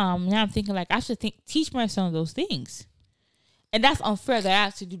mom, now I'm thinking like, I should teach my son those things. And that's unfair that I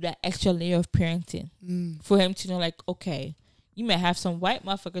have to do that extra layer of parenting for him to know, like, okay, you may have some white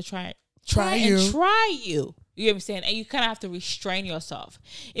motherfucker try you. You know what I'm saying? And you kind of have to restrain yourself.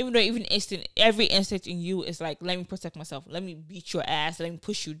 Even though every instinct in you is like, let me protect myself. Let me beat your ass. Let me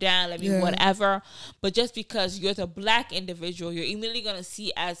push you down. Let me whatever. But just because you're the Black individual, you're immediately going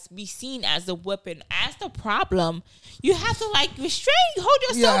to be seen as the weapon, as the problem. You have to, like, hold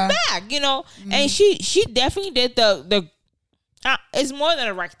yourself back, And she definitely did the it's more than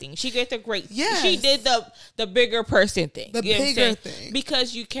a right thing. She did the great thing. Yes. She did the bigger person thing. The bigger thing.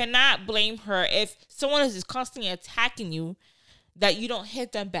 Because you cannot blame her if someone is constantly attacking you, that you don't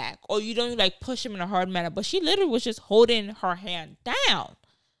hit them back or you don't, like, push them in a hard manner. But she literally was just holding her hand down.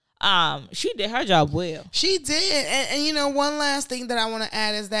 She did her job well. She did. And one last thing that I want to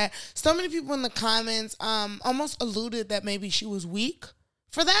add is that so many people in the comments almost alluded that maybe she was weak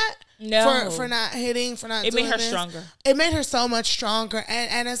for that. No. For not hitting, for not It doing made her this. stronger. It made her so much stronger.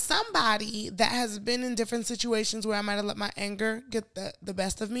 And as somebody that has been in different situations where I might have let my anger get the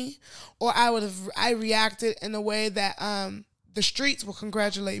best of me, or I reacted in a way that the streets will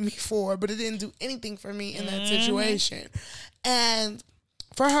congratulate me for, but it didn't do anything for me in that situation. And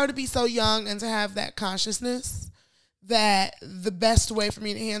for her to be so young and to have that consciousness that the best way for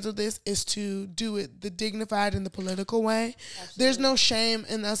me to handle this is to do it the dignified and the political way. Absolutely. There's no shame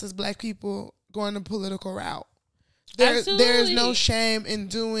in us as Black people going the political route. There's no shame in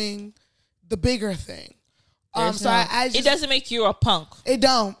doing the bigger thing. It doesn't make you a punk. It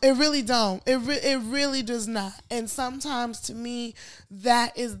don't. It really don't. It really does not. And sometimes, to me,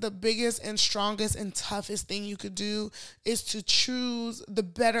 that is the biggest and strongest and toughest thing you could do, is to choose the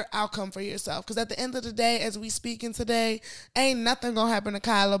better outcome for yourself. Because at the end of the day, as we speaking today, ain't nothing gonna happen to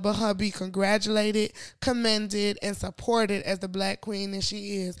Kyla but her be congratulated, commended, and supported as the Black queen that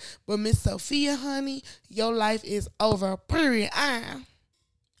she is. But Miss Sophia, honey, your life is over. Period.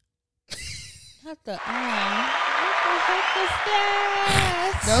 What the heck was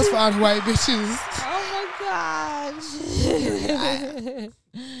that? That was for all the white bitches. Oh my gosh. Yes.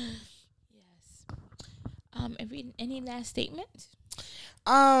 Any last statement?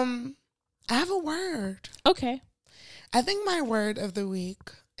 I have a word. Okay. I think my word of the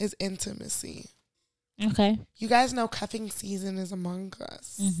week is intimacy. Okay. You guys know cuffing season is among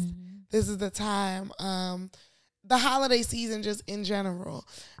us. Mm-hmm. This is the time. The holiday season just in general.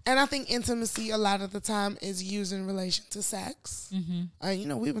 And I think intimacy a lot of the time is used in relation to sex.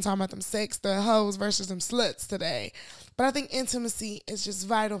 Mm-hmm. We've been talking about them sex, the hoes versus them sluts today. But I think intimacy is just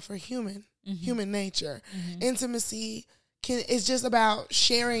vital for human nature. Mm-hmm. Intimacy is just about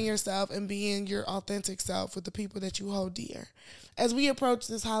sharing yourself and being your authentic self with the people that you hold dear. As we approach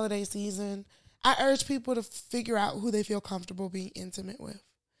this holiday season, I urge people to figure out who they feel comfortable being intimate with.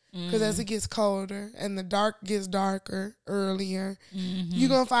 Because as it gets colder and the dark gets darker earlier, you're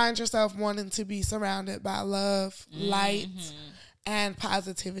going to find yourself wanting to be surrounded by love, light, and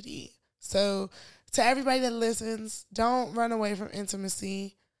positivity. So to everybody that listens, don't run away from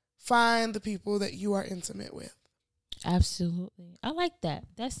intimacy. Find the people that you are intimate with. Absolutely. I like that.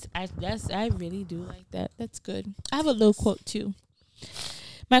 I really do like that. That's good. I have a little quote too.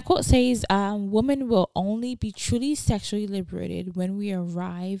 My quote says, women will only be truly sexually liberated when we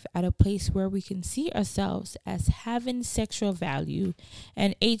arrive at a place where we can see ourselves as having sexual value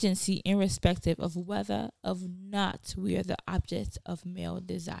and agency irrespective of whether or not we are the object of male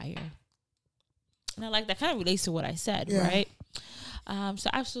desire. And I like that. Kind of relates to what I said, right? So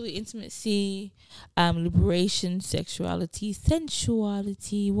absolutely intimacy, liberation, sexuality,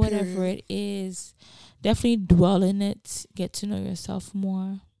 sensuality, whatever it is. Definitely dwell in it. Get to know yourself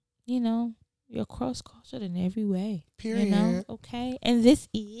more. You're cross-cultured in every way. Period. Okay? And this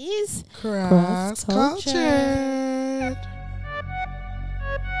is Cross-cultured.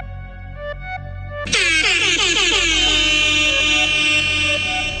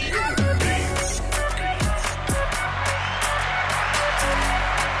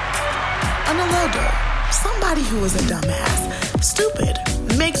 On a low note, somebody who is a dumbass, stupid,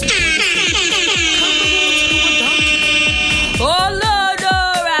 makes comparable to a donkey. Oh, Lord,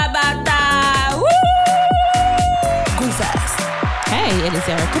 Rabata. Woo! Goof ass. Hey, it is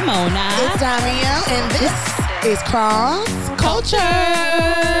Erica Mona. It's Damiel, and this is Cross-Cultured.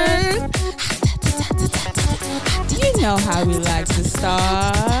 You know how we like to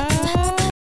start.